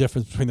can't tell the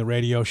difference between the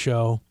radio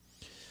show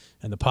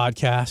and the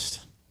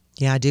podcast.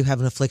 Yeah, I do have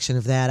an affliction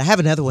of that. I have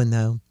another one,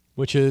 though.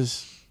 Which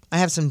is? I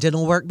have some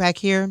dental work back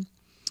here,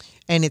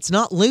 and it's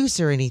not loose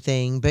or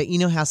anything, but you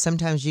know how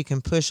sometimes you can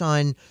push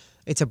on,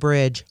 it's a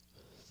bridge,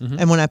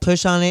 and when I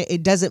push on it,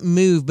 it doesn't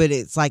move, but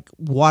it's like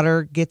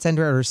water gets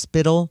under it or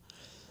spittle,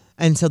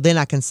 and so then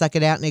I can suck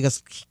it out, and it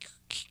goes...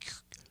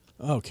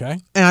 Okay.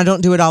 And I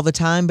don't do it all the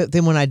time, but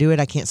then when I do it,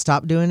 I can't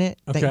stop doing it.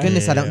 Okay. Thank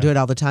goodness I don't do it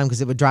all the time because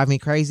it would drive me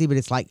crazy, but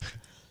it's like...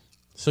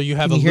 So you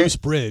have a loose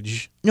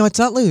bridge. No, it's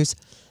not loose.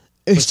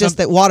 It's just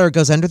that water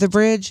goes under the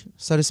bridge,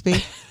 so to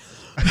speak.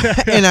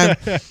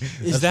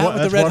 Is that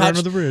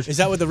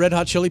what the Red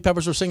Hot Chili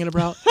Peppers were singing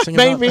about?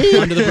 Maybe.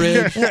 Under the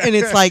bridge? And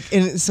it's like,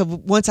 so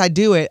once I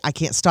do it, I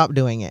can't stop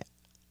doing it.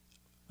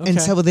 Okay.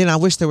 And so then I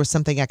wish there was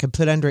something I could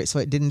put under it so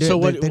it didn't do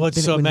it.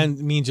 So that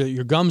means that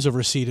your gums have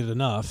receded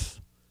enough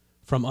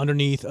from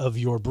underneath of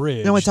your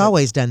bridge. No, it's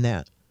always done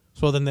that.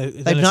 So then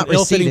it's an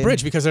ill-fitting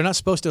bridge because they're not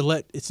supposed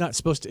to it's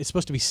supposed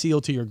to be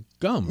sealed to your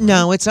gum. Right?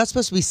 No, it's not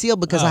supposed to be sealed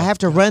because I have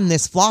to run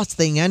this floss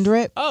thing under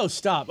it. Oh,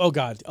 stop. Oh,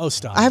 God. Oh,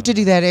 stop. I have to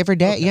do that every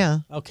day,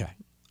 Okay.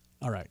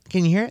 All right.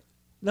 Can you hear it?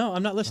 No,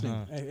 I'm not listening.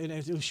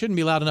 It shouldn't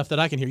be loud enough that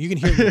I can hear. You can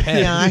hear it in your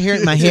head. Yeah, I hear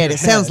it in my head. It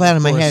sounds loud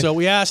in my head. So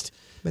we asked,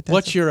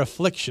 what's your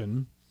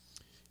affliction?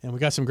 And we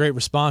got some great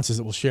responses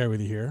that we'll share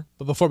with you here.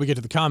 But before we get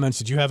to the comments,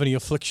 did you have any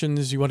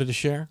afflictions you wanted to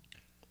share?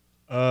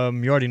 You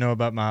already know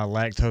about my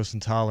lactose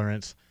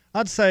intolerance.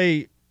 I'd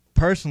say,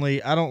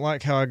 personally, I don't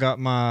like how I got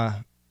my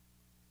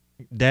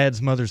dad's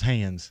mother's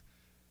hands.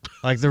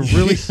 Like, they're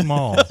really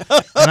small.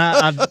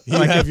 And you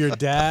have your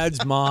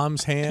dad's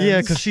mom's hands?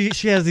 Yeah, because she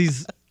has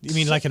these... You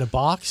mean like in a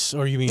box,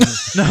 or you mean...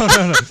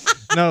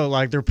 No,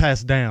 like they're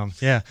passed down.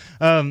 Yeah.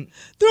 They're on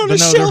a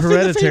shelf. They're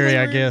hereditary,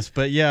 I guess.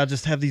 But yeah, I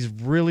just have these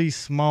really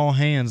small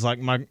hands. Like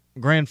my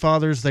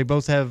grandfathers, they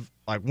both have,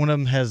 like one of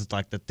them has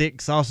like the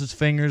thick sausage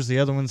fingers. The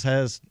other one's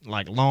has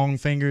like long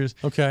fingers.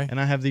 Okay. And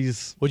I have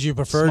these Would you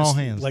prefer small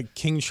hands. Like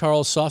King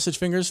Charles sausage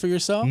fingers for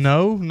yourself?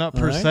 No, not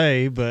per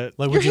se, but...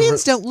 Like, your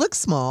hands don't look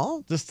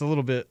small. Just a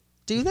little bit.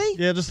 Do they?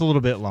 Yeah, just a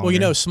little bit longer.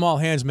 Well, small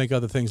hands make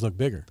other things look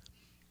bigger.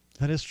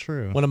 That is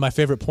true. One of my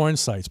favorite porn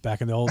sites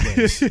back in the old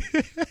days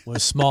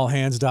was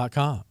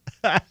smallhands.com,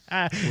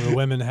 where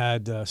women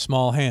had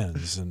small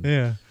hands. And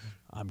yeah.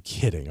 I'm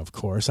kidding, of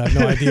course. I have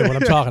no idea what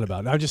I'm talking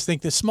about. I just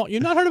think this small...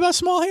 You've not heard about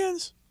small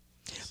hands?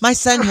 My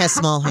son has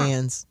small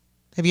hands.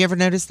 Have you ever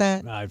noticed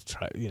that? I've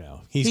tried,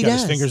 He got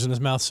his fingers in his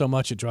mouth so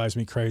much it drives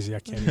me crazy. I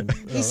can't even...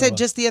 He said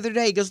just the other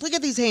day, he goes, look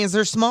at these hands.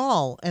 They're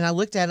small. And I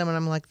looked at him and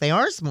I'm like, they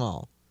are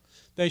small.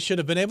 They should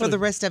have been able for to. the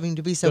rest of him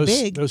to be so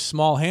big. Those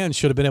small hands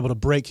should have been able to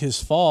break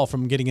his fall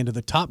from getting into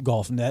the Top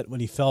Golf net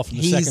when he fell from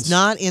the second. He's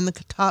not in the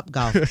Top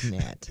Golf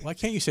net. Why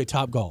can't you say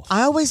Top Golf?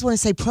 I always want to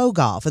say Pro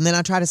Golf, and then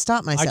I try to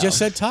stop myself. I just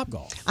said Top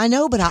Golf. I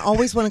know, but I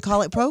always want to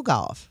call it Pro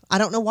Golf. I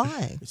don't know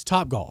why. It's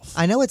Top Golf.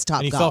 I know it's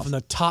Top and he Golf. fell from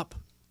the top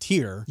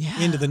tier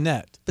into the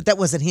net. But that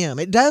wasn't him.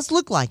 It does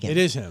look like him. It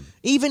is him.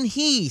 Even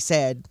he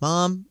said,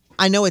 Mom,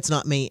 I know it's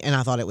not me, and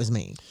I thought it was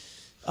me.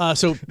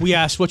 So we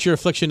asked, what's your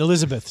affliction?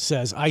 Elizabeth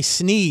says, I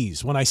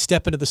sneeze when I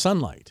step into the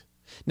sunlight.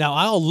 Now,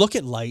 I'll look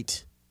at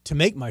light to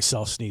make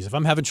myself sneeze. If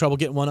I'm having trouble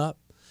getting one up,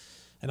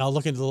 and I'll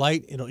look into the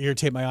light, it'll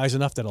irritate my eyes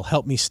enough that it'll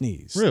help me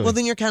sneeze. Really? Well,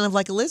 then you're kind of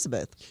like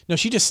Elizabeth. No,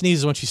 she just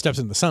sneezes when she steps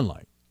into the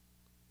sunlight.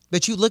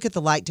 But you look at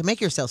the light to make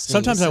yourself sneeze.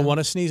 Sometimes I want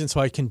to sneeze, and so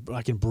I can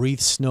breathe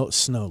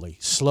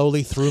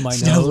slowly through my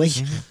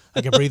nose.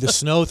 I can breathe the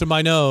snow through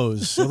my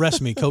nose.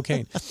 Arrest me,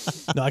 cocaine.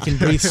 No, I can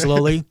breathe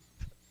slowly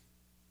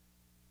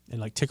and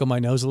like tickle my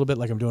nose a little bit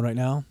like I'm doing right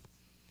now.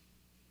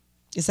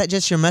 Is that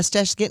just your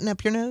mustache getting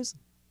up your nose?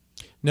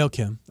 No,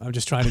 Kim. I'm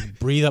just trying to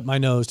breathe up my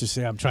nose to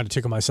say I'm trying to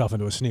tickle myself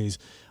into a sneeze.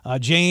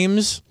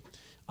 James,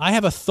 I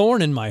have a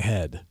thorn in my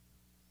head.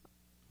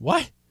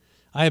 What?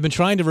 I have been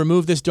trying to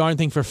remove this darn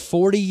thing for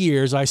 40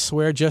 years. I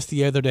swear just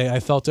the other day I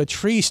felt a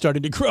tree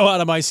started to grow out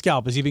of my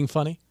scalp. Is he being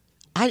funny?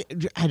 I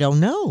don't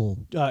know.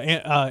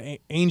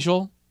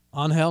 Angel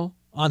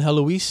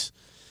Luis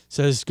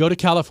says, go to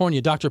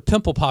California. Dr.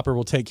 Pimple Popper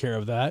will take care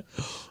of that.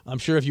 I'm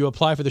sure if you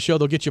apply for the show,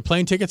 they'll get you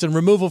plane tickets and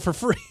removal for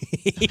free.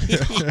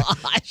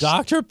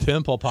 Dr.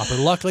 Pimple Popper.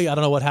 Luckily, I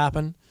don't know what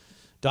happened.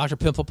 Dr.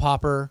 Pimple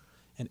Popper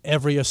and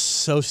every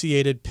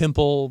associated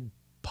pimple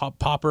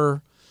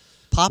popper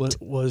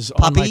was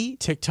on my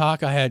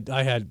TikTok. I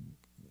had,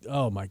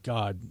 oh my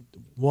God,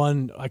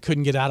 one, I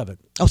couldn't get out of it.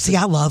 Oh, see,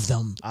 I love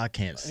them. I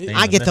can't stand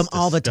I get them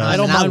all the time. I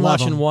don't mind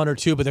watching them. one or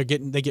two, but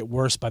they get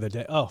worse by the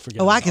day. Oh,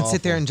 forget it. Oh, I can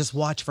sit there and just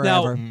watch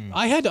forever. Now,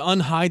 I had to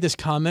unhide this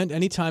comment.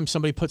 Anytime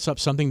somebody puts up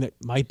something that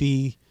might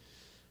be,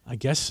 I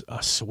guess,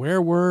 a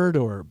swear word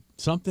or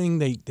something,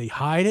 they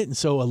hide it. And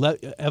so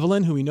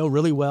Evelyn, who we know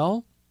really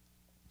well,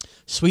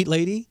 sweet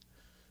lady,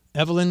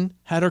 Evelyn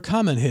had her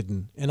comment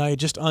hidden, and I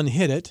just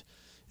unhid it.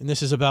 And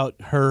this is about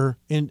her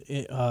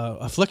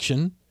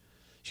affliction.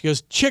 She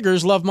goes,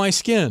 chiggers love my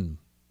skin.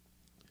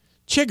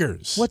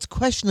 Chiggers. What's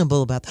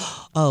questionable about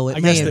that? Oh, it I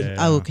may guess have, that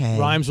okay.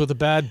 Rhymes with a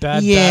bad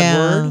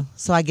word.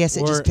 So I guess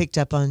it just picked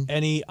up on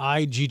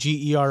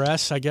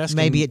NEIGGERS, I guess.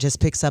 Maybe it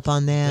just picks up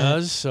on that.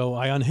 Does. So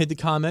I unhid the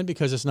comment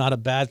because it's not a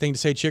bad thing to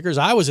say chiggers.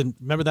 I was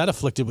remember that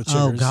afflicted with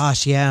chiggers. Oh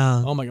gosh,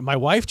 yeah. Oh my God. My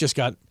wife just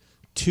got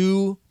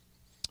 2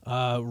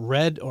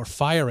 red or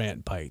fire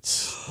ant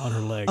bites on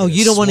her leg. Oh,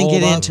 you don't want to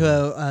get into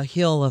a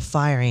hill of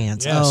fire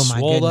ants. Yeah, oh my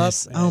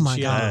goodness. Up, oh my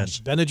she gosh.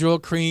 had Benadryl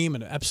cream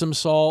and Epsom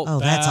salt. Oh,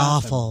 that's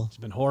awful. It's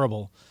been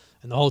horrible.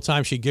 And the whole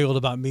time she giggled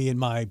about me and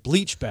my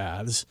bleach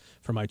baths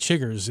for my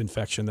chiggers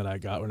infection that I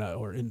got,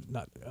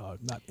 not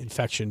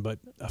infection, but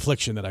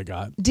affliction that I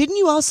got. Didn't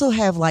you also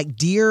have like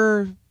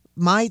deer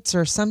mites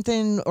or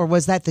something, or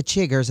was that the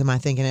chiggers? Am I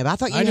thinking of? I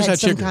thought you had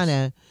some kind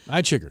of. I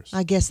had chiggers.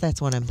 I guess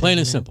that's what I'm. Plain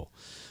and simple.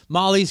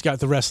 Molly's got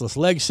the restless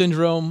leg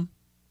syndrome.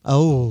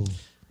 Oh.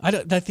 I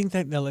think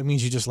that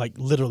means you just like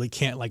literally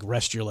can't like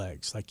rest your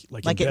legs like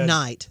at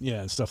night. Yeah,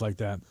 and stuff like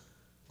that.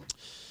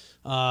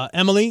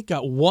 Emily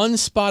got 1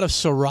 spot of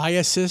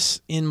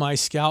psoriasis in my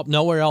scalp.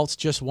 Nowhere else,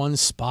 just 1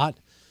 spot.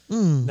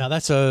 Now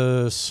that's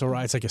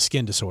it's like a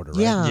skin disorder,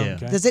 right? Yeah.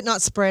 Okay. Does it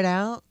not spread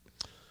out?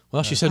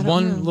 Well, she said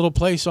one little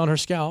place on her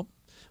scalp.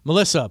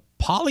 Melissa,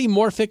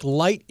 polymorphic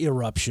light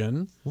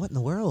eruption. What in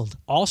the world?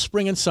 All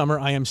spring and summer,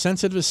 I am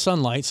sensitive to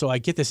sunlight, so I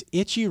get this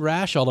itchy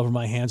rash all over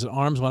my hands and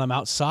arms when I'm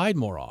outside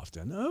more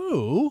often.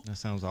 Oh, that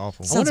sounds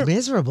awful. Sounds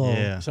miserable.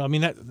 Yeah. So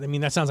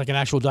that sounds like an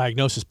actual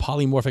diagnosis: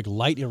 polymorphic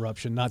light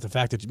eruption, not the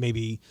fact that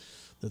maybe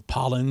the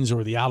pollens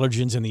or the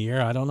allergens in the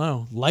air. I don't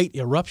know. Light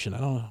eruption.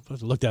 I don't know. I have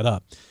to look that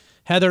up.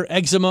 Heather,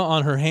 eczema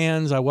on her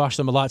hands. I wash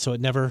them a lot, so it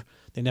never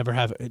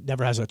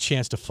has a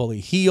chance to fully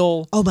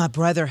heal. Oh, my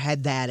brother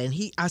had that, and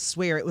I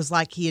swear it was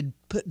like he had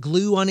put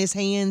glue on his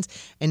hands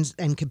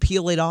and could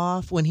peel it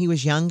off when he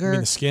was younger. You mean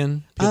the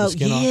skin? Peel the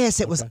skin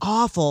off? It was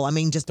awful. I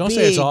mean, just don't big.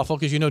 say it's awful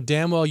because you know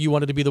damn well you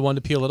wanted to be the one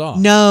to peel it off.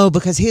 No,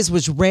 because his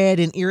was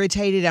red and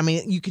irritated. I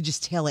mean, you could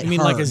just tell it. You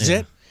mean hurt. like a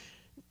zit?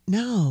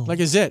 No.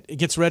 Like a zit. It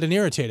gets red and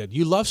irritated.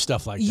 You love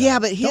stuff like that. Yeah,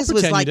 but his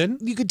was like,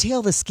 you could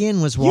tell the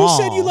skin was raw. You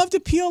said you love to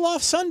peel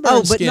off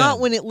sunburned skin. skin. Not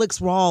when it looks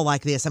raw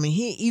like this. I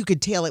mean, you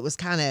could tell it was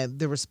kind of,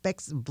 there were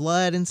specks of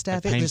blood and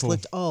stuff. It just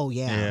looked,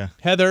 yeah.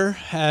 Heather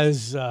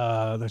has,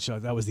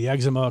 that was the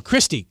eczema.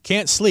 Christy,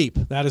 can't sleep.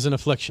 That is an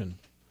affliction.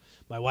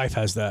 My wife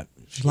has that.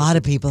 A lot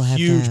of people have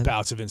huge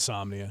bouts of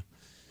insomnia.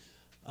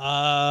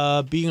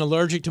 Being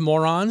allergic to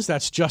morons,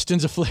 that's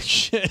Justin's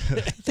affliction. I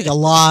think a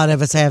lot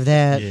of us have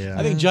that. Yeah.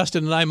 I think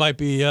Justin and I might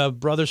be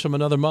brothers from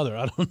another mother.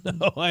 I don't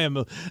know. I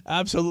am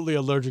absolutely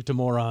allergic to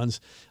morons.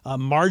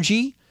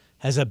 Margie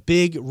has a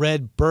big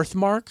red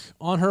birthmark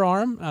on her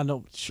arm. I don't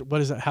know.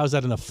 What is that? How's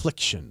that an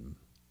affliction?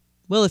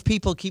 Well, if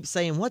people keep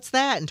saying, what's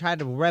that? And try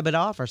to rub it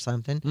off or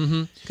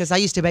something. Because I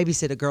used to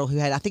babysit a girl who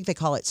had, I think they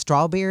call it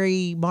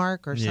strawberry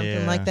mark or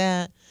something like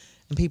that.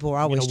 And people were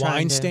always trying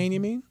wine to... stain,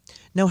 you mean?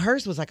 No,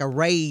 hers was like a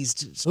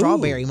raised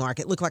strawberry mark.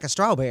 It looked like a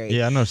strawberry.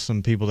 Yeah, I know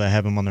some people that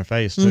have them on their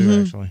face,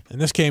 too, actually.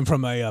 And this came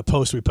from a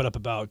post we put up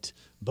about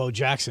Bo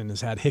Jackson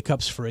has had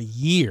hiccups for a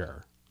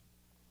year.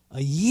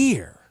 A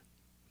year.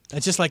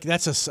 It's just like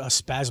that's a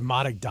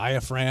spasmodic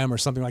diaphragm or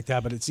something like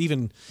that, but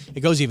it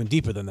goes even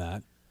deeper than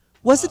that.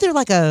 Wasn't there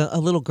like a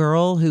little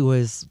girl who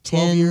was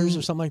 12 years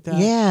or something like that?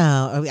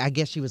 Yeah. I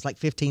guess she was like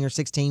 15 or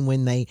 16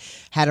 when they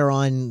had her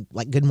on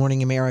like Good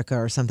Morning America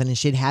or something, and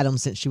she'd had them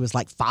since she was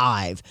like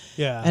 5.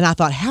 Yeah. And I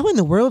thought, how in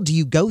the world do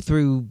you go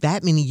through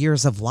that many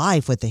years of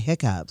life with the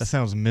hiccups? That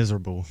sounds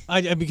miserable.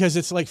 Because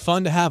it's like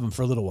fun to have them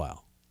for a little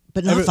while.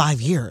 But not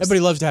 5 years. Everybody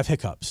loves to have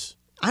hiccups.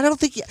 I don't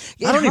think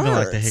I don't even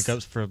like the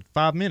hiccups for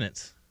 5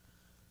 minutes.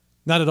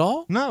 Not at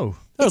all? No.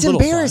 It's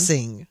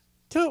embarrassing.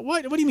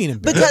 What do you mean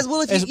embarrassing? Because,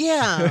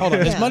 well, hold on.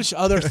 As much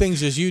other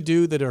things as you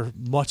do that are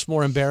much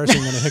more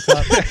embarrassing than a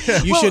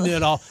hiccup, you shouldn't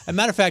at all. As a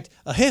matter of fact,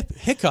 a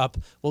hiccup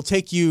will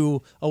take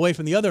you away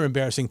from the other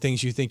embarrassing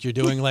things you think you're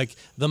doing, like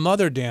the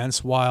mother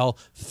dance while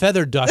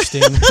feather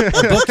dusting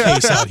a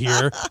bookcase out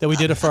here that we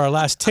did for our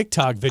last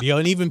TikTok video.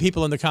 And even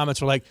people in the comments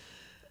were like,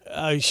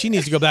 she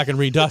needs to go back and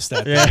redust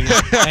that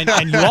thing.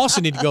 And you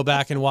also need to go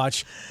back and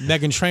watch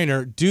Meghan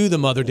Trainor do the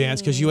mother dance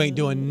because you ain't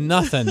doing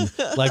nothing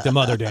like the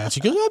mother dance.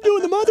 She goes, I'm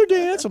doing the mother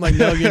dance. I'm like,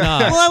 no, you're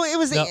not. Well, it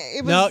was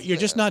no, you're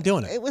just not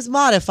doing it. It was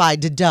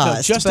modified to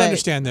dust. So just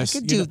understand this. I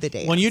could do the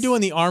dance. When you're doing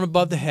the arm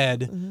above the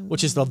head,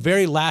 which is the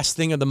very last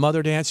thing of the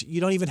mother dance,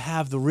 you don't even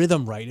have the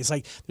rhythm right. It's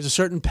like there's a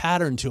certain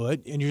pattern to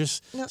it, and you're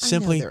just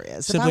simply. I know there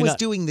is. Simply if I was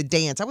doing the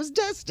dance, I was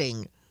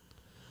dusting.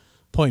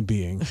 Point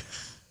being.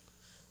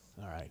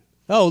 All right.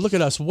 Oh, look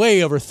at us.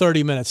 Way over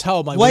 30 minutes. How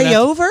am I? Way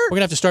over? We're going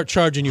to have to start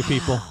charging you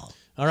people.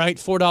 All right?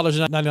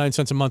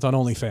 $4.99 a month on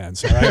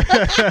OnlyFans. All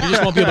right? You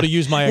just won't be able to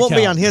use my account.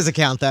 Won't be on his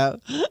account,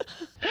 though.